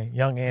 Ryan.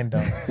 Young and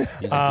dumb.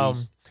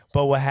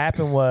 But what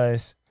happened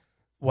was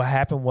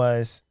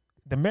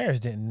the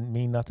marriage didn't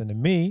mean nothing to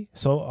me.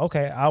 So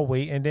okay, I'll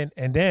wait and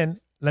then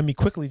let me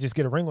quickly just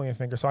get a ring on your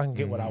finger so I can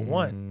get what I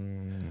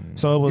want.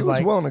 So it was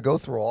like willing to go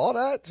through all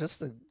that just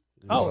to.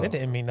 Oh, it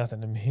didn't mean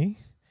nothing to me.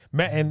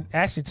 And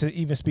actually, to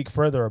even speak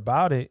further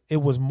about it,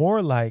 it was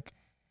more like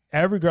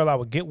every girl I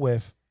would get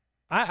with,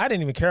 I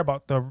didn't even care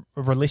about the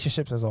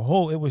relationships as a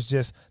whole. It was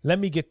just, let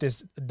me get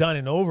this done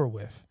and over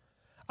with.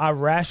 I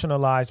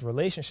rationalized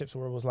relationships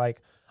where it was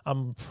like,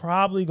 I'm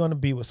probably going to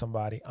be with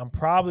somebody. I'm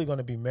probably going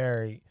to be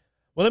married.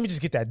 Well, let me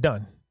just get that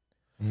done.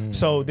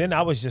 So then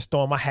I was just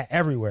throwing my hat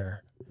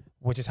everywhere,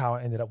 which is how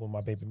I ended up with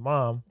my baby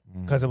mom.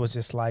 Because it was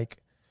just like,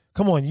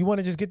 come on, you want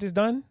to just get this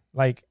done?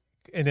 Like,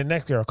 and the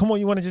next girl, come on,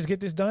 you want to just get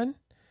this done?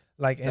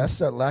 Like, that's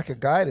that lack of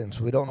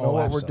guidance. We don't know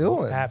what we're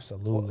doing.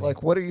 Absolutely.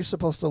 Like, what are you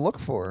supposed to look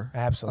for?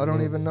 Absolutely. I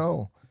don't even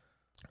know.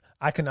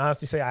 I can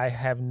honestly say I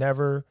have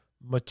never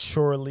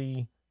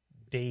maturely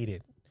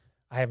dated.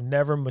 I have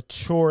never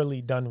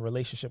maturely done a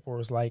relationship where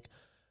it's like,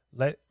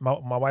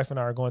 my wife and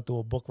I are going through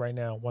a book right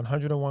now,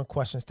 101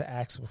 questions to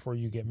ask before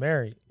you get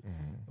married.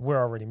 We're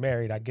already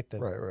married. I get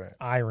the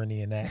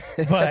irony in that.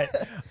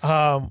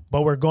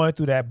 But we're going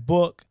through that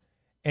book,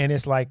 and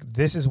it's like,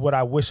 this is what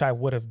I wish I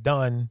would have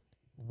done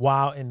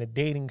while in the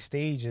dating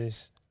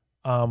stages,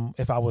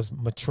 if I was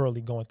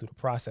maturely going through the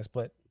process.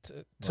 But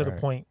to the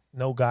point,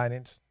 no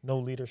guidance, no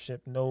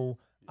leadership, no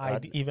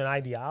even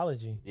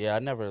ideology. Yeah, I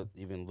never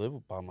even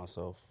lived by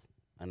myself.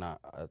 And I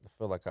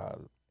feel like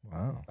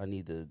I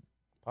need to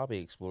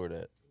probably explore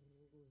that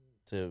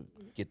to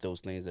get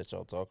those things that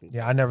y'all talking about.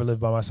 Yeah, I never lived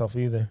by myself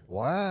either.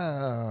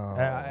 Wow.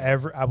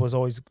 I was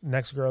always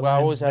next girl in. I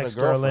always had a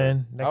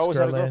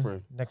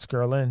girlfriend. Next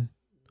girl in.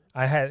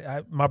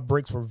 My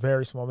breaks were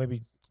very small,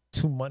 maybe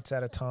 2 months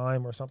at a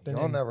time or something.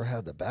 Y'all never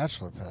had the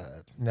bachelor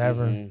pad.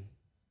 Never.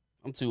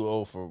 I'm too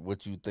old for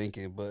what you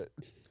thinking, but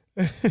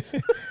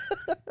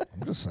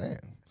I'm just saying.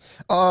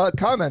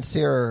 Comments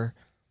here.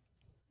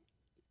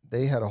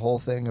 They had a whole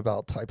thing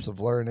about types of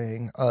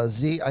learning.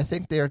 Z, I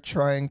think they are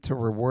trying to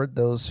reward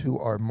those who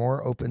are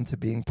more open to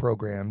being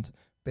programmed,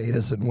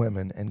 betas and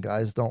women, and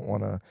guys don't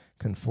want to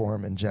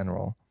conform in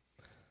general.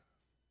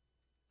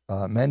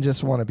 Men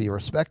just want to be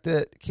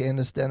respected.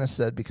 Candace Dennis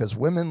said, because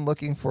women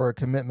looking for a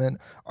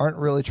commitment aren't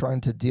really trying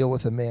to deal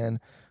with a man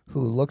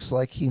who looks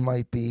like he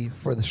might be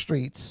for the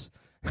streets.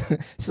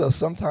 So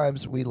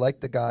sometimes we like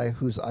the guy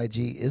whose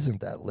IG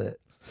isn't that lit.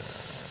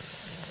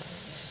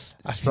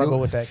 I struggle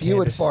with that. Few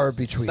and far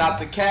between. Stop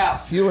the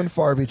cap. Few and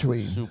far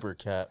between. Super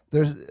cap.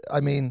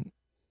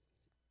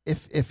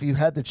 If you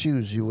had to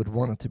choose, you would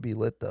want it to be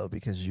lit though,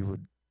 because you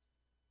would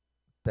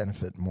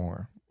benefit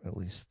more, at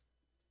least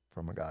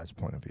from a guy's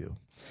point of view.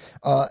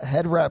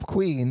 Head wrap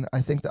queen.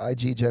 I think the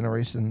IG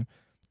generation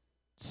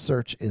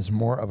search is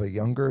more of a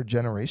younger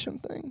generation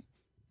thing.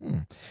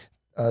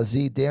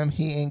 Z, damn,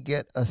 he ain't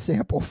get a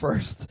sample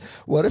first.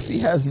 What if he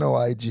has no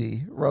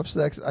IG? Rough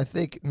sex, I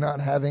think not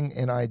having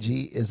an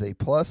IG is a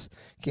plus.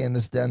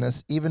 Candace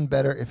Dennis, even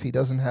better if he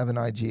doesn't have an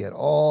IG at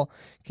all.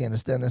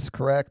 Candace Dennis,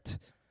 correct.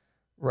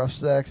 Rough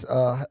sex,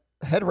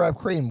 head wrap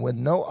cream, with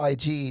no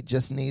IG,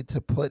 just need to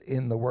put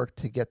in the work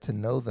to get to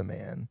know the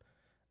man.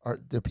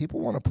 Do people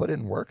want to put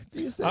in work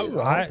these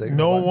days?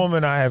 No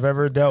woman I have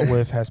ever dealt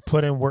with has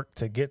put in work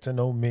to get to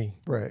know me.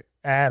 Right.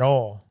 At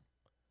all.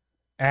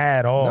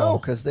 No,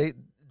 because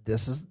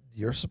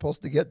you're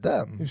supposed to get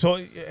them.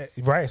 So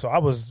right. So I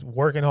was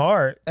working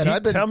hard.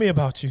 And tell me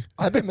about you.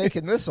 I've been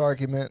making this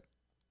argument,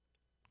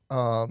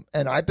 and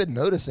I've been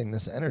noticing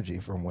this energy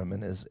from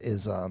women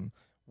is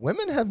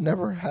women have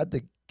never had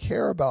to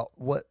care about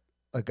what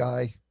a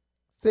guy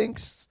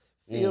thinks,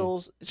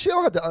 feels. She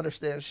don't have to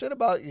understand shit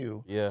about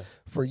you. Yeah.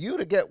 For you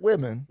to get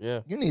women,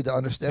 you need to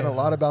understand a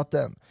lot about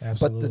them.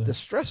 Absolutely. But the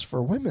distress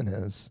for women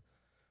is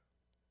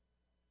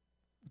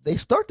they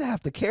start to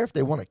have to care if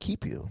they want to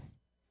keep you.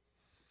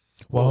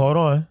 Well, hold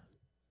on,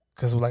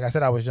 because like I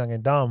said, I was young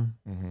and dumb,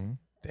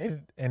 Mm-hmm.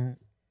 and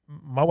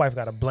my wife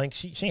got a blank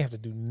sheet. She ain't have to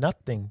do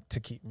nothing to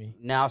keep me.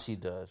 Now she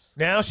does.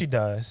 Now she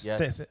does.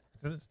 Yes.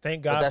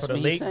 Thank But God that's for the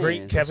what he's late saying.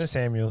 great Kevin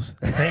Samuels.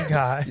 Thank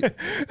God.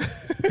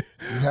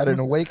 You had an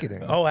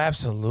awakening. Oh,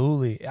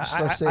 absolutely. You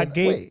start saying,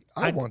 wait,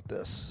 I want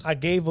this. I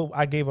gave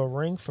a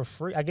ring for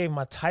free. I gave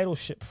my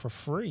titleship for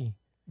free,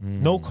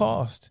 no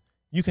cost.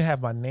 You can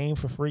have my name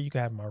for free. You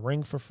can have my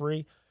ring for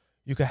free.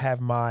 You can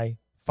have my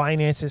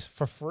finances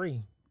for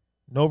free.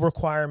 No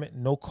requirement,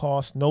 no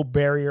cost, no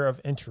barrier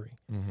of entry.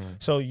 Mm-hmm.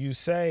 So you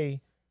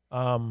say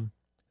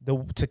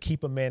to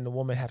keep a man, the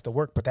woman have to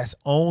work, but that's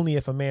only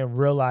if a man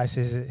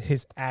realizes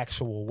his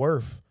actual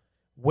worth,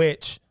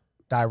 which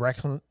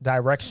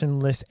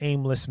directionless,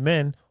 aimless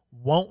men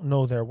won't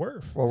know their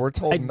worth. Well, we're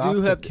told not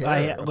to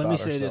care about let me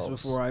say this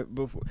before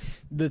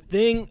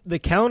the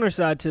counter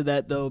side to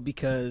that though,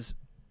 because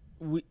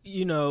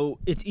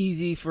it's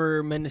easy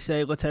for men to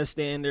say, let's have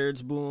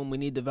standards, boom, we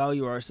need to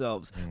value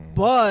ourselves.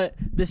 But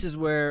this is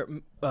where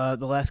the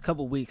last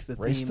couple weeks, the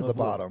race theme to of the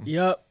bottom.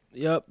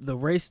 Yep, the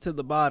race to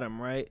the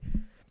bottom, right?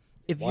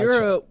 If Why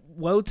you're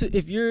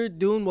if you're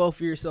doing well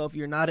for yourself,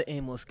 you're not an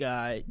aimless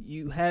guy,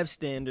 you have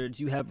standards,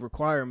 you have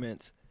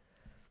requirements,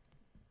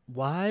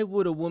 why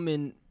would a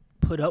woman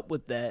put up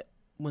with that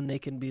when they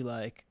can be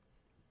like,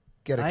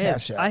 get a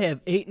cash app? I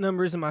have 8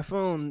 numbers in my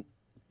phone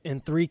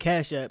and 3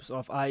 cash apps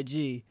off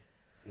IG.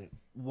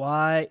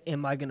 Why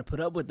am I going to put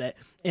up with that?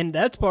 And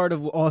that's part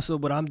of also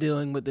what I'm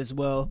dealing with as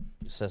well.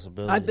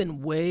 Accessibility. I've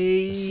been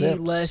way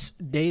less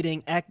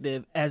dating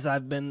active as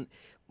I've been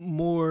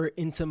more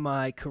into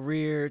my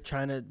career,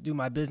 trying to do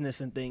my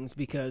business and things,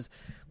 because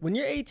when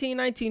you're 18,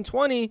 19,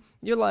 20,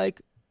 you're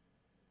like,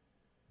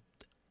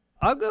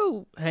 I'll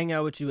go hang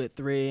out with you at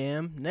 3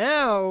 a.m.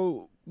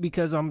 Now,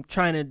 because I'm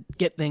trying to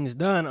get things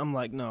done, I'm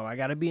like, no, I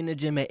got to be in the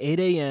gym at 8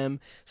 a.m.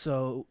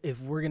 So if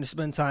we're going to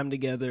spend time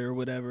together or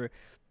whatever,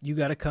 you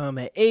got to come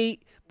at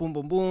 8, boom,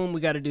 boom, boom. We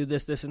got to do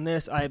this, this, and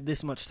this. I have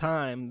this much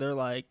time. They're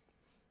like,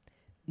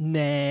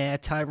 nah,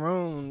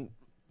 Tyrone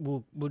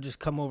will just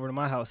come over to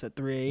my house at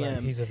 3 a.m.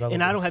 Right, he's available.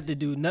 And I don't have to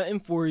do nothing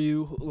for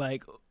you.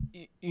 Like,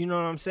 you know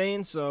what I'm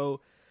saying?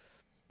 So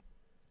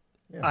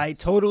Yeah. I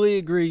totally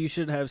agree you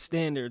should have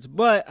standards,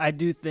 but I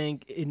do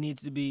think it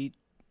needs to be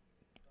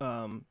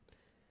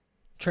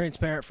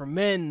transparent for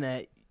men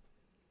that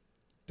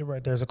You're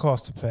right. There's a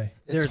cost to pay.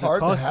 there's It's hard a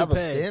cost to have to a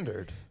pay.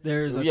 standard.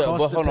 There's a Yeah, cost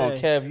but to hold on,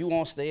 pay. Kev. You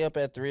won't stay up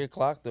at 3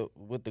 o'clock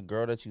with the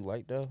girl that you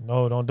like, though?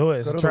 No, don't do it.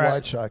 It's Go a to the trap.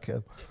 wide shot,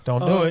 Kev.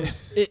 Don't do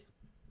it.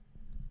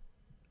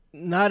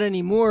 Not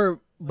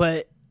anymore,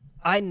 but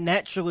I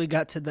naturally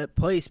got to that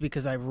place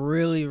because I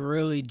really,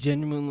 really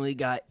genuinely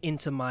got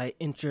into my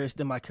interest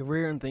in my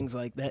career and things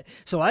like that.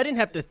 So I didn't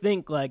have to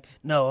think like,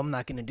 no, I'm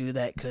not going to do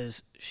that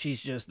because she's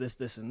just this,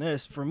 this, and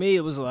this. For me,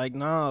 it was like,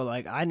 no,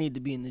 like I need to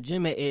be in the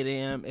gym at 8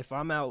 a.m. If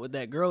I'm out with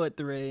that girl at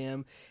 3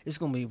 a.m., it's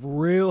going to be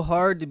real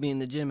hard to be in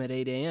the gym at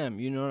 8 a.m.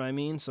 You know what I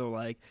mean? So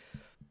like,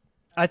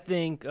 I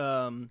think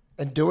And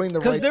doing the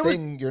 'cause right there was-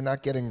 thing, you're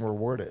not getting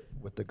rewarded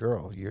with the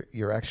girl.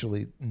 You're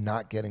actually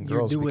not getting You're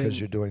girls doing- because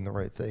you're doing the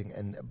right thing.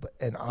 And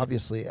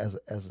obviously, as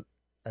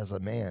a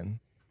man,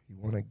 you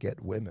want to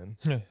get women.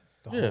 It's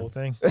the Yeah. whole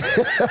thing.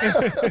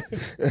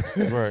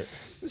 Right.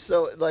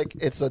 So like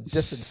it's a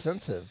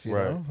disincentive, you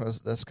Right. know.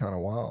 That's kind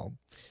of wild.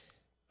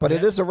 But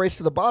it is a race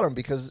to the bottom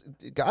because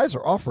guys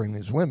are offering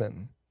these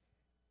women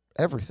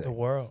everything. The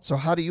world. So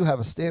how do you have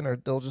a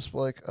standard? They'll just be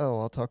like, oh,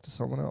 I'll talk to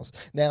someone else.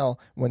 Now,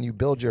 when you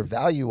build your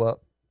value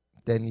up,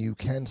 then you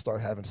can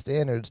start having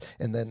standards,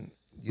 and then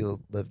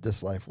you'll live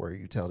this life where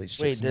you tell these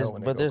chicks no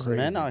and they go there's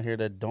men crazy. out here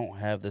that don't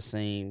have the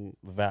same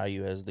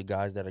value as the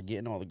guys that are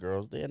getting all the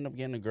girls. They end up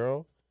getting a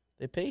girl.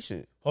 They're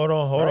patient. Hold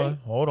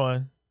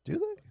on. Do they?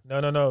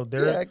 No.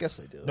 Yeah, I guess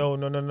they do. No.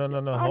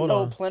 I Hold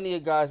know on. plenty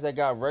of guys that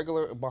got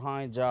regular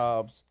behind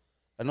jobs.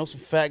 I know some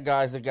fat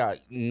guys that got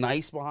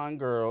nice behind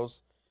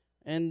girls.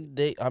 And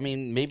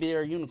maybe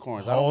they're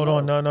unicorns. I don't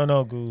Hold know. on.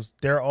 No, Goose.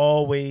 They're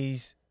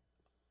always,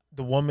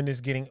 the woman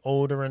is getting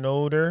older and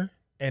older,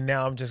 and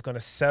now I'm just going to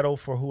settle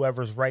for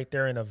whoever's right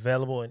there and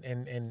available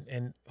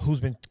and who's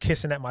been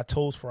kissing at my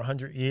toes for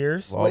 100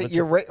 years. Law of Wait,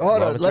 you're right.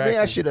 Hold law on. of Let me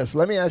attraction. ask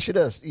you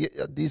this.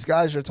 These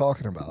guys you're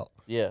talking about,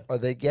 Yeah. are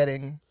they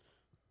getting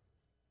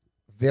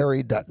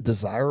very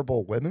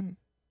desirable women?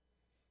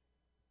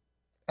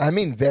 I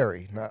mean,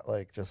 very, not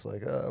like just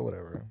like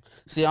whatever.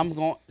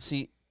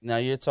 Now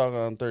you're talking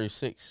on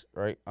 36,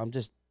 right? I'm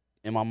just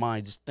in my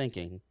mind just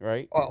thinking,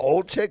 right?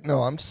 Old chick?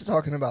 No, I'm just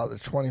talking about the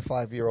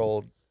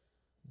 25-year-old,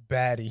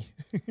 Baddie.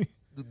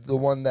 the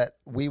one that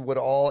we would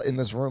all in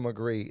this room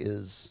agree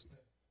is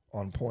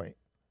on point.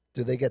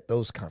 Do they get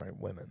those kind of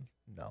women?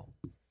 No.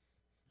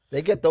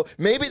 They get those.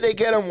 Maybe they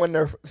get them when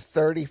they're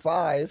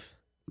 35.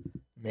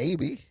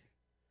 Maybe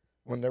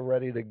when they're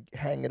ready to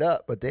hang it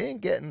up, but they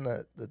ain't getting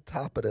the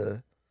top of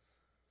the.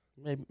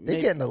 They're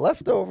getting the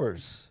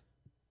leftovers.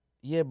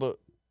 Yeah, but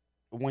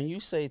when you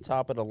say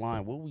top of the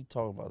line, what are we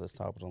talking about? This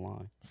top of the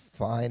line?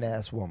 Fine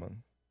ass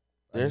woman.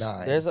 We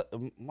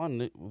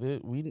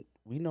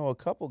know a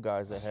couple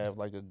guys that have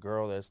like a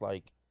girl that's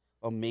like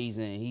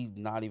amazing. And he's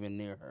not even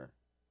near her.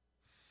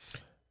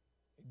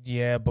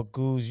 Yeah, but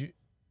Goose,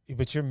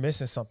 but you're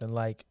missing something.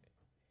 Like,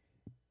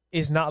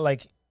 it's not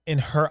like in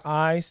her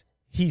eyes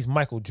he's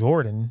Michael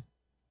Jordan.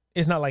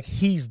 It's not like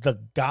he's the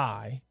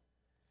guy.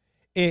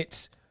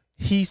 It's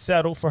he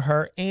settled for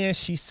her and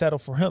she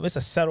settled for him. It's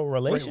a settled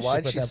relationship. Wait,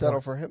 why'd she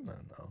settle for him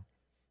then, though?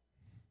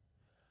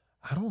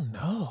 I don't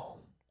know.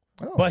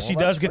 Oh, But she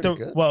does get the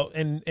good. well,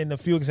 in the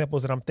few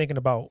examples that I'm thinking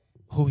about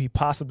who he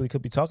possibly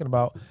could be talking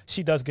about,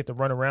 she does get to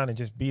run around and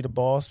just be the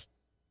boss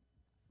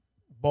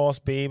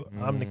babe.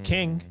 I'm the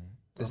king.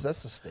 Is that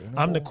sustainable?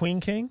 I'm the queen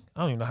king.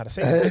 I don't even know how to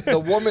say that. The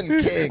woman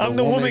king. I'm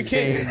the woman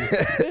king.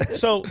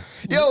 So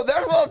yo,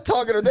 that's what I'm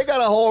talking about. They got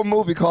a whole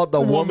movie called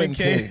The Woman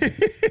King.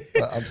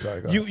 I'm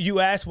sorry. Go ahead. you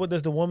asked what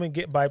does the woman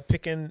get by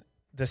picking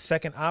the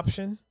second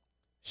option?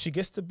 She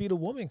gets to be the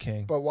woman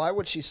king. But why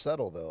would she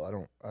settle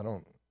though? I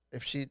don't.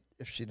 If she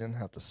didn't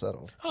have to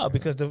settle. Oh,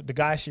 because the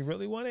guy she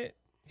really wanted,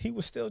 he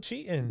was still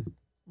cheating.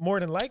 More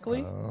than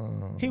likely,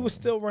 he was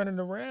still running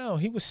around.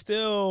 He was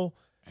still,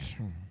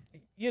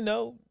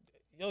 yo,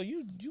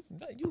 you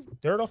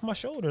dirt off my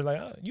shoulder.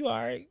 Like, you all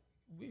right?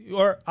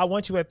 Or I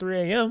want you at 3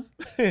 a.m.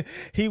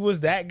 He was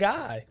that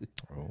guy.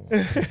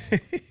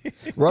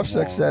 Rough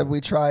Sex said,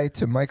 we try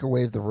to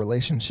microwave the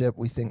relationship.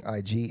 We think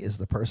IG is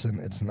the person.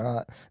 It's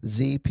not.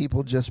 Z,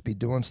 people just be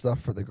doing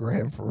stuff for the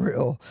gram for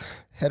real.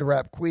 Head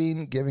Rap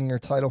Queen, giving your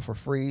title for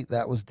free.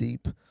 That was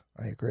deep.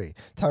 I agree.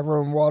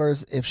 Tyrone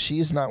Waters, if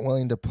she's not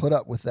willing to put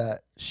up with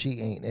that, she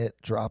ain't it.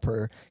 Drop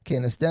her.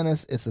 Candace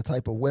Dennis, it's the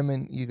type of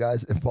women you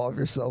guys involve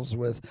yourselves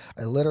with.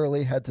 I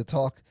literally had to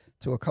talk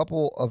to a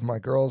couple of my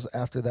girls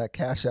after that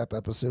Cash App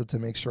episode to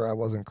make sure I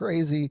wasn't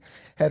crazy.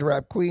 Head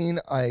Rap Queen,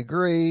 I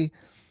agree.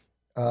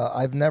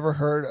 I've never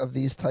heard of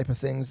these type of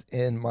things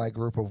in my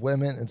group of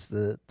women. It's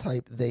the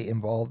type they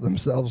involve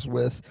themselves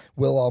with.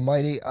 Will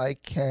Almighty, I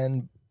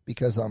can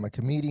because I'm a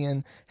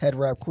comedian. Head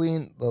Rap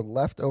Queen, the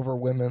leftover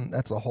women,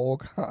 that's a whole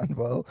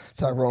convo.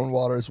 Tyrone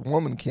Waters,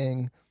 Woman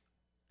King,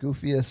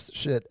 goofiest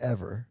shit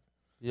ever.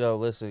 Yo,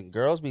 listen,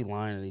 girls be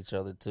lying at each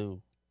other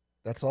too.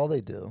 That's all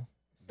they do.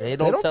 They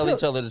don't tell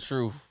each other the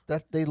truth.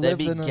 That they They live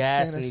be in a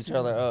gassing fantasy. each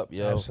other up,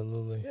 yo.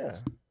 Absolutely. Yeah.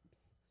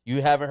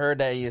 You haven't heard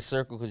that in your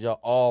circle because y'all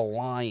all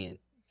lying.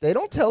 They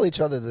don't tell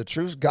each other the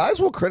truth. Guys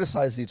will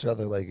criticize each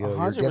other like, yo,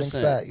 you're getting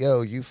 100%. fat.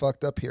 Yo, you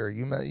fucked up here.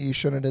 You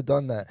shouldn't have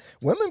done that.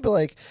 Women be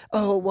like,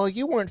 oh, well,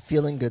 you weren't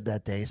feeling good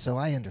that day, so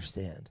I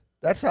understand.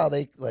 That's how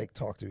they like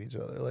talk to each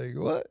other. Like,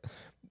 what?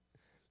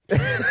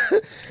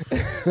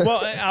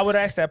 Well, I would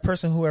ask that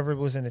person, whoever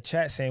was in the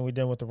chat saying we're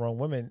dealing with the wrong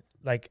women,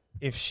 like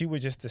if she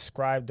would just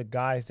describe the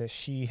guys that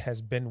she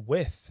has been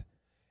with.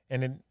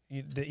 And then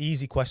the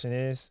easy question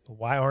is,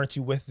 why aren't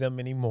you with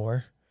them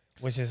anymore?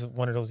 Which is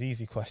one of those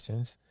easy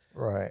questions.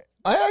 Right.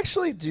 I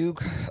actually do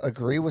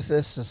agree with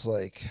this. It's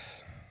like,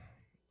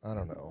 I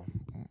don't know.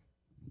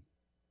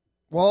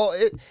 Well,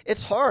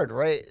 it's hard,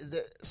 right?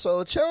 So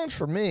the challenge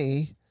for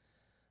me,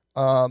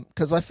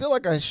 because I feel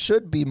like I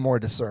should be more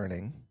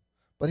discerning,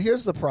 but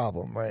here's the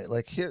problem, right?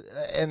 Like here,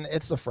 and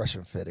it's the Fresh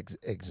and Fit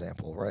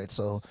example, right?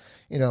 So,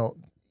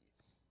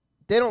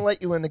 they don't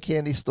let you in the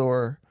candy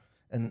store,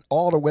 and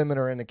all the women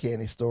are in the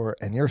candy store,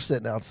 and you're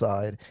sitting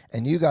outside,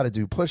 and you got to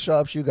do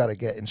push-ups, you got to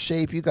get in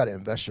shape, you got to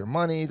invest your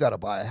money, you got to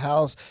buy a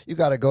house, you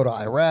got to go to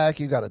Iraq,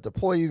 you got to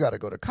deploy, you got to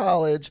go to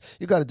college,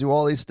 you got to do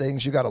all these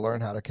things, you got to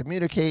learn how to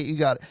communicate, you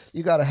got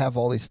to have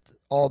all this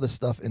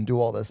stuff and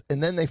do all this,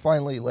 and then they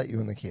finally let you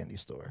in the candy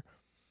store.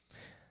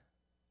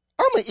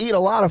 I'm gonna eat a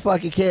lot of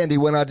fucking candy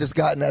when I just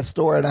got in that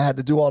store and I had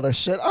to do all this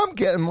shit. I'm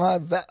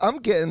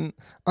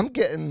getting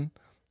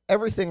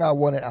everything I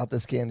wanted out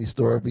this candy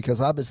store because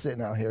I've been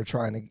sitting out here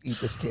trying to eat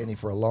this candy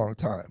for a long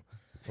time.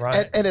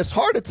 Right. And it's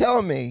hard to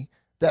tell me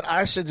that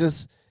I should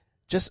just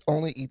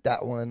only eat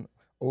that one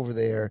over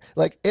there.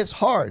 Like, it's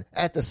hard.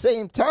 At the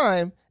same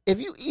time, if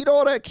you eat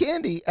all that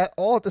candy at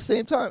the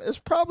same time, it's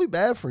probably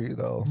bad for you,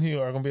 though. You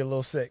are gonna be a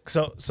little sick.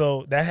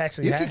 So that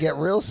actually You could get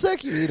real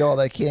sick. You eat all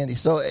that candy.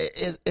 So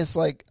it's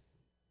like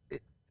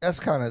that's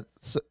kind of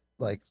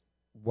like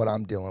what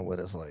I'm dealing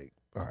with. Is like,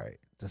 all right,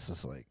 this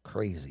is like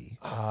crazy.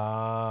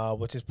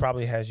 Which is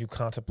probably has you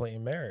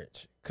contemplating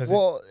marriage.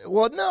 No,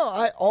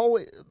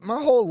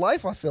 my whole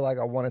life I feel like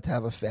I wanted to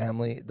have a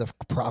family, the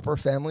proper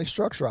family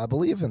structure. I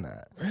believe in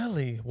that.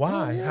 Really? Why?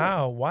 Oh, yeah.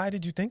 How? Why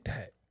did you think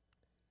that?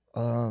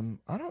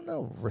 I don't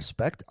know.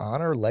 Respect,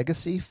 honor,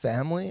 legacy,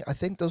 family. I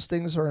think those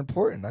things are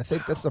important. I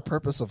think that's the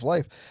purpose of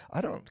life.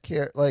 I don't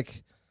care.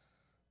 Like,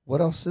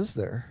 what else is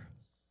there?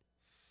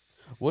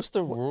 What's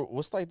the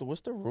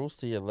rules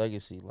to your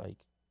legacy, like,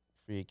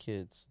 for your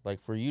kids?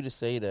 Like, for you to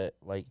say that,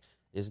 like,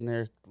 isn't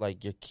there,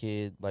 like, your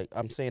kid, like,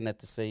 I'm saying that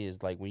to say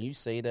is, like, when you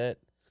say that,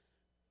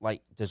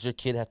 like, does your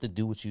kid have to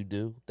do what you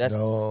do?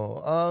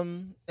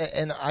 No.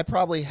 And I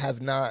probably have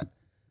not.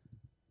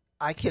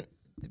 I can,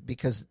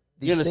 because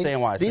you understand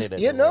why I say that?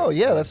 Yeah,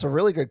 that's a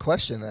really good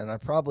question, and I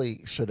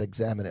probably should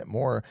examine it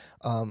more.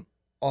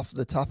 Off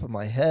the top of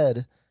my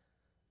head,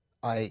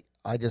 I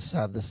just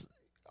have this.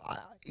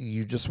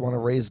 You just want to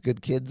raise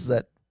good kids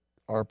that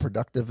are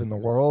productive in the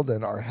world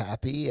and are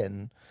happy,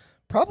 and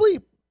probably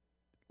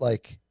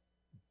like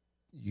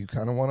you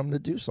kind of want them to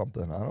do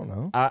something. I don't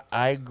know.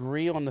 I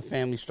agree on the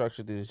family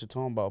structure thing that you're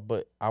talking about,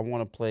 but I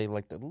want to play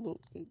like the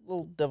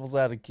little devil's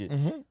advocate.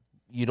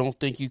 You don't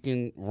think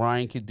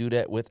Ryan could do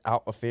that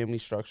without a family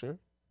structure?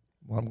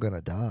 Well, I'm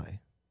gonna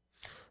die.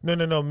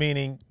 No.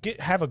 Meaning,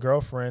 have a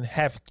girlfriend,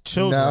 have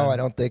children. No, I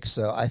don't think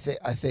so. I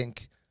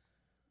think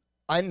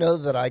I know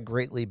that I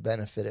greatly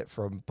benefited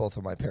from both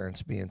of my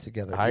parents being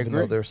together, I even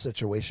agree. though their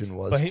situation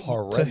was But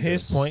horrendous. to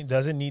his point,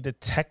 doesn't need the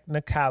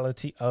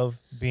technicality of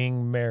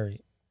being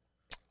married.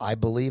 I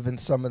believe in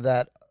some of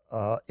that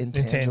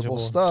intangible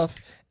stuff,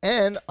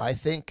 and I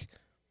think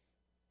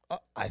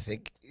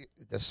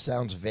this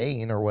sounds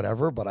vain or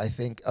whatever, but I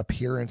think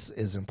appearance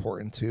is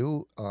important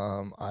too.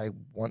 I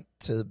want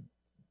to,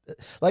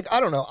 like, I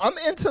don't know. I'm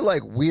into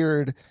like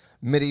weird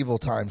medieval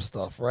time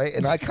stuff, right?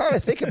 And I kind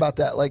of think about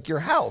that, like your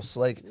house,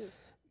 like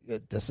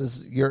this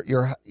is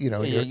your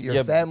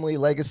family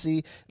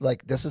legacy.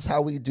 Like this is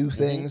how we do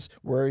things.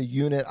 We're a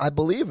unit. I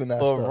believe in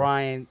that. But stuff.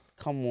 Ryan,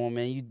 come on,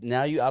 man.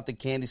 Now you out the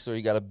candy store,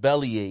 you got a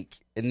bellyache,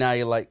 and now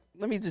you're like,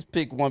 let me just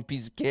pick one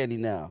piece of candy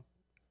now.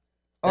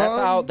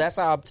 That's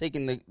how I'm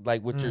taking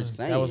what you're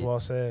saying. That was well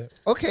said.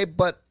 Okay,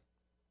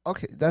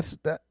 that's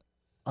that.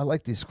 I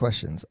like these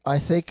questions. I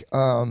think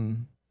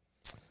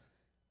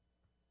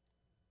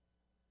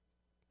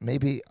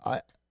maybe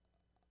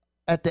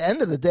at the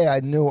end of the day,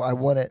 I knew I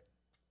wanted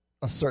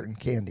a certain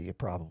candy,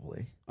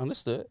 probably.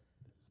 Understood.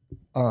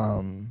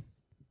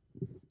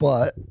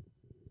 But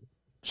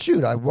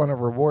shoot, I want a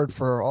reward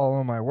for all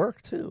of my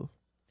work too.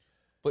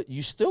 But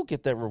you still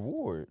get that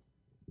reward.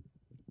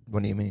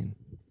 What do you mean?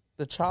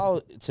 The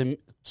child, to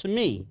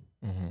me,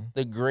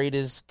 the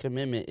greatest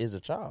commitment is a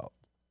child.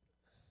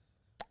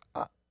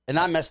 And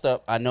I messed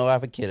up. I know I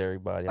have a kid,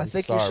 everybody. I'm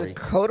think sorry. you should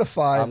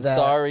codify I'm that.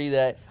 sorry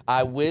that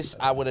I wish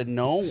I would have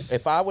known.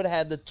 If I would have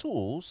had the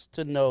tools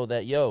to know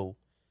that,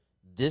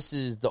 this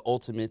is the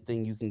ultimate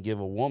thing you can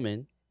give a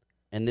woman,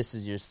 and this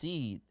is your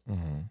seed,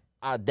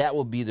 that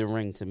would be the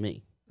ring to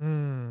me.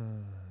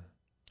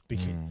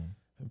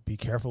 Be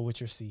careful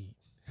with your seed.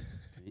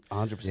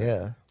 100%.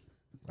 Yeah,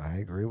 I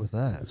agree with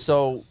that.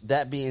 So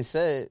that being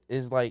said,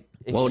 is like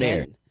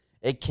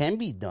it can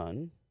be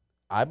done,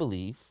 I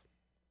believe.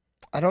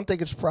 I don't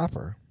think it's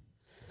proper.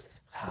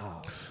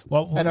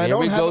 Well, and here I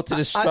don't we have, go to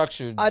the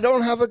structure. I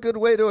don't have a good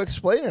way to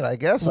explain it, I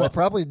guess. I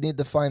probably need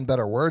to find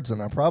better words,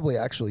 and I probably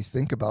actually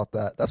think about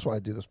that. That's why I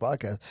do this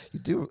podcast. You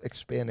do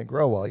expand and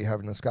grow while you're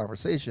having this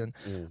conversation.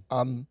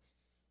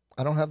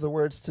 I don't have the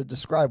words to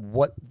describe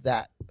what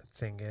that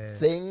thing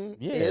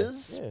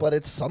is, but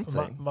it's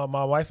something.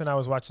 My wife and I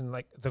was watching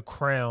like The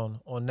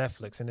Crown on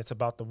Netflix, and it's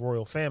about the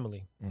royal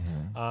family.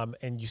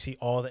 And you see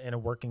all the inner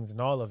workings and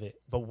all of it.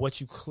 But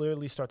what you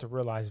clearly start to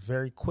realize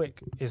very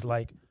quick is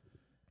like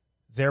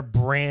their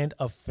brand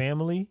of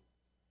family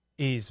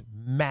is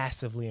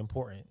massively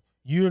important.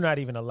 You're not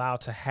even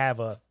allowed to have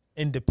a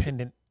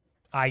independent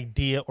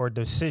idea or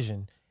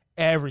decision.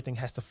 Everything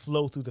has to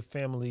flow through the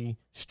family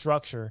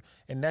structure,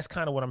 and that's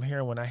kind of what I'm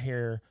hearing when I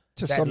hear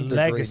to that some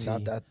legacy. Degree,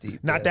 not that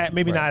deep. Not that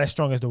maybe not as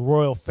strong as the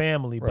royal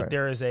family, but Right.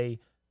 there is a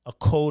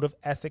code of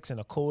ethics and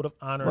a code of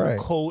honor and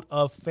a code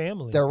of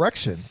family.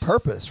 Direction,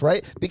 purpose,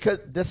 right?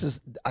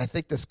 Because I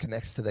think this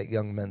connects to that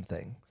young men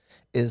thing,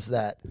 is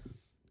that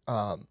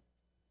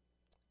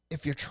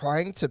if you're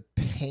trying to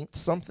paint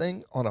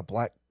something on a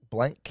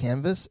blank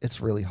canvas,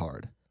 it's really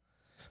hard.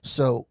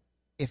 So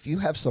if you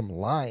have some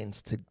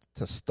lines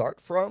to start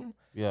from,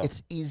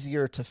 it's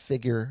easier to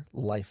figure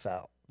life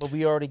out. But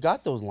we already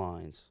got those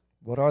lines.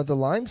 What are the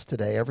lines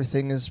today?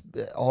 Everything is,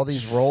 all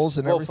these roles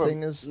and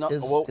everything is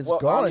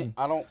gone.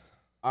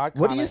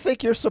 What do you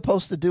think you're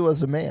supposed to do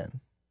as a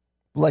man?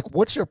 Like,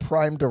 what's your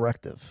prime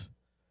directive?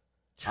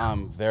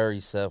 I'm very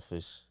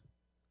selfish.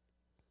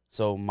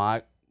 So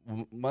my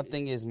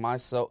thing is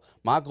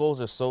my goals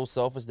are so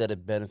selfish that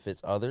it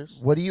benefits others.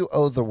 What do you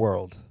owe the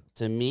world?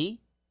 To me,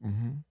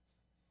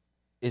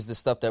 is the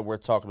stuff that we're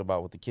talking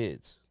about with the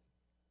kids.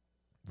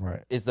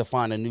 Right. Is to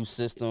find a new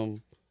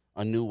system,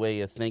 a new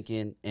way of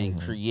thinking,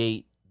 and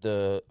create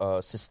the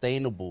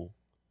sustainable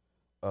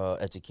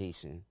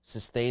education,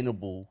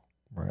 sustainable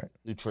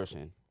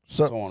nutrition.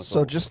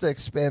 So just to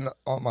expand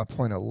on my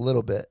point a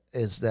little bit,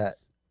 is that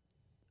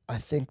I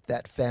think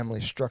that family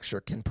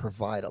structure can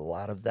provide a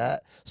lot of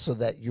that so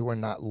that you are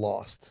not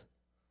lost.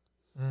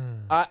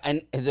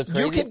 And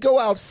you can go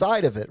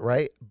outside of it,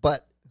 right?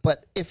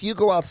 But if you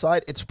go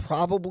outside, it's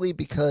probably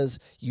because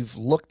you've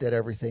looked at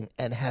everything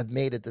and have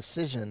made a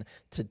decision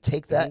to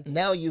take that.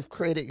 Now you've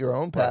created your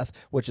own path,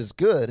 which is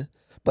good.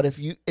 But if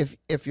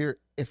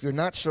you're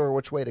not sure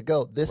which way to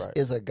go, this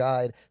is a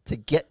guide to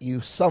get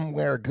you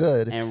somewhere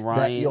good, and Ryan,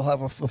 that you'll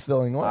have a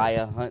fulfilling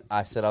life.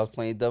 I said I was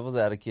playing devil's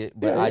advocate,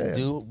 but I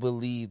do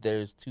believe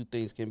there's two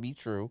things can be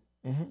true,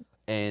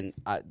 and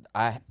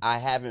I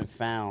haven't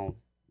found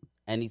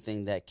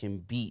anything that can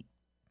beat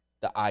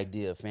the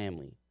idea of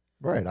family.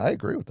 Right, I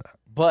agree with that.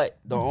 But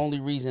the only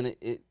reason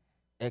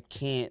it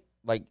can't,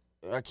 like,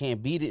 I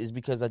can't beat it is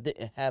because I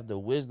didn't have the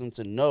wisdom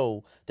to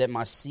know that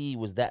my seed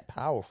was that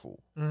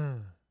powerful.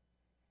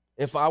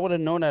 If I would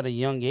have known at a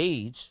young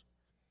age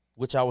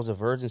which I was a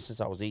virgin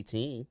since I was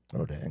 18.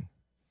 Oh, dang.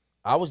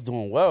 I was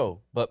doing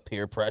well, but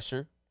peer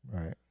pressure,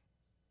 Right.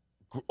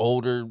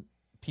 older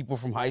people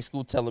from high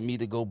school telling me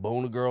to go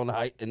bone a girl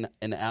in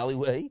the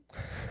alleyway,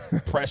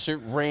 pressure,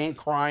 ran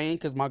crying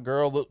because my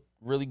girl looked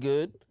really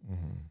good.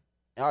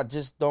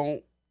 Mm-hmm.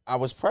 I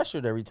was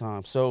pressured every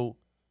time. So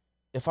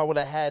if I would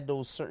have had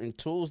those certain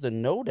tools to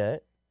know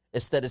that,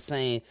 instead of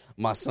saying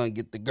my son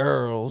get the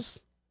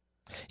girls.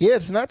 Yeah,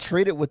 it's not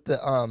treated with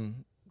the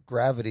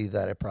gravity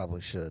that it probably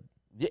should.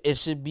 It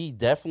should be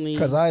definitely.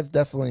 Because I've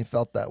definitely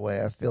felt that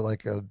way. I feel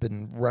like I've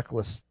been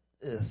reckless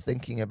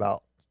thinking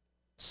about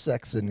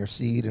sex and your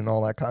seed and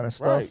all that kind of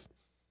stuff.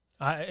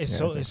 Right. It's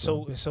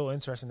so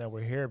interesting that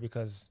we're here,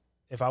 because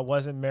if I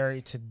wasn't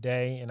married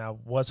today and I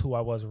was who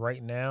I was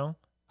right now,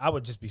 I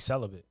would just be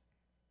celibate,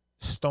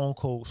 stone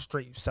cold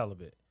straight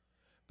celibate,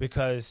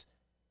 because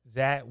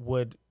that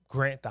would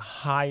grant the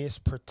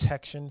highest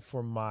protection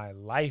for my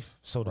life,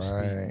 so to speak.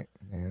 Right.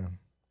 Yeah.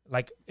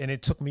 Like, and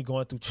it took me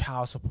going through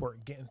child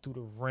support, getting through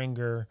the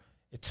ringer.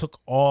 It took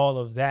all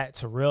of that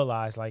to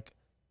realize, like,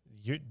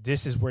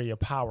 this is where your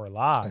power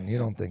lies. And you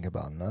don't think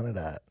about none of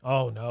that.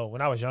 Oh no,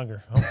 when I was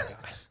younger. Oh my god.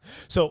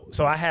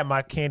 So I had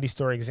my candy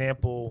store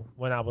example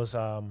when I was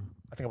I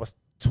think I was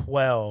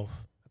 12.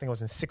 I think I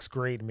was in 6th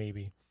grade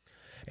maybe.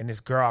 And this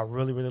girl I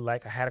really, really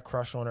like, I had a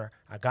crush on her.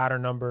 I got her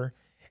number,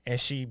 and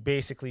she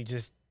basically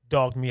just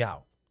dogged me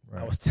out.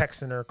 Right. I was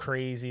texting her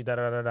crazy,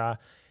 da.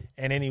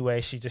 And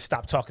anyway, she just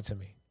stopped talking to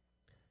me.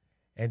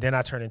 And then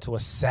I turned into a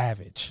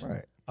savage.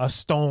 Right. A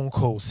stone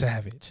cold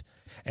savage.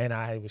 And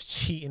I was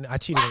cheating. I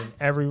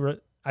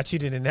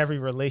cheated in every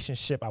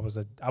relationship. I was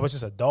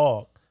just a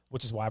dog,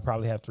 which is why I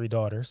probably have 3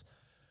 daughters.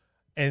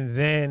 And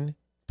then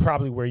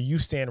probably where you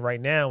stand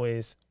right now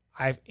is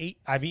I've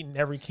eaten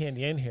every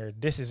candy in here.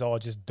 This is all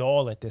just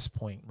dull at this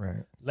point.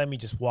 Right. Let me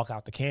just walk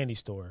out the candy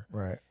store.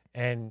 Right.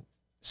 And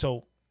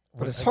so,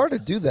 but it's hard to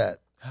do that.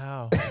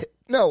 How?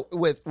 No,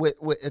 with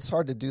it's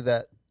hard to do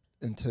that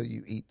until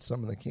you eat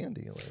some of the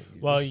candy.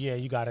 Well, yeah,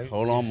 you got to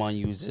Hold on, man.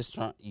 You was just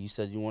trying. You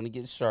said you want to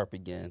get sharp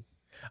again.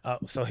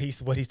 So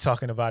what he's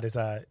talking about is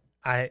I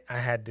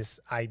had this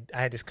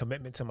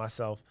commitment to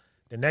myself.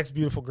 The next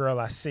beautiful girl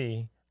I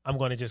see, I'm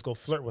going to just go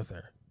flirt with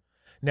her.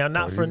 Now,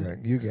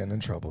 you getting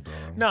in trouble,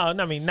 dog. No,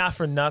 I mean, not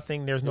for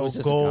nothing. There's no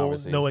goal,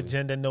 no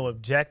agenda, no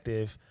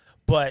objective,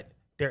 but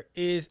there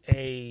is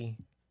a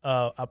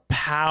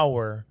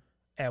power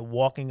at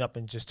walking up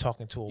and just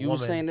talking to a woman. You were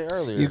saying it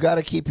earlier. You got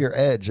to keep your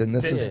edge, and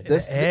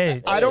this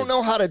edge. I don't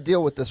know how to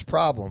deal with this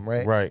problem,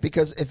 right? Right.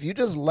 Because if you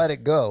just let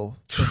it go,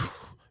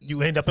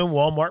 you end up in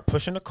Walmart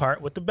pushing a cart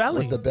with the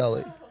belly.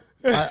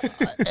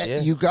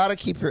 You got to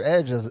keep your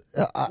edge.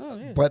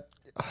 But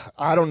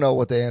I don't know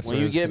what the answer is. When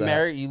you get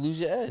married, you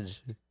lose your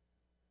edge.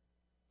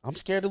 I'm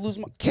scared to lose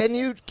my. Can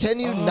you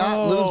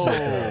not lose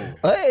it?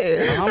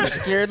 Hey. I'm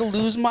scared to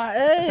lose my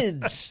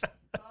edge.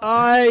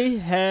 I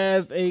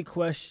have a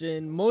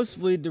question,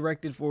 mostly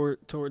directed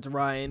towards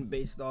Ryan,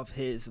 based off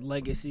his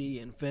legacy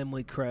and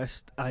family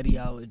crest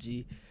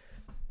ideology.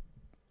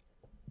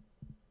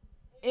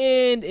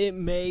 And it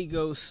may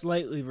go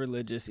slightly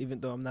religious,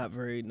 even though I'm not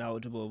very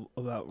knowledgeable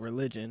about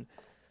religion.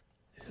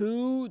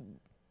 Who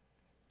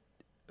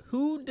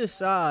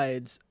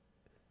decides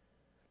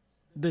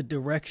the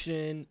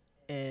direction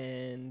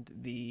and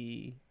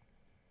the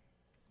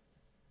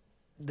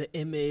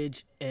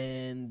image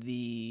and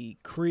the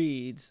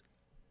creeds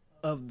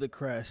of the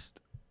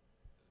crest?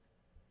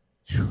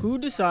 Who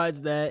decides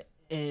that?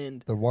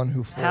 And the one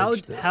who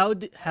forged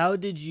it. How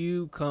did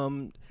you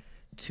come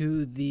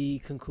to the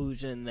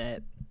conclusion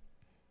that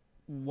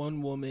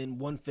one woman,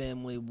 one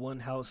family, one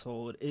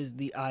household is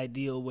the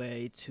ideal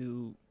way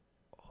to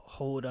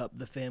hold up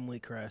the family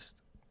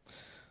crest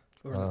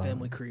or the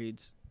family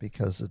creeds?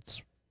 Because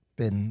it's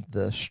been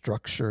the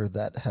structure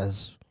that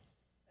has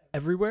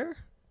everywhere.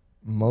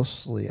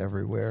 Mostly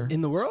everywhere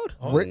in the world.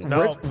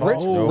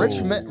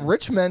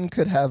 Rich men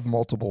could have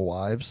multiple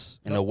wives.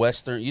 In the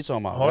Western, you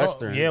talking about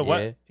Western? Yeah,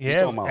 what? You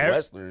talking about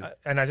Western?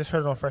 And I just heard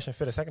it on Fresh and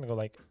Fit a second ago.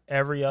 Like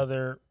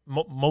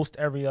most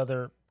every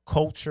other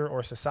culture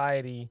or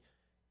society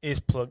is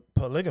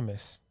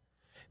polygamous.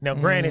 Now,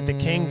 granted, the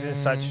kings and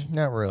such,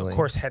 not really, of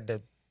course, had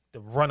the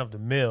run of the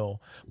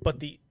mill, but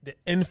the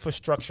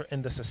infrastructure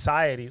in the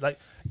society, like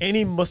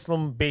any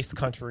Muslim-based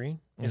country,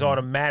 is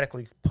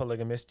automatically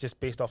polygamous just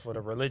based off of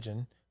the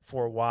religion.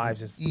 4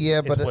 wives is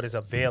what is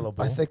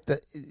available. I think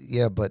that,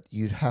 but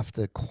you'd have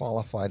to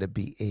qualify to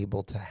be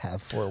able to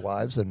have 4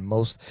 wives, and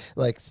most,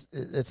 like,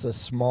 it's a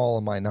small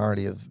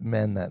minority of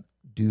men that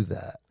do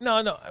that.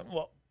 No,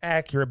 well,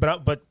 accurate,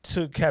 but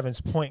to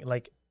Kevin's point,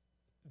 like,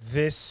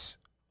 this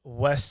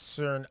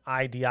Western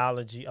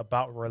ideology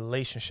about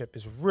relationship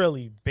is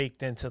really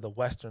baked into the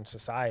Western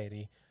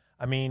society.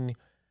 I mean,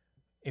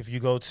 if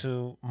you go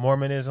to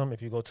Mormonism,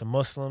 if you go to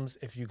Muslims,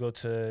 if you go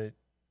to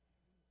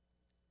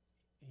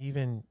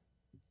even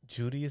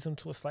Judaism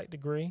to a slight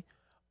degree,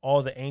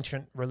 all the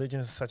ancient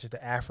religions such as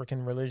the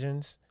African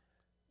religions,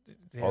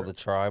 all the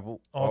tribal,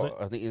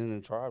 I think in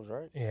the tribes,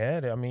 right?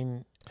 Yeah, I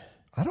mean,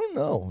 I don't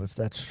know if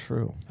that's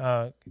true.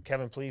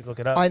 Kevin, please look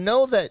it up. I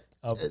know that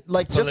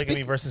like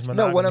polygamy versus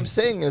monogamy. No, what I'm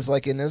saying is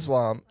like in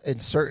Islam, in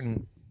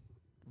certain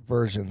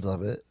versions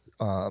of it,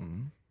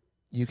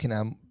 you can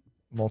have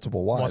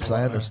multiple wives.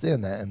 I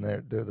understand that, and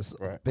they're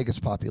the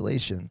biggest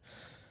population.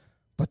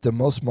 But do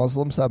most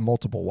Muslims have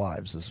multiple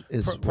wives?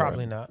 Is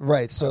probably not.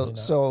 Right.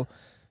 So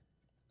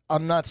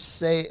I'm not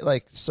saying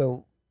like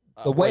so.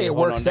 The way it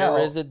works out,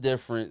 there is a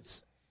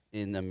difference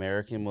in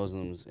American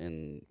Muslims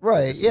and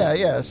right.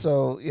 Yeah.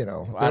 So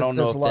I don't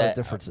know. There's a lot of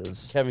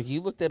differences. Kevin, can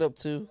you look that up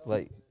too?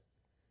 Like,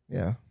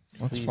 yeah,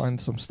 let's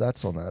find some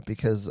stats on that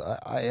because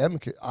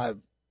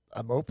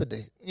I'm open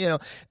to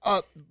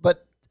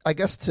but I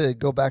guess to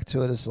go back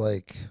to it is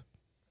like.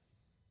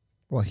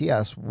 Well, he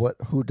asked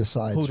who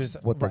decides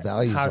what the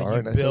values How are. do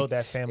you and build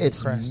that family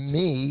it's crest?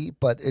 me,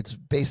 but it's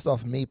based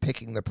off me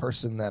picking the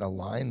person that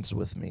aligns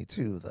with me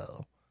too,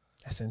 though.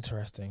 That's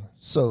interesting.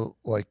 So,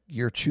 like,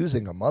 you're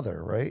choosing a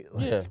mother, right?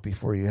 Like,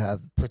 before you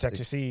have protect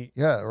your seed.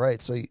 Yeah, right.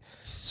 So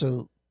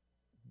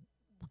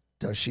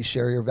does she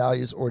share your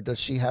values, or does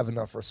she have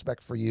enough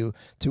respect for you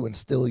to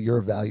instill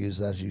your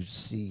values as you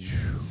see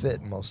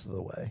fit most of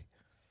the way?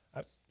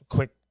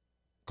 Quick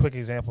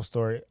example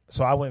story.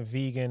 So I went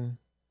vegan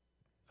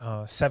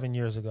 7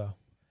 years ago,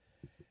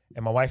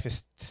 and my wife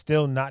is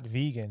still not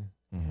vegan,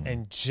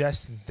 and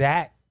just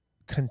that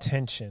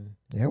contention,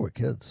 with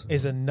kids,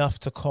 is enough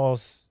to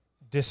cause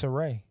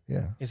disarray.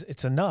 Yeah,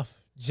 it's enough.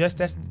 That's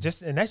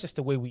just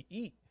the way we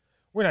eat.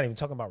 We're not even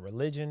talking about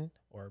religion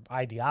or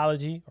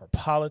ideology or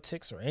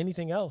politics or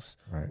anything else.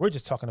 Right. We're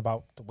just talking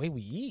about the way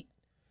we eat,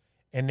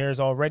 and there's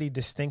already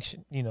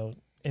distinction,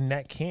 in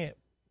that camp.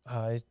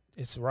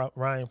 It's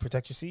Ryan,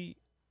 protect your seed.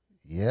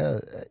 Yeah,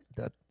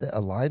 the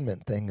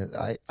alignment thing.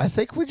 I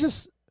think one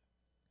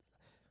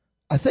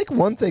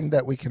thing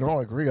that we can all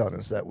agree on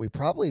is that we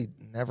probably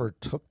never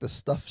took the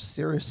stuff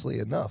seriously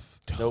enough.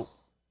 Nope.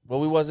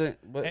 Well, we wasn't.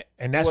 But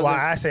and that's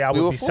why I say I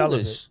would be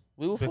celibate.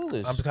 We were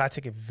foolish. I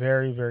take it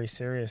very, very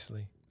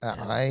seriously.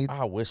 I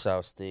wish I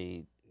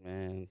stayed,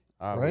 man.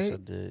 I wish I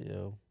did,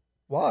 yo.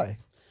 Why?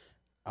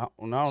 I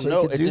don't so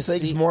know. You could do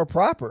things more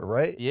proper,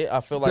 right? Yeah,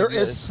 I feel like there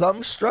is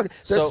some struggle.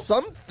 There's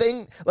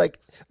something like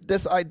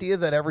this idea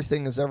that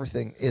everything is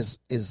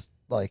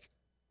like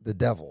the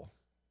devil.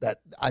 That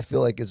I feel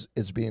like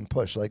is being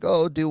pushed. Like,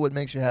 oh, do what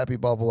makes you happy,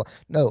 blah blah blah.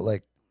 No,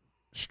 like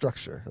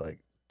structure. Like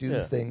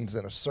do things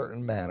in a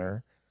certain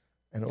manner,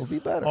 and it will be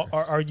better.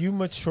 Are you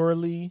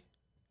maturely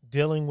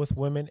dealing with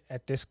women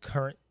at this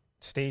current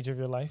stage of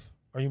your life?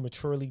 Are you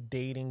maturely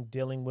dating,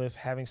 dealing with,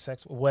 having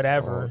sex,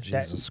 whatever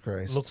Jesus that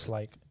Christ. looks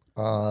like?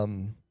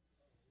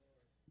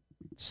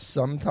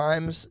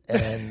 Sometimes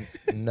and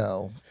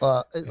no,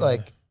 but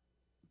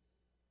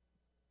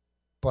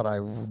I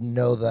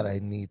know that I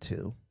need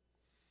to.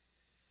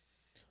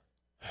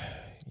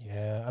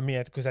 Yeah, I mean,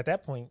 because at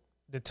that point,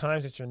 the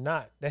times that you're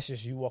not, that's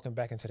just you walking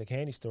back into the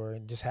candy store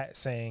and just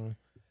saying,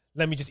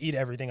 "Let me just eat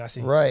everything I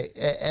see." Right,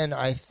 and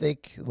I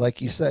think,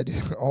 like you said,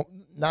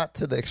 not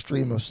to the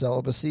extreme of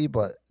celibacy,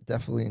 but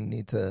definitely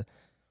need to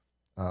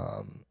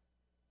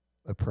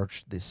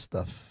approach this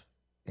stuff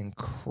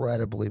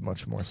incredibly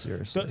much more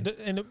seriously.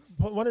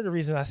 One of the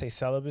reasons I say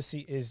celibacy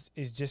is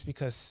just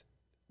because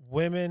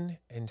women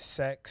and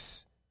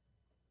sex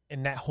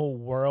in that whole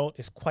world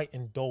is quite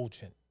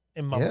indulgent.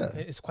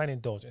 It's quite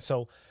indulgent.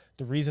 So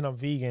the reason I'm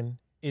vegan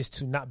is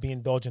to not be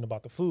indulgent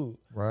about the food.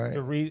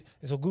 Right.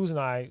 So Goose and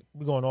I,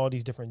 we go on all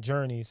these different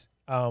journeys.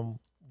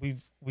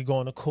 We go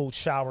on the cold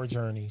shower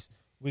journeys.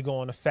 We go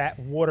on the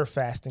water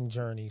fasting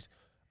journeys.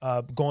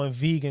 Going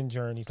vegan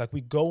journeys. Like, we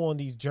go on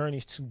these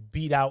journeys to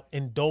beat out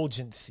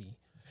indulgency,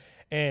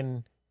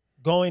 and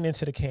going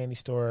into the candy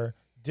store,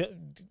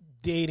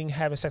 dating,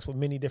 having sex with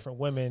many different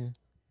women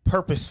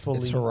purposefully.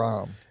 It's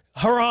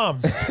haram.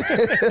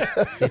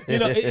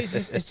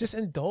 It's just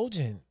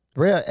indulgent.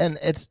 Yeah, and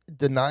it's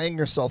denying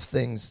yourself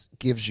things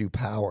gives you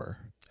power.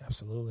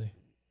 Absolutely.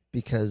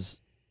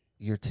 Because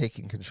you're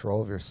taking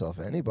control of yourself.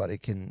 Anybody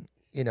can,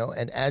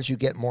 and as you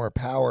get more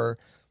power,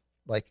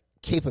 like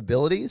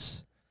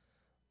capabilities,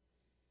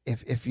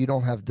 if you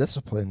don't have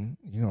discipline,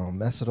 you're going to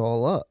mess it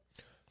all up.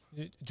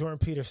 Jordan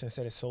Peterson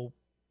said it so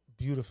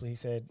beautifully. He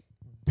said,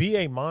 be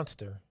a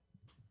monster,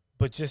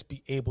 but just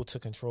be able to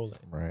control it.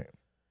 Right.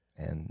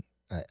 And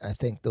I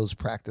think those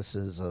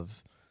practices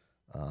of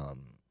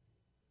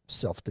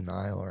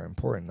self-denial are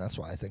important. That's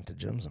why I think the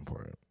gym's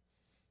important.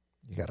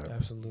 You gotta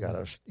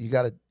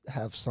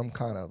have some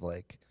kind of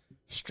like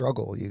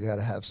struggle. You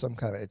gotta have some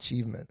kind of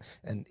achievement.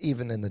 And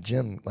even in the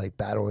gym, like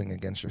battling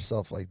against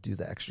yourself, like do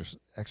the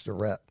extra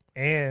rep.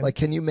 And like,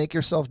 can you make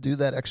yourself do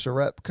that extra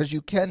rep? Because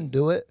you can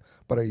do it,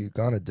 but are you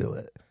gonna do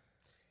it?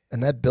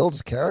 And that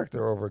builds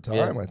character over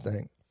time, I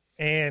think.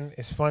 And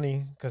it's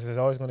funny because it's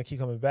always going to keep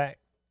coming back.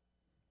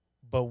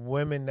 But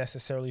women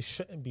necessarily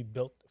shouldn't be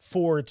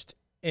forged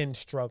in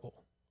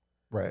struggle.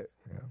 Right.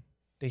 Yeah.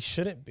 They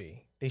shouldn't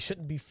be. They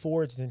shouldn't be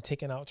forged in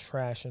taking out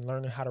trash and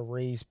learning how to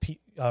raise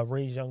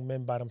young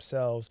men by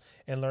themselves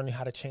and learning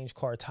how to change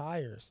car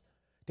tires.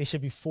 They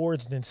should be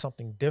forged in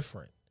something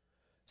different.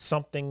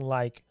 Something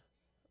like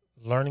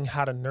learning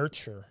how to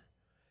nurture.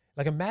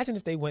 Like, imagine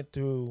if they went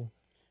through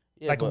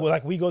Yeah,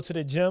 like we go to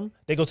the gym,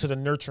 they go to the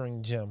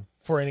nurturing gym,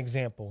 for an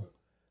example.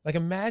 Like,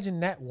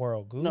 imagine that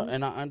world, Goose. No,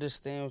 and I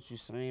understand what you're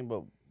saying,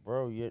 but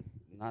bro, you're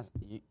not.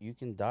 You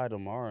can die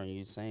tomorrow, and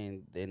you're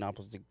saying they're not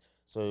supposed to.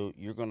 So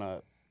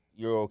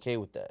you're okay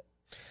with that.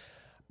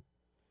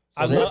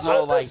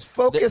 So let's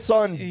focus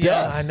on death.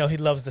 Yeah, I know he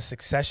loves the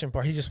succession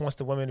part. He just wants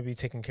the women to be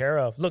taken care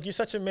of. Look, you're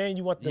such a man.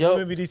 You want the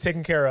women to be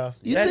taken care of.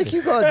 You think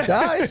you're gonna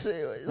die?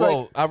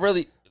 Well, I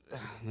really.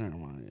 Never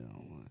mind.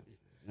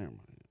 Never mind.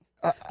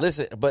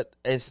 Listen, but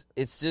it's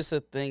just a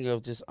thing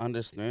of just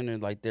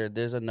understanding. Like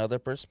there's another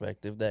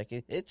perspective that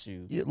can hit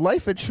you.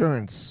 Life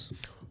insurance.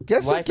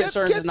 Life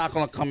insurance is not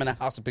going to come in the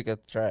house and pick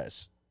up the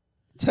trash.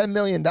 $10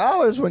 million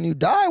when you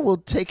die will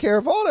take care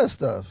of all that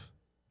stuff.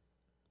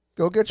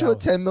 Go get you a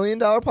 $10 million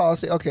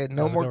policy. Okay,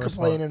 no more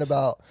complaining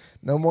about,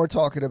 no more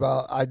talking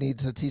about, I need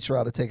to teach her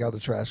how to take out the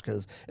trash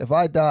because if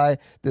I die,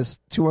 this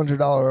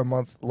 $200 a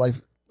month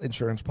life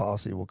insurance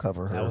policy will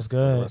cover her. That was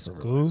good.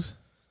 Goose.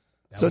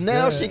 So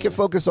now she can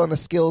focus on the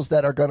skills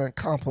that are going to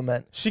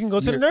complement. She can go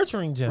to the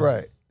nurturing gym.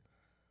 Right.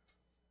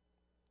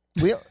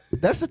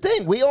 That's the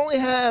thing. We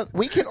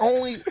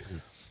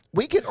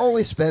can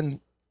only spend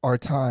our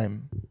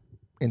time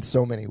in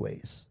so many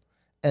ways.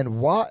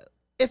 And why?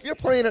 If you're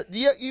playing,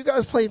 you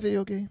guys play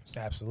video games?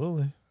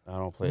 Absolutely. I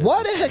don't play.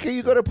 Why the heck are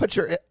you going to put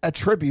your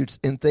attributes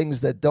in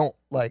things that don't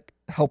like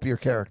help your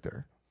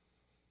character?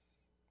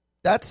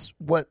 That's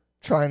what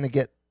trying to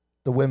get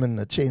the women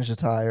to change the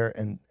tire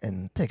and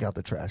take out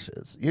the trash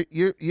is.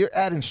 You're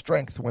adding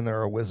strength when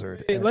they're a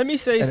wizard. Hey, let me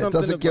say something. And it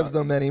doesn't give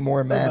them any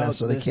more mana,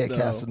 so they can't though.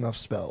 cast enough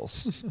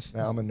spells.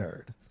 Now I'm a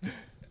nerd.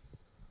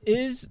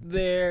 Is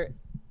there?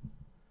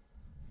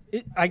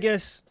 I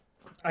guess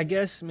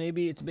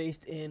maybe it's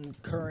based in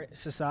current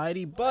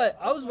society, but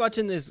I was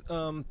watching this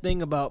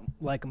thing about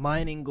like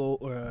mining gold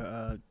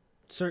or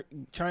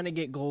trying to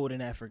get gold in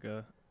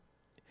Africa,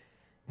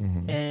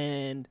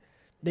 and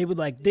they would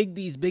like dig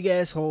these big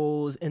ass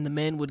holes, and the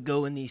men would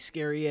go in these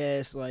scary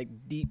ass like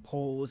deep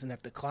holes and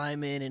have to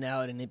climb in and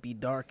out, and it'd be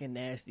dark and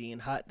nasty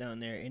and hot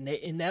down there,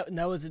 and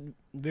that was a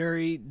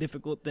very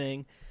difficult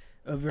thing,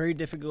 a very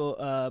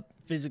difficult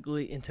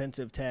physically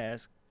intensive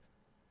task.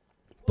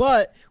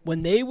 But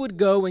when they would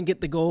go and get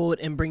the gold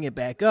and bring it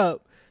back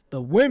up, the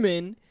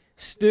women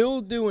still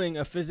doing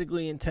a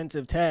physically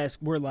intensive task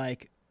were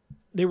like,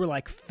 they were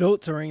like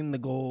filtering the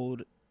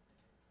gold.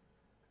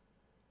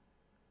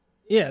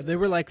 Yeah, they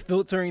were like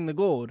filtering the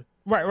gold.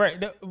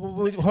 Right.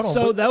 Hold on.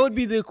 So that would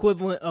be the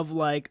equivalent of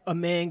like a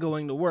man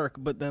going to work,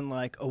 but then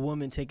like a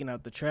woman taking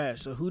out the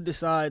trash. So who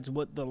decides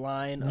what the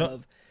line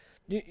of...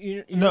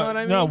 You know what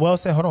I mean? No, well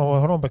said. Hold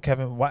on. But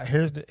Kevin,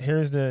 here's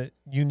the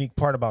unique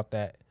part about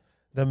that.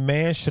 The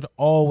man should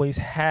always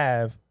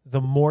have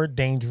the more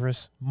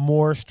dangerous,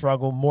 more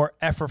struggle, more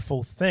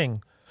effortful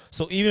thing.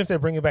 So even if they're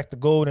bringing back the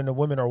gold and the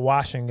women are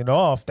washing it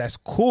off, that's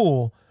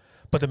cool.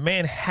 But the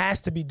man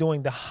has to be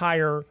doing the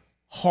higher,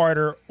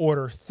 harder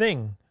order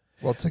thing.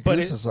 Well, to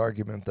Goose's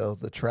argument, though,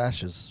 the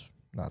trash is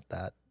not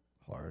that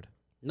hard.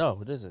 No,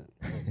 it isn't.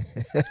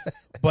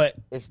 But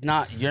it's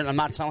not. I'm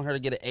not telling her to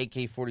get an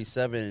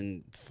AK-47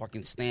 and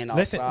fucking stand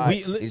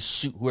outside and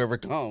shoot whoever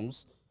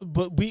comes.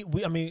 But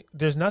I mean,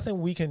 there's nothing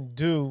we can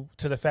do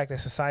to the fact that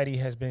society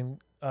has been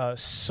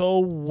so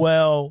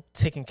well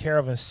taken care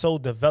of and so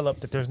developed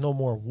that there's no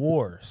more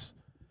wars.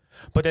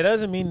 But that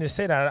doesn't mean to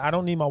say that I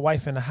don't need my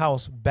wife in the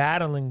house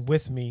battling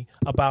with me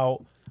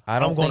about. I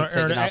don't think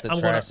taking out the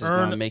trash is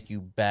going to make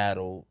you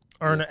battle.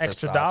 Earn an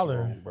extra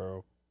dollar,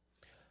 bro.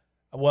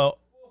 Well,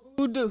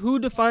 who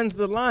defines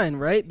the line,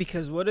 right?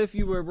 Because what if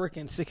you were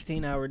working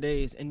 16-hour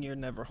days and you're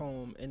never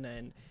home, and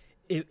then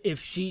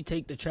if she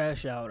take the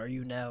trash out, are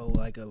you now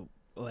like a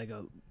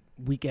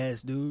weak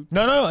ass dude?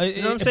 No.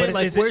 You know what I'm saying?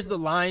 Like, where's the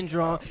line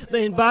drawn?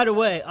 Then, by the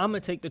way, I'm gonna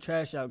take the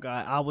trash out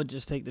guy. I would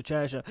just take the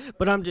trash out.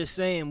 But I'm just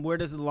saying, where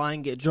does the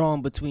line get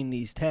drawn between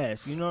these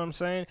tasks? You know what I'm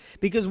saying?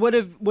 Because what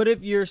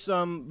if you're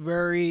some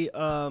very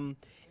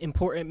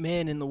important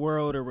man in the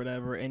world or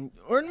whatever,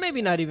 or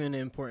maybe not even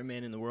an important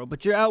man in the world,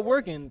 but you're out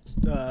working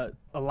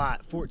a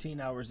lot, 14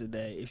 hours a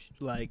day.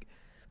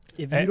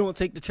 If you don't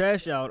take the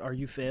trash out, are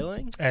you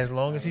failing? As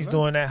long as he's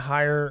doing that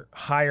higher,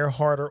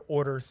 harder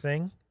order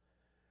thing.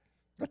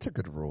 That's a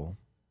good rule.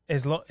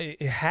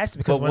 It has to,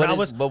 because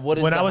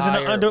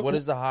what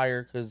is the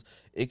higher? Because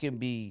it can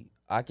be,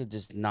 I could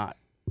just not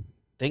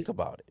think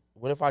about it.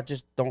 What if I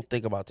just don't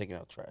think about taking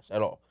out trash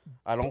at all?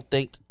 I don't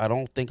think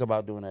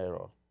about doing that at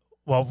all.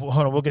 Well,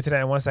 hold on, we'll get to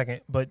that in 1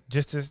 second. But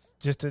just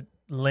to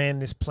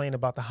land this plane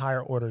about the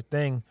higher order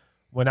thing,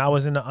 when I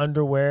was in the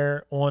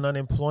underwear on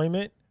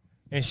unemployment,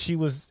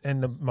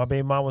 and my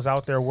baby mom was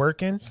out there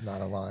working. It's not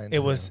a line.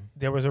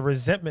 There was a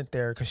resentment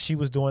there because she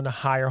was doing the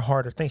higher,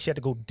 harder thing. She had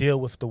to go deal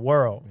with the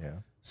world. Yeah.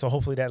 So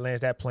hopefully that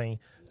lands that plane.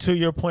 To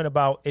your point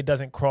about it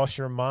doesn't cross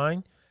your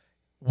mind,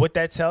 what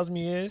that tells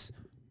me is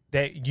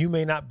that you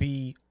may not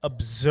be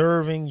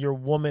observing your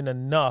woman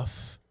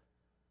enough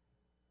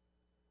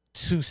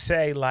to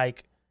say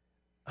like,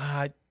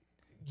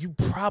 you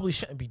probably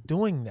shouldn't be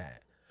doing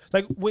that.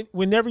 Like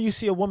whenever you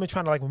see a woman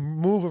trying to like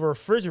move a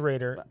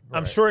refrigerator,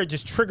 I'm sure it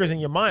just triggers in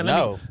your mind.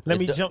 Let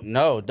me jump.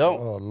 No, don't.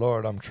 Oh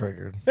Lord, I'm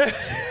triggered.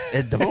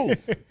 It don't,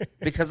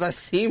 because I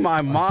see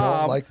my mom. I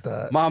don't like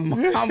that. My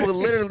mom would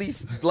literally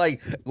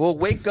like will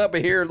wake up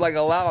and hear like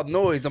a loud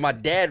noise, and my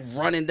dad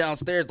running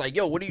downstairs like,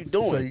 "Yo, what are you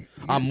doing?"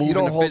 So I'm moving you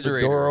don't the hold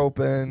refrigerator. the door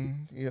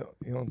open. You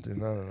don't do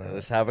none of that.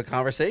 Let's have a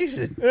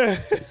conversation. I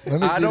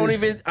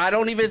I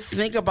don't even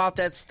think about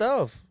that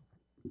stuff.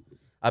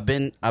 I've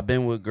been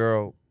with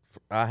girl.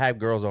 I have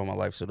girls all my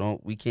life, so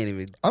we can't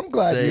even. I'm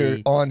glad say, you're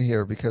on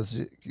here because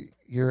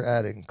you're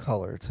adding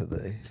color to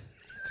the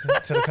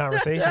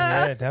conversation.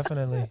 Yeah,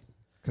 definitely.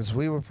 Because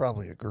we would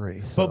probably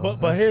agree. So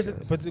But here's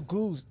the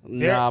goose.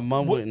 Nah,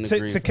 mom wouldn't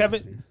agree.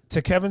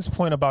 To Kevin's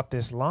point about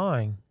this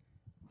line,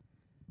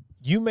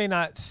 you may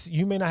not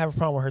have a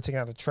problem with her taking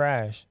out the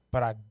trash,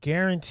 but I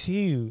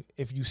guarantee you,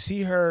 if you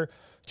see her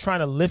trying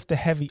to lift a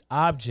heavy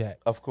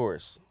object, of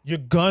course,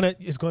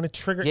 it's gonna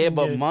trigger. Yeah,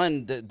 but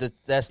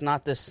that's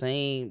not the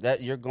same.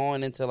 That you're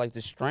going into like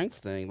the strength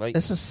thing. Like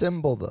it's a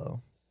symbol,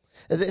 though.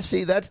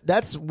 See,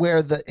 that's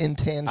where the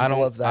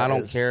intangible of that is. I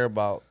don't care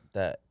about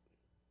that.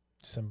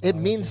 Symbology. It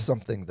means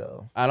something,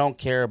 though. I don't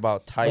care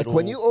about title. Like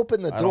when you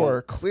open the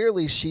door,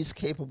 clearly she's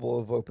capable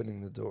of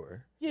opening the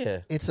door.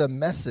 Yeah, it's a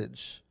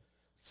message.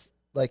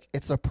 Like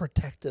it's a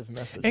protective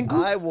message. And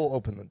I will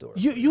open the door.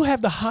 You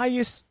have the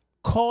highest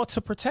call to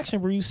protection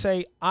where you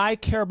say, I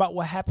care about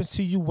what happens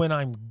to you when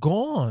I'm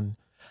gone.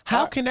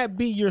 How can that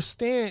be your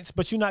stance,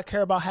 but you not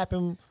care about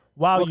happening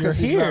while you're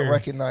here? He's not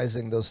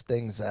recognizing those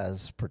things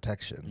as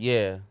protection.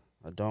 Yeah,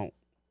 I don't.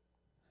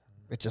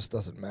 It just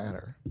doesn't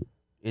matter.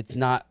 It's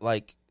not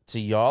like to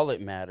y'all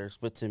it matters,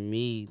 but to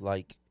me,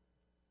 like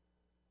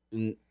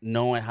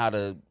knowing how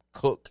to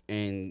cook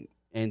and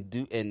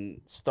do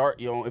and start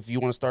your own. If you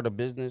want to start a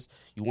business,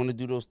 you want to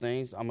do those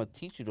things, I'm gonna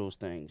teach you those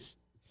things.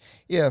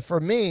 Yeah,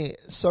 for me,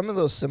 some of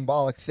those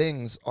symbolic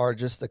things are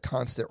just a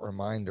constant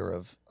reminder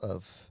of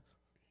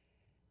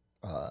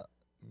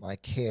my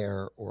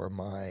care or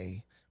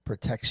my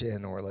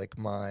protection or like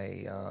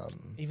my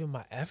even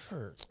my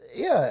effort.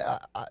 Yeah,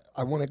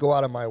 I want to go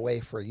out of my way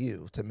for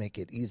you to make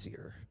it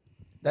easier.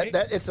 That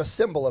it's a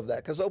symbol of that,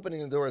 because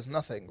opening the door is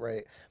nothing,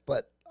 right?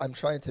 But I'm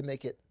trying to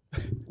make it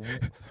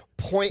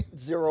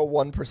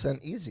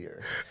 0.01%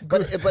 easier.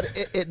 But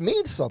it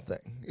means something,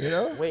 you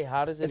know? Wait,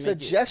 how does it it's make a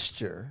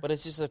gesture. But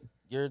it's just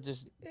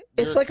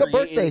it's like a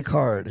birthday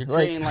card. You're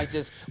creating like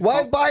this.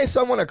 Why buy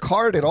someone a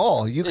card at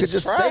all? You could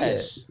just trash. say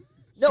it.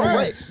 No,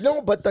 right.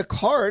 No, but the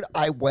card,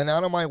 I went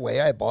out of my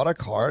way. I bought a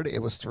card.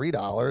 It was $3,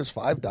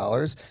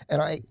 $5,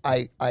 and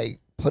I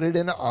put it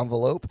in an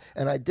envelope,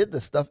 and I did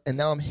this stuff, and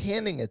now I'm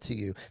handing it to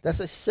you. That's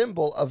a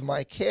symbol of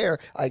my care.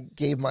 I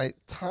gave my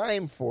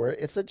time for it.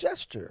 It's a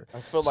gesture.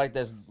 I feel like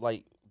that's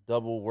like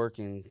double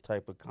working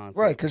type of concept.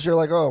 Right, because you're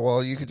like, oh,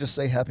 well, you could just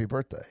say happy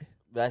birthday.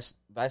 That's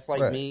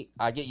like me.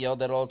 I get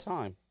yelled at all the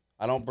time.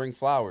 I don't bring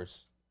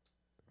flowers.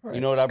 Right.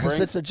 You know what I bring?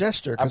 Because it's a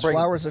gesture. Because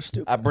flowers are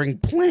stupid. I bring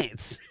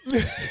plants,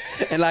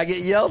 and I get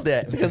yelled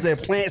at because their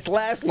plants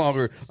last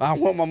longer. I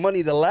want my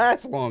money to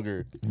last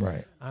longer.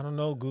 Right. I don't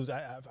know, Goose.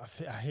 I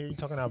hear you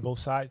talking on both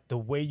sides. The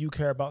way you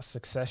care about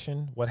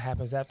succession, what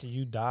happens after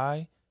you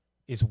die,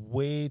 is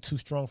way too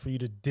strong for you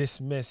to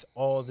dismiss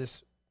all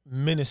this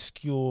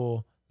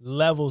minuscule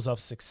levels of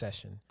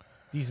succession.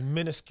 These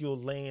minuscule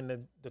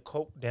laying the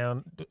coat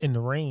down in the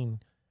rain.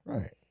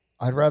 Right.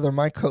 I'd rather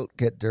my coat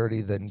get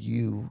dirty than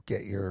you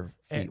get your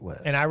feet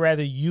wet. And I'd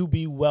rather you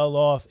be well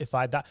off if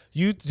I die.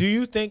 Do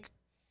you think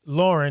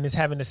Lauren is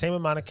having the same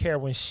amount of care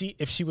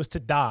if she was to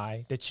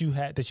die that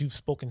you've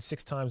spoken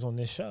 6 times on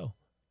this show?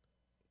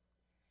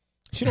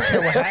 She don't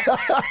care what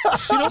happened.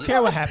 She don't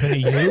care what happened to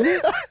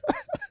you.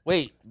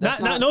 Wait,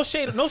 no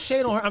shade on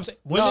her. I'm saying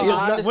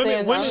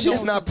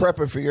she's not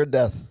prepping for your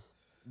death.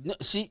 No,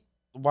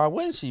 why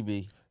wouldn't she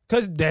be?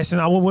 Because that's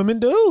not what women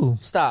do.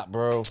 Stop,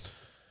 bro.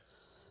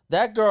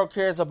 That girl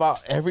cares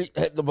about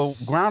the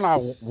ground I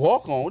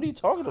walk on. What are you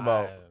talking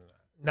about?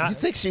 You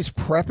think she's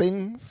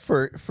prepping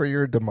for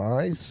your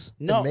demise?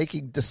 No. And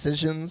making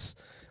decisions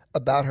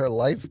about her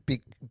life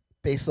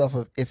based off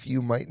of if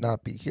you might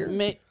not be here?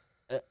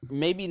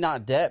 Maybe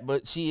not that,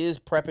 but she is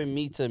prepping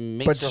me to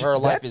make sure her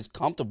life is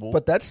comfortable.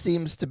 But that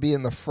seems to be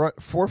in the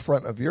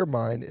forefront of your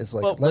mind is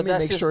like, let me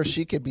make sure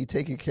she can be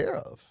taken care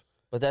of.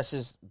 But that's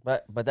just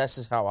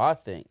how I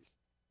think.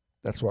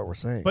 That's what we're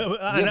saying. But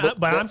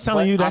I'm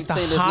telling you, that's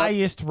the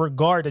highest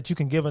regard that you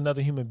can give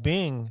another human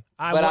being.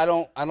 I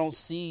don't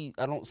see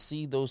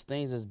those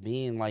things as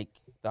being like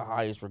the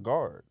highest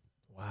regard.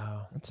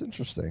 Wow, that's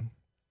interesting.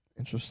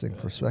 Interesting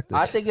perspective.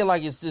 I think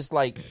it's just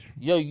like,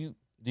 do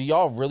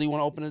y'all really want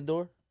to open the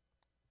door?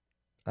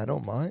 I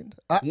don't mind.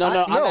 No,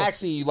 I'm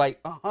asking you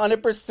like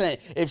 100%.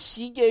 If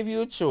she gave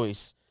you a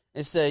choice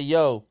and said,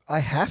 "Yo, I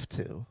have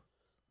to,"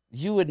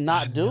 you would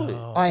not do it.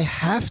 I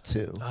have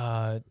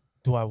to.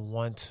 Do I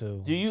want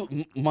to? Do you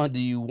want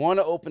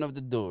to open up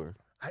the door?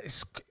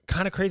 It's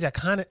kind of crazy. I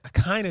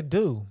kind of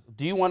do.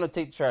 Do you want to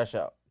take the trash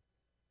out?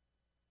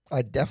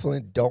 I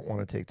definitely don't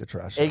want to take the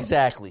trash out.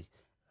 Exactly.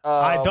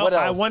 I don't. What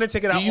else? I want to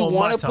take it out. Do you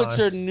want to put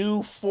your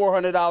new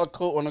 $400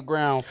 coat on the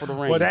ground for the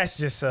ring? Well, that's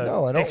just a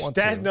no. I don't want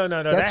that's, to.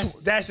 No.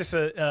 That's just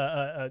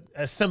a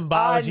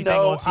symbology thing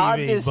on TV.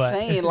 I'm just but.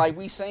 saying, like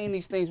we saying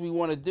these things we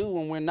want to do,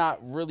 when we're not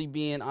really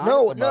being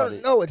honest about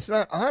it. No, it's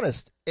not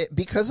honest.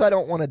 Because I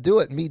don't want to do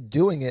it. Me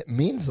doing it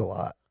means a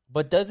lot.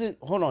 But doesn't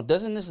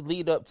this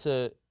lead up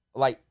to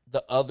like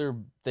the other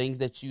things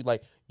that you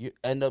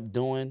end up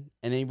doing,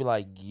 and then you be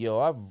like,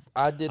 yo,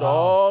 I did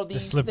all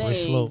these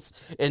things,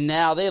 and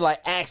now they like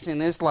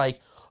asking. It's like,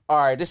 all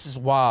right, this is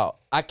wild.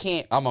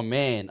 I'm a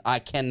man. I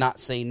cannot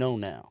say no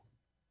now.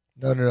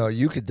 No.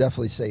 You could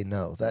definitely say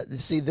no.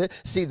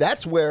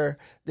 That's where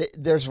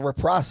there's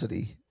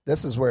reciprocity.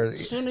 This is where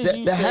as soon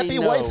as the happy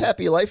wife,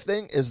 happy life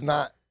thing is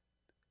not.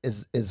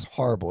 Is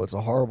horrible. It's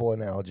a horrible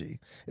analogy.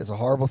 It's a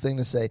horrible thing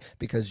to say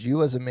because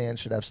you as a man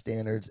should have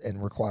standards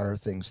and require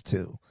things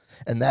too.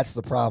 And that's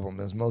the problem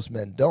is most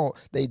men don't.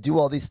 They do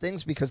all these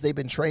things because they've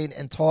been trained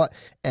and taught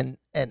and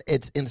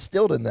it's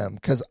instilled in them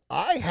because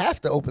I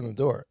have to open the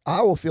door.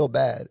 I will feel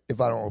bad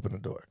if I don't open the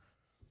door.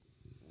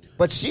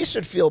 But she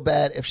should feel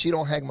bad if she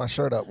don't hang my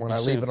shirt up when I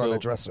leave it on the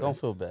dresser. Don't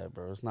feel bad,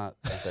 bro. It's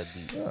not that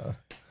deep. Yeah.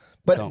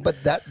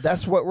 But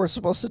that's what we're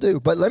supposed to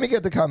do. But let me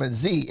get the comment.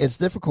 Z, it's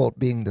difficult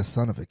being the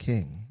son of a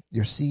king.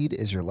 Your seed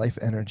is your life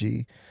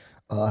energy.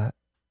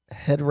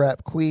 Head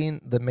wrap queen,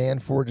 the man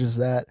forges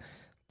that.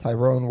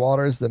 Tyrone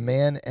Waters, the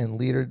man and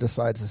leader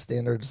decides the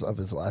standards of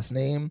his last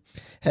name.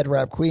 Head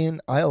wrap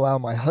queen, I allow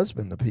my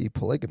husband to be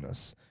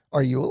polygamous.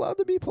 Are you allowed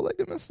to be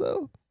polygamous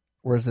though?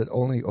 Or is it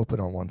only open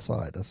on one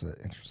side? That's an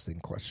interesting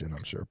question.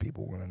 I'm sure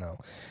people want to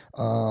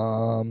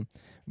know.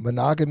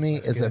 Monogamy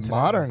is a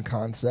modern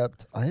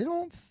concept. I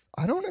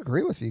don't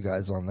agree with you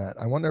guys on that.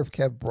 I wonder if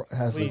Kev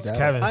has Please, it down.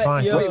 Kevin,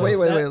 fine. Wait.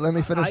 Let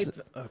me finish.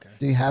 Okay.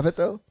 Do you have it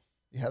though?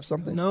 You have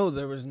something? No,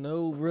 there was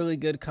no really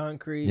good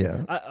concrete.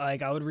 Yeah.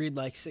 I would read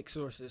like 6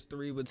 sources.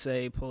 3 would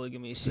say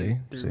polygamy. See?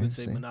 3 would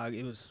say monogamy.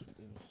 It was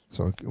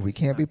So we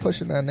can't be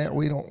pushing that net.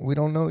 We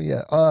don't know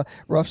yet.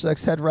 Rough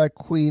sex head rat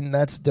queen.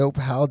 That's dope.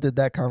 How did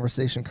that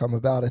conversation come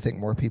about? I think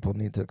more people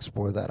need to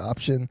explore that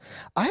option.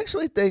 I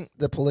actually think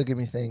the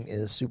polygamy thing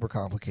is super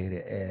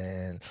complicated,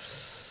 and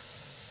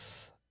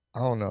I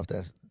don't know if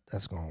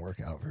that's going to work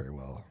out very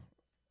well.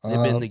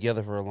 They've been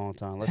together for a long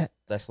time.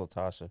 That's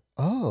Latasha.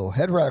 Oh,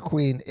 head rat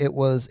queen. It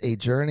was a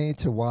journey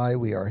to why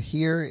we are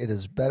here. It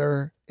is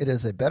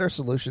a better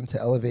solution to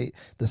elevate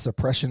the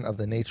suppression of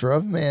the nature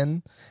of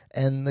men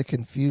and the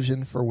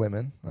confusion for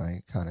women.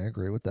 I kind of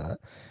agree with that.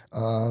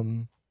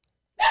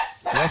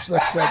 Rough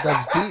sex said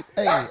that's deep.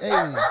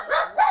 Hey.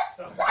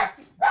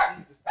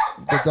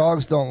 The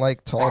dogs don't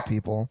like tall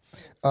people.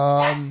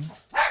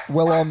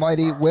 Will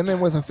Almighty,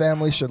 women with a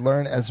family should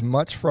learn as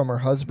much from her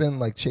husband,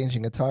 like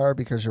changing a tire,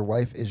 because your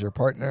wife is your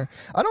partner.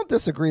 I don't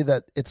disagree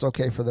that it's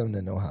okay for them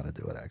to know how to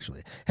do it,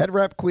 actually. Head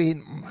wrap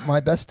queen, my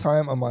best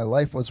time of my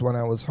life was when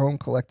I was home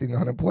collecting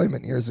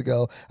unemployment years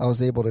ago. I was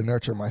able to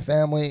nurture my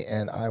family,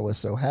 and I was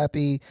so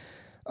happy.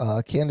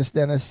 Candace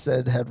Dennis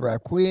said, head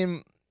wrap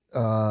queen,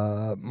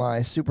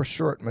 my super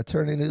short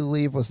maternity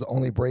leave was the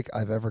only break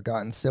I've ever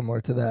gotten similar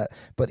to that.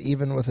 But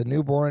even with a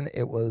newborn,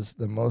 it was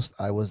the most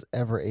I was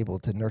ever able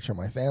to nurture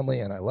my family,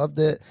 and I loved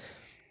it.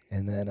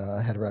 And then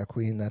head wrap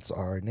queen, that's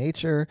our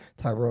nature.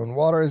 Tyrone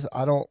Waters,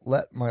 I don't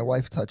let my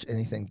wife touch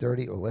anything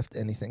dirty or lift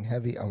anything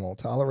heavy. I won't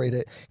tolerate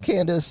it.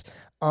 Candace,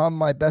 I'm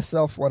my best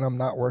self when I'm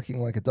not working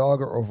like a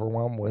dog or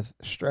overwhelmed with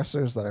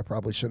stressors that I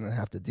probably shouldn't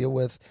have to deal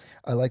with.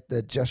 I like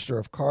the gesture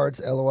of cards,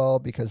 LOL,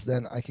 because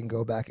then I can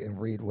go back and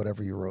read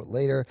whatever you wrote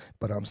later,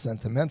 but I'm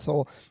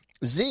sentimental.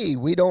 Z,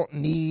 we don't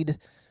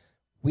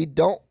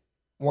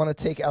want to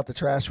take out the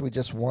trash. We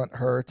just want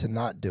her to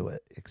not do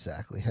it.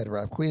 Exactly. Head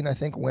wrap queen, I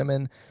think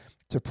women,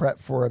 to prep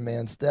for a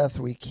man's death,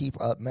 we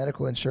keep up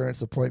medical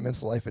insurance,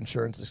 appointments, life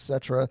insurance,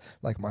 etc.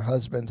 Like my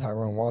husband,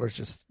 Tyrone Waters,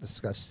 just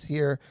discussed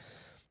here.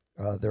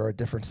 There are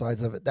different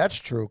sides of it. That's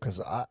true,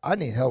 because I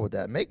need help with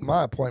that. Make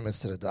my appointments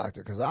to the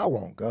doctor, because I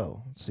won't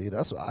go. See,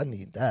 that's what I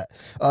need that.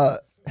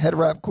 Head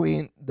wrap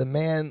queen, the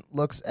man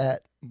looks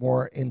at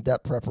more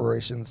in-depth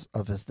preparations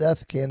of his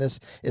death. Candace,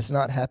 it's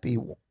not happy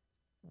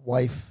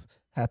wife,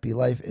 happy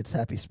life. It's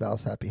happy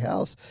spouse, happy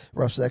house.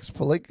 Rough sex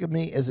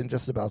polygamy isn't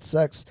just about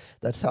sex.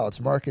 That's how it's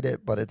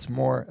marketed, but it's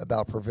more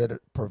about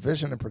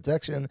provision and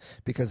protection,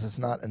 because it's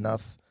not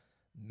enough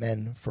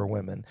men for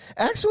women.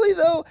 Actually,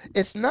 though,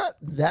 it's not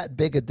that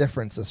big a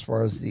difference as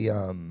far as the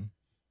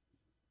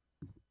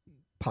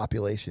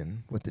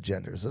population with the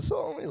genders. It's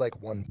only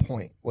like 1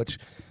 point, which,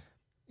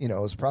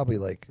 is probably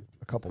like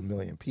a couple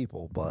million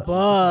people.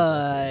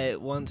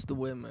 But once the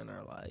women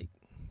are like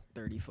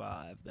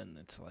 35, then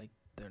it's like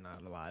they're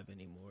not alive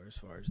anymore as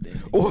far as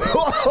dating.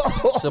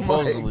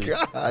 Supposedly.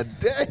 My God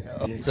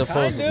damn.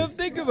 Supposedly. I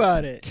think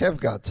about it. Kev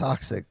got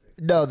toxic.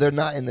 No, they're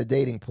not in the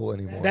dating pool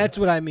anymore. That's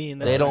what I mean.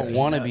 They don't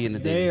want to be in the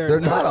dating. They're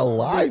not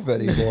alive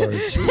anymore.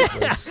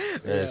 Jesus.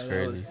 That's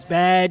crazy.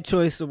 Bad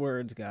choice of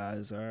words,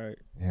 guys. All right.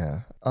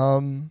 Yeah. I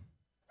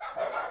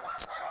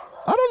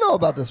don't know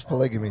about this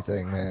polygamy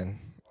thing, man.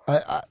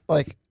 I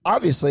like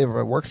obviously if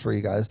it works for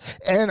you guys,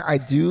 and I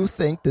do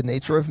think the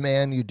nature of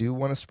man, you do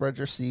want to spread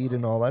your seed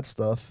and all that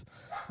stuff.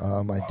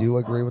 I do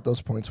agree with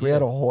those points. We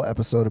had a whole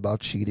episode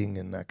about cheating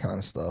and that kind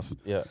of stuff.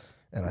 Yeah.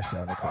 And I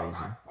sounded crazy.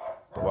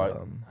 But, Why?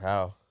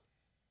 How?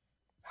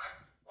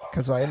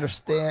 Because I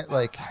understand,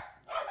 like,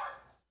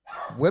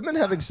 women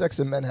having sex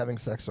and men having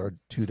sex are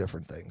two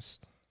different things.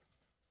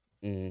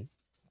 Mm-hmm.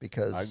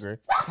 Because I agree.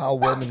 how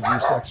women view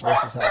sex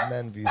versus how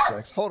men view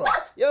sex. Hold on.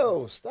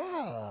 Yo,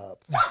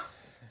 stop.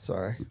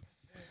 Sorry.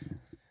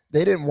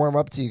 They didn't warm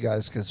up to you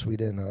guys because we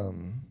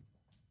didn't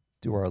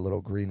do our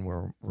little green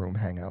room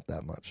hangout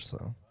that much.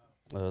 So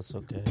That's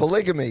okay.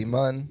 polygamy,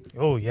 man.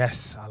 Oh,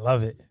 yes. I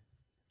love it.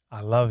 I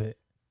love it.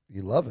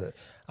 You love it.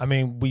 I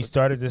mean, we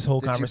started this whole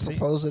Did you conversation.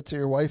 propose it to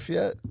your wife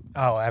yet?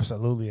 Oh,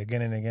 absolutely.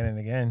 Again and again and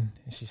again.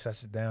 And she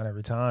shuts it down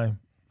every time.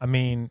 I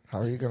mean, How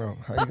are you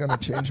gonna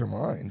change her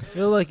mind? I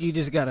feel like you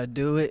just gotta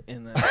do it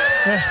and then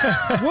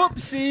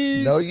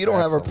whoopsies. No, you don't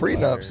That's have a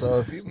prenup, hilarious. so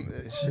if you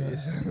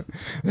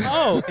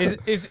oh,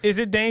 is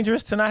it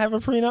dangerous to not have a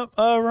prenup,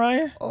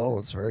 Ryan? oh,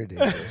 it's very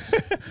dangerous.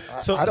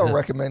 So- I don't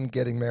recommend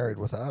getting married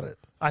without it.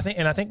 I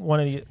think one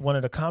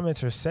of the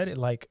commenters said it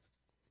like,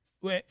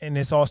 and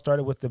this all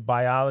started with the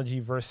biology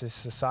versus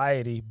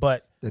society,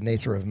 but The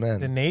nature of men.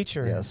 the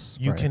nature, Yes,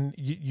 you right. can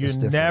It's you're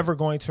different. never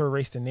going to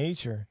erase the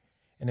nature,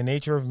 and the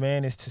nature of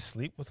man is to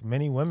sleep with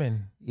many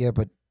women. Yeah,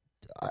 but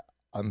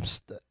I'm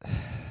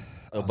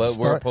But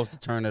we're supposed to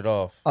turn it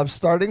off. I'm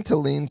starting to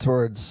lean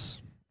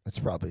towards it's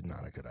probably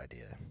not a good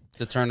idea.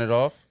 To turn it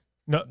off?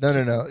 No.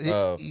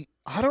 Oh.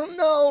 I don't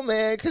know,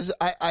 man, because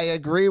I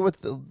agree with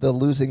the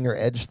losing your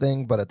edge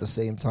thing, but at the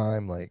same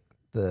time, like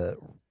the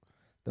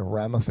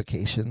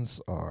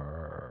ramifications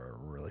are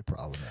really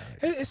problematic.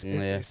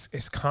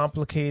 It's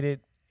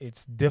complicated.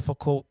 It's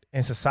difficult,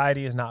 and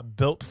society is not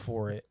built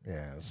for it.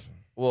 Yeah.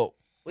 Well,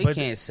 we But-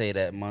 can't say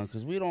that, man,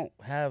 because we don't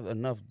have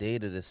enough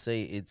data to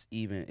say it's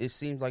even. It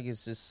seems like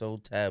it's just so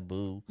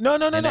taboo. No.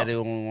 And that they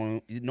don't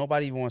want,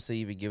 nobody even wants to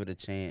even give it a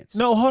chance.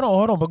 No, hold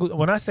on. But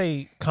when I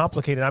say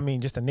complicated, I mean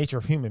just the nature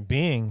of human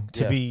being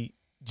to Yeah. be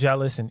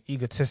jealous and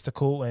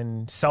egotistical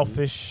and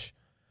selfish.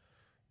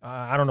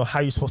 I don't know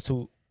how you're supposed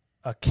to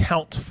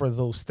account for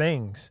those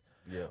things.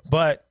 Yeah.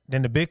 But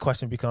then the big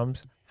question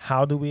becomes,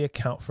 how do we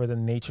account for the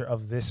nature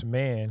of this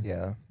man?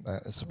 Yeah,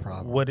 that's a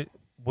problem. What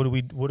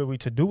are we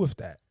to do with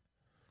that?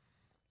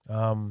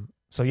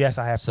 So yes,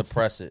 I have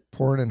Suppress it.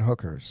 Porn and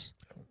hookers.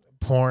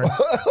 porn.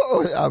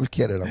 I'm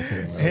kidding.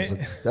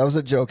 That was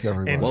a joke,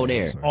 everybody. And- Whoa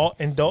there. Sorry. All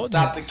indulgence.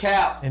 Stop the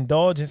cap.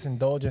 Indulgence.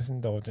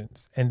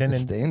 And then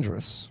It's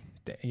dangerous.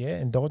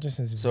 indulgence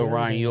is So very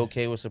Ryan, you dangerous.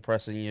 okay with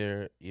suppressing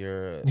your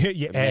Your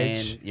man,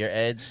 edge. your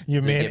edge,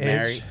 Your to man get edge.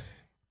 married?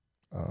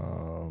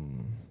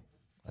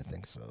 I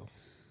think so.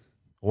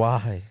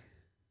 Why?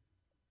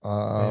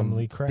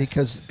 Family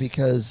crest.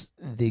 Because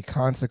the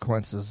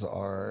consequences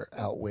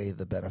outweigh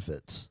the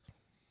benefits.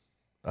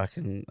 I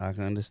can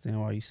understand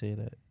why you say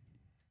that.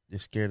 You're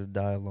scared to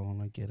die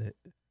alone. I get it.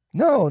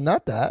 No,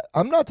 not that.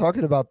 I'm not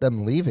talking about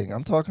them leaving.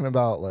 I'm talking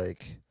about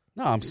like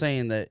No, I'm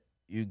saying that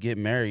you get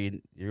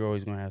married, you're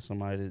always gonna have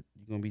somebody that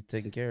you're gonna be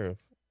taken care of.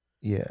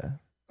 yeah.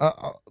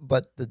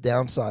 But the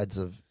downsides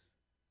of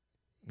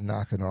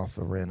knocking off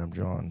a random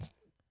John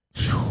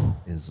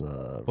is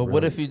But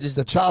what if you just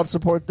the child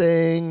support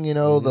thing, the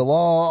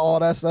law, all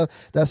that stuff.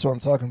 That's what I'm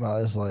talking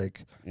about. It's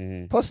like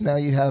Mhm. plus now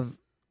you have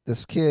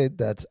this kid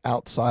that's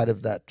outside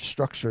of that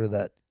structure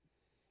that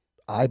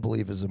I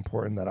believe is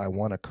important that I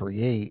want to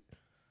create.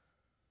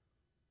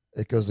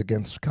 It goes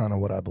against kind of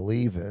what I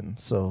believe in.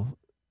 So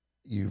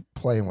you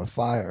playing with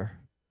fire.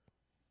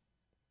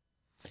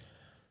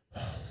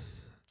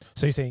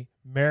 So you say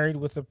married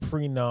with a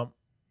prenup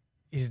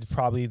is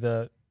probably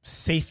the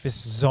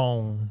safest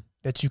zone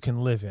that you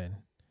can live in.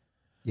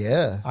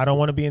 Yeah. I don't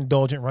want to be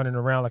indulgent running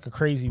around like a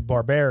crazy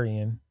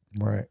barbarian,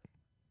 Right.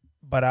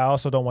 but I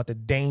also don't want the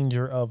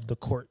danger of the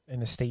court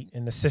and the state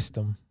and the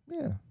system.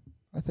 Yeah.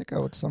 I think I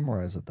would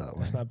summarize it that way.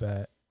 That's not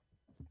bad.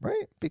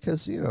 Right?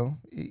 Because, you're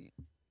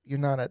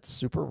not at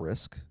super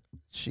risk.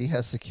 She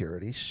has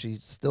security. She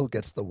still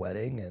gets the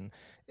wedding, and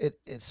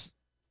it's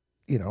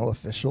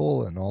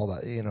official and all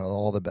that,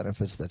 all the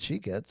benefits that she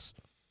gets.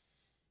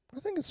 I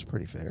think it's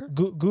pretty fair.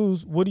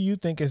 Goose, what do you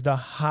think is the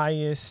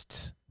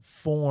highest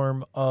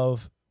form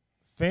of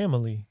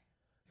family?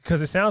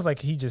 Because it sounds like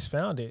he just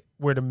found it,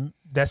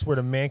 that's where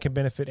the man can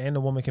benefit and the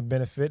woman can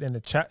benefit and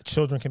the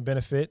children can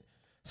benefit.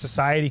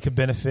 Society could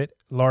benefit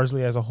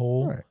largely as a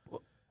whole. Right.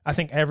 I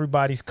think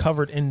everybody's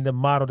covered in the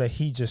model that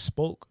he just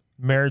spoke.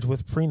 Marriage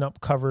with prenup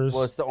covers.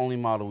 Well, it's the only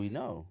model we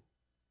know.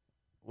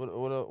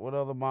 What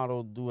other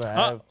model do I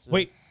have?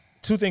 Wait,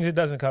 two things it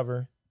doesn't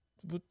cover.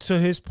 To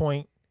his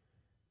point,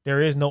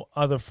 there is no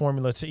other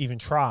formula to even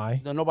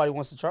try. No, nobody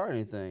wants to try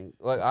anything.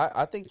 Like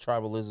I think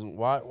tribalism.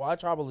 Why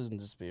tribalism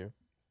disappear?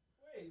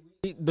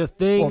 The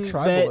thing Well,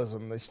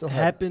 tribalism, they still that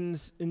have.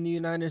 happens in the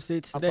United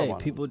States I'm talking today,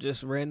 about- people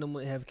just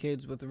randomly have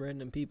kids with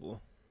random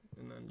people.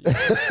 And then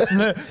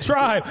just,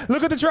 Tribe.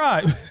 Look at the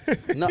tribe.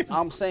 No,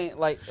 I'm saying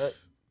like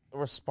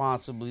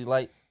responsibly.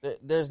 Like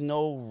there's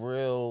no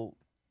real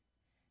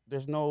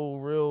there's no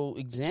real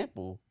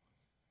example.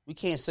 We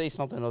can't say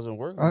something doesn't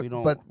work. We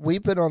don't. But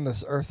we've been on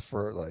this earth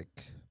for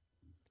like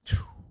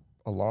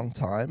a long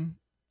time,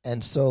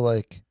 and so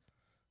like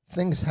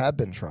things have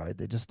been tried.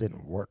 They just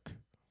didn't work.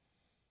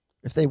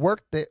 If they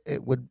worked,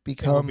 it would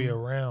become. It would be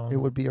around. It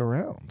would be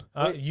around.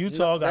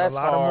 Utah got a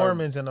lot of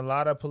Mormons and a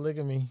lot of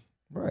polygamy.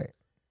 Right.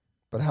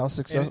 But how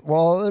successful?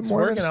 Well, the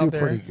Mormons do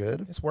pretty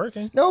good. It's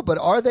working. No, but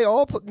are they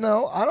all?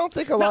 No, I don't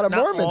think a lot of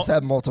Mormons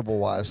have multiple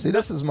wives. See,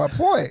 this is my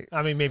point.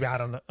 I mean, maybe I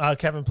don't know.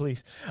 Kevin,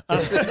 please.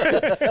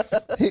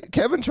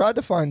 Kevin tried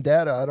to find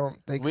data. I don't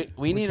think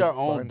we need our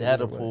own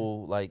data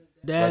pool. Like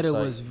data website.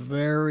 was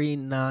very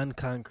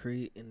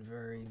non-concrete and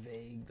very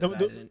vague.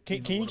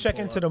 Can you check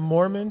into the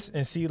Mormons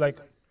and see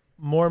like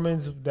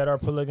Mormons that are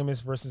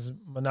polygamous versus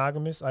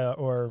monogamous,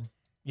 or?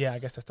 Yeah, I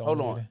guess that's the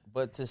only Hold on, way.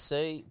 but to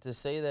say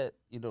that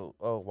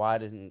why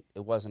didn't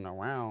it wasn't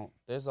around?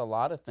 There's a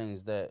lot of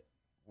things that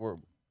were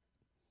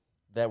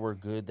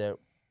good that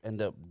end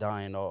up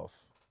dying off.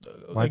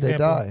 Why'd they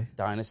die?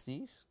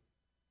 Dynasties.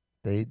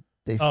 They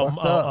fucked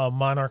up.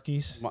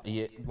 Monarchies.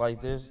 Yeah,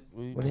 like this.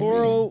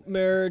 Plural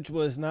marriage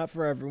was not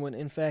for everyone.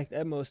 In fact,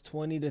 at most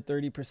 20 to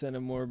 30%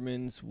 of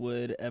Mormons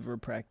would ever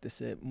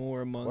practice it,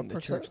 more among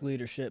the church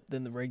leadership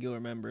than the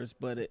regular members,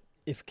 but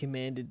if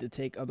commanded to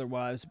take other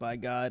wives by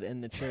God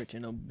and the church,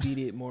 an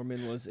obedient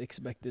Mormon was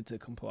expected to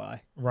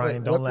comply.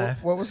 Ryan, don't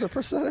laugh. What was the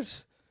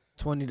percentage?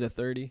 20 to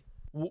 30.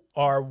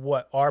 Are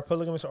what? Are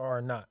polygamous or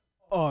are not?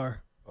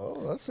 Are.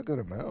 Oh, that's a good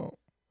amount.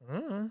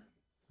 Mm-hmm.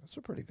 That's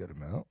a pretty good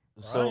amount.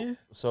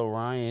 So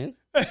Ryan.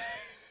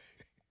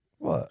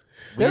 What?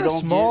 They're a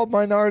small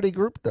minority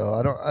group, though.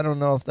 I don't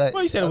know if that.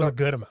 Well, you said it was a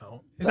good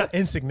amount. It's not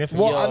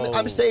insignificant. Well,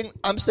 I'm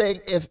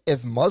saying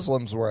if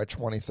Muslims were at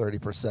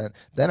 20-30%,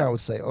 then I would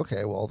say,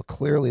 okay, well,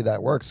 clearly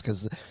that works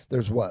because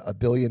there's what, 1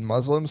 billion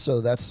Muslims, so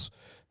that's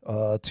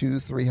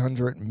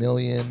 200-300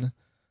 million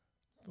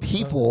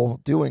people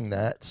doing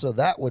that. So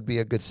that would be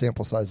a good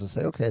sample size to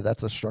say, okay,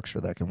 that's a structure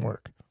that can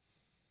work.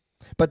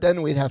 But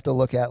then we'd have to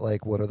look at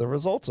like, what are the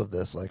results of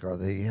this? Like, are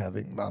they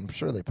having? I'm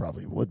sure they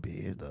probably would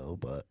be though,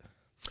 but.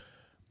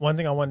 One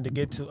thing I wanted to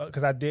get to,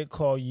 because I did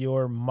call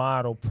your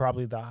model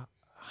probably the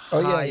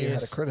highest. You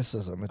had a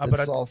criticism. It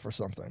did solve for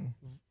something.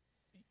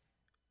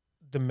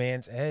 The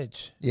man's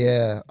edge.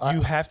 Yeah.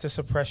 You have to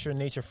suppress your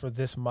nature for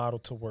this model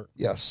to work.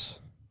 Yes.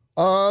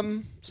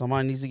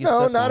 Somebody needs to get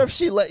no, not if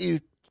she let you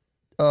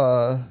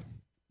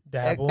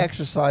dabble.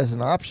 Exercise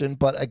an option.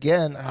 But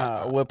again.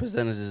 What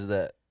percentage is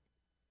that?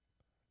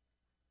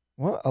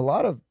 Well, a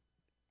lot of.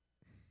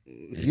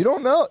 You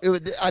don't know.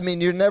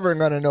 You're never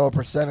going to know a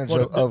percentage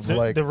of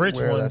the rich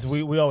ones.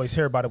 We always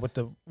hear about it with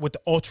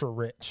the ultra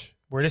rich,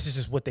 where this is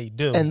just what they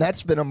do, and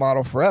that's been a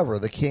model forever.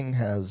 The king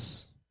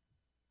has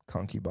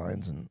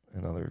concubines and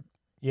other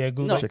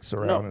chicks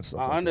around and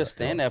stuff. I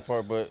understand that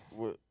part, but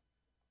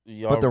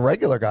the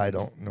regular guy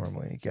don't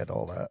normally get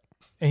all that.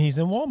 And he's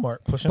in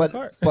Walmart pushing a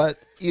cart. But,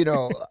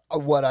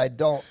 what I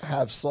don't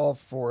have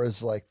solved for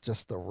is like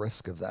just the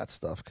risk of that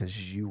stuff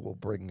because you will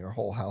bring your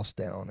whole house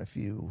down if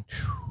you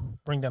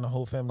bring down the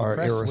whole family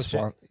with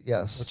your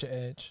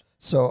edge.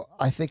 So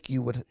I think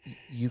you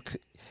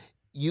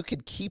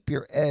could keep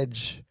your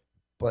edge,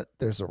 but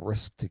there's a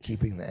risk to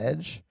keeping the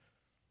edge.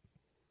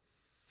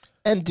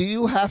 And do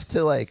you have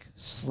to like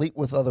sleep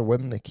with other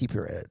women to keep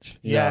your edge?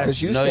 Yeah,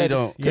 because you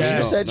don't. You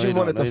said you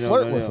wanted to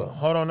flirt with them.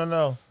 Hold on,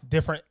 no.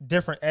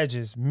 Different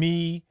edges.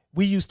 We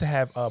used to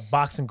have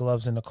boxing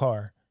gloves in the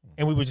car,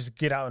 and we would just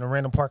get out in a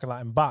random parking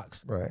lot and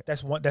box. Right.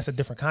 That's a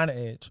different kind of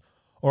edge.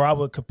 Or I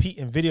would compete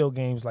in video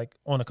games like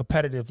on a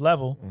competitive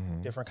level,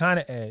 different kind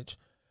of edge.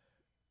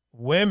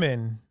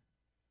 Women,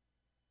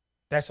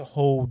 that's a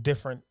whole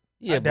different.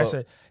 Yeah, that's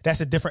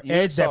a different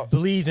edge that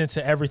bleeds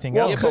into everything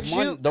else.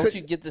 Yeah, but don't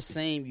you get the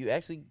same?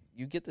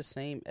 You get the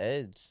same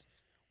edge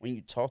when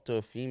you talk to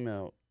a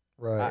female.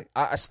 Right.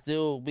 I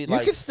still be you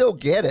can still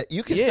get it.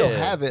 You can still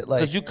have it.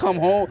 Like because you come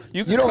home,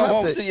 you can come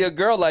home to your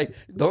girl. Like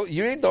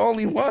you ain't the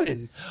only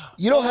one.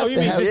 You don't have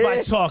to have just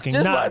by talking.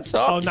 Just not, by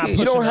talking. Not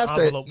you don't have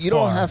to. You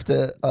don't far. have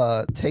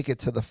to take it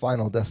to the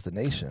final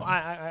destination.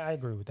 I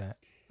agree with that.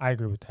 I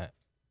agree with that.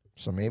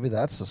 So maybe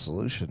that's the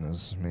solution.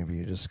 Is maybe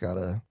you just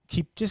gotta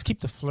keep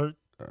the flirt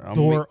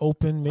door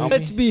open. Maybe.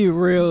 Let's be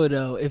real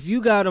though. If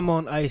you got them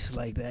on ice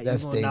like that,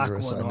 that's you're gonna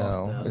dangerous. knock one I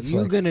know. off, It's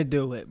you're like, gonna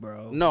do it,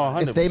 bro. No,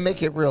 100%. If they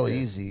make it real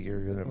easy,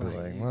 you're gonna be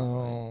like,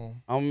 well,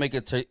 I'm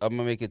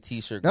gonna make a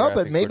T-shirt. No,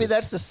 but maybe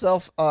that's the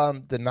self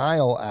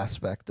denial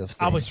aspect of things.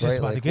 I was just right?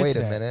 about Like, to get wait to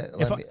a that.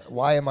 minute.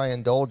 Why am I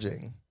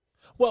indulging?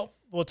 Well,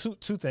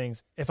 two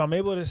things. If I'm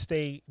able to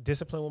stay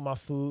disciplined with my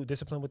food,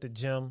 disciplined with the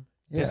gym,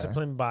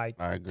 disciplined by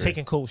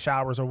taking cold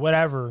showers or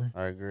whatever,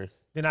 I agree.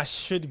 Then I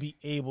should be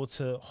able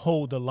to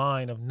hold the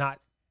line of not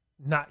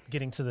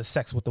getting to the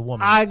sex with the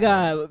woman. I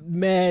got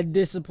mad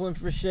discipline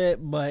for shit,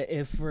 but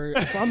if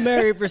I'm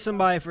married for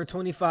somebody for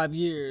 25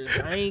 years,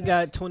 I ain't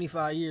got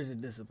 25 years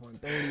of discipline.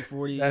 30,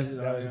 40 years.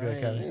 That was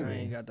good, Kevin. I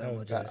ain't got that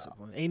much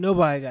discipline. Ain't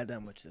nobody got that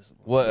much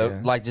discipline.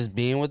 What, like just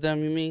being with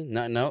them, you mean?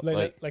 No.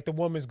 Like the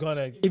woman's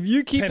gonna. If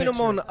you keeping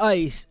them on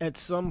ice at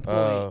some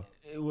point,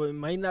 it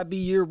might not be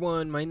year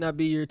 1, might not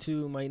be year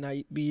 2, might not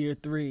be year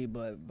 3,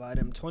 but by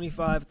them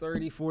 25,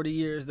 30, 40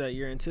 years that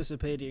you're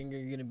anticipating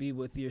you're going to be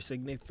with your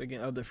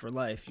significant other for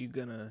life, you're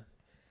going to,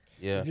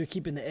 if you're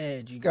keeping the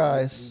edge, you're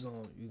going to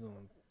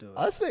do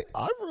it.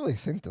 I really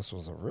think this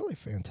was a really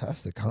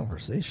fantastic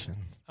conversation.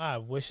 I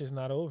wish it's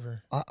not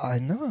over. I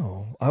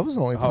know. I was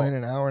only playing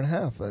an hour and a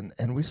half,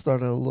 and we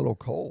started a little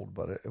cold,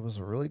 but it was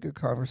a really good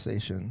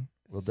conversation.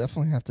 We'll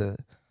definitely have to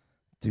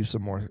do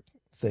some more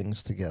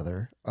things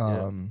together.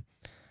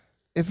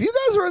 If you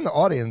guys are in the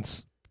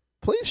audience,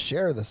 please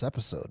share this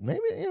episode.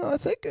 Maybe, I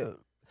think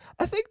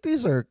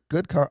these are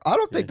good. I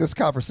don't think this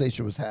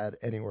conversation was had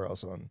anywhere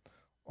else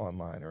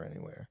online or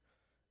anywhere.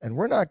 And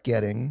we're not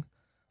taking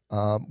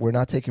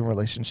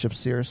relationships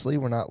seriously.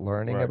 We're not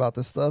learning about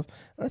this stuff.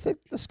 And I think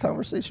this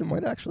conversation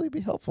might actually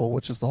be helpful,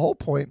 which is the whole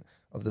point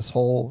of this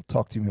whole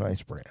Talk to Me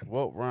Nice brand.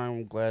 Well, Ryan,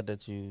 I'm glad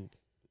that you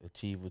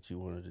achieved what you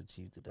wanted to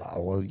achieve today.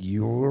 Well,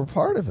 you were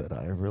part of it.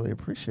 I really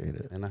appreciate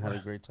it. And I had a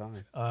great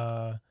time.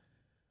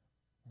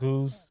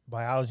 Goose,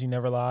 biology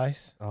never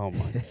lies. Oh,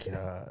 my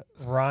God.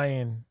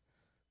 Ryan,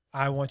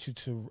 I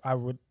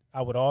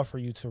would offer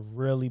you to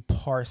really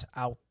parse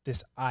out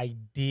this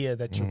idea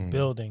that you're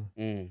building.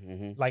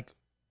 Mm-hmm.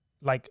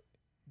 Like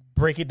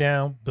break it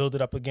down, build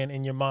it up again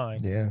in your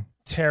mind. Yeah.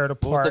 Tear it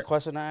apart. What was the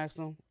question I asked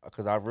him?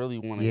 Because I really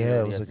want to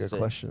hear it was a good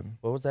question.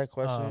 What was that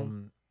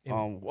question?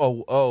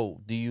 Do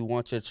you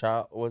want your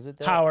child? Was it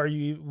that? How are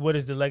you? What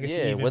does the legacy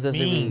even mean? What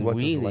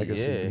does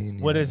legacy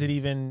mean? What does it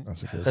even?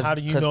 How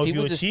do you know if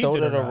you achieved just throw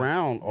it or it not?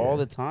 around all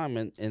the time,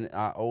 and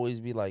I always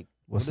be like,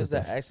 what does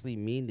that actually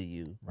mean to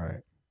you?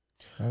 Right.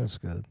 That is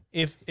good.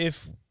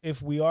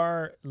 If we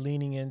are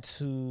leaning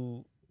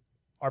into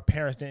our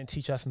parents didn't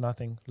teach us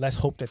nothing, let's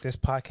hope that this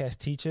podcast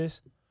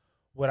teaches.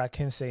 What I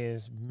can say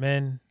is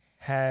men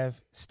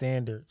have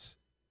standards.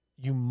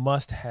 You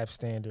must have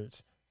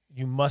standards.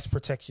 You must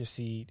protect your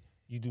seed.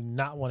 You do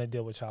not want to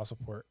deal with child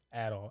support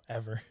at all,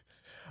 ever.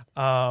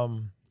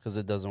 Because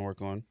it doesn't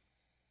work on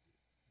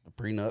the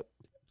prenup.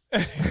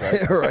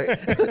 Right.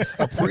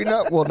 A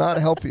prenup will not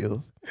help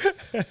you.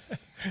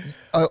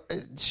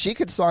 She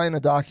could sign a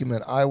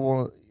document. I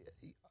will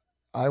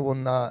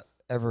not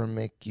ever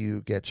make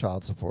you get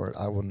child support.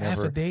 I will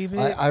never. Affidavit?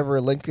 I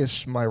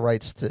relinquish my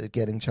rights to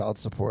getting child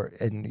support,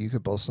 and you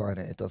could both sign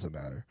it. It doesn't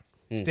matter.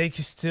 They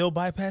can still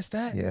bypass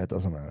that? Yeah, it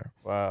doesn't matter.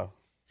 Wow.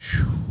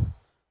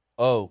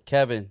 Oh,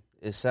 Kevin,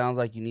 it sounds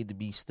like you need to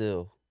be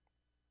still.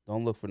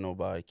 Don't look for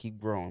nobody. Keep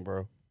growing,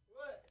 bro.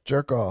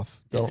 Jerk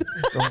off. Don't.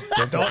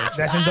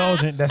 That's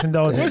indulgent. That's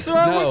indulgent. What's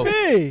wrong with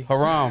me?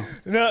 Haram.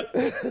 No.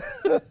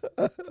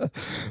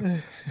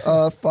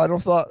 Final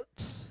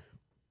thoughts.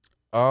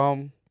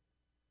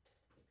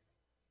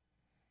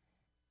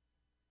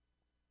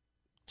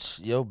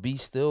 Yo, be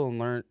still and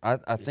learn.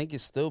 I think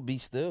it's still be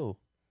still.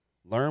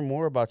 Learn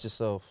more about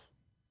yourself.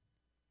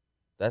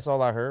 That's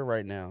all I heard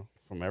right now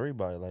from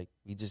everybody. Like,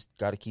 you just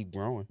got to keep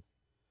growing.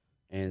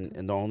 And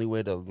the only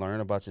way to learn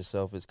about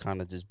yourself is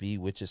kind of just be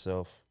with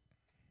yourself.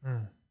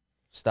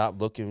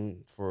 Stop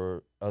looking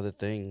for other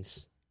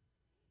things.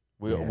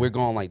 We're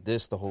going like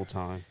this the whole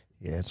time.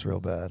 Yeah, it's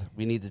real bad.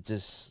 We need to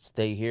just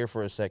stay here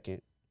for a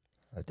second.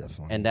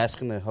 Definitely. And that's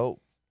going to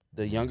help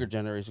the younger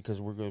generation,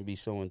 because we're going to be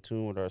so in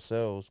tune with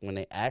ourselves when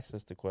they ask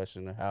us the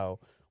question of how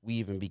we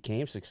even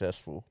became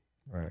successful.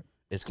 Right.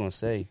 It's going to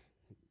say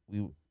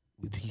we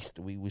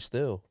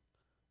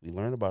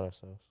learn about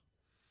ourselves.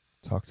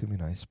 Talk to Me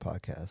Nice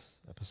podcast,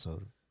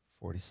 episode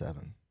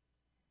 47.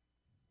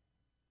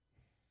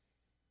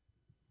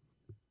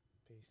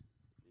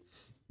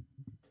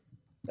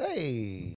 Hey.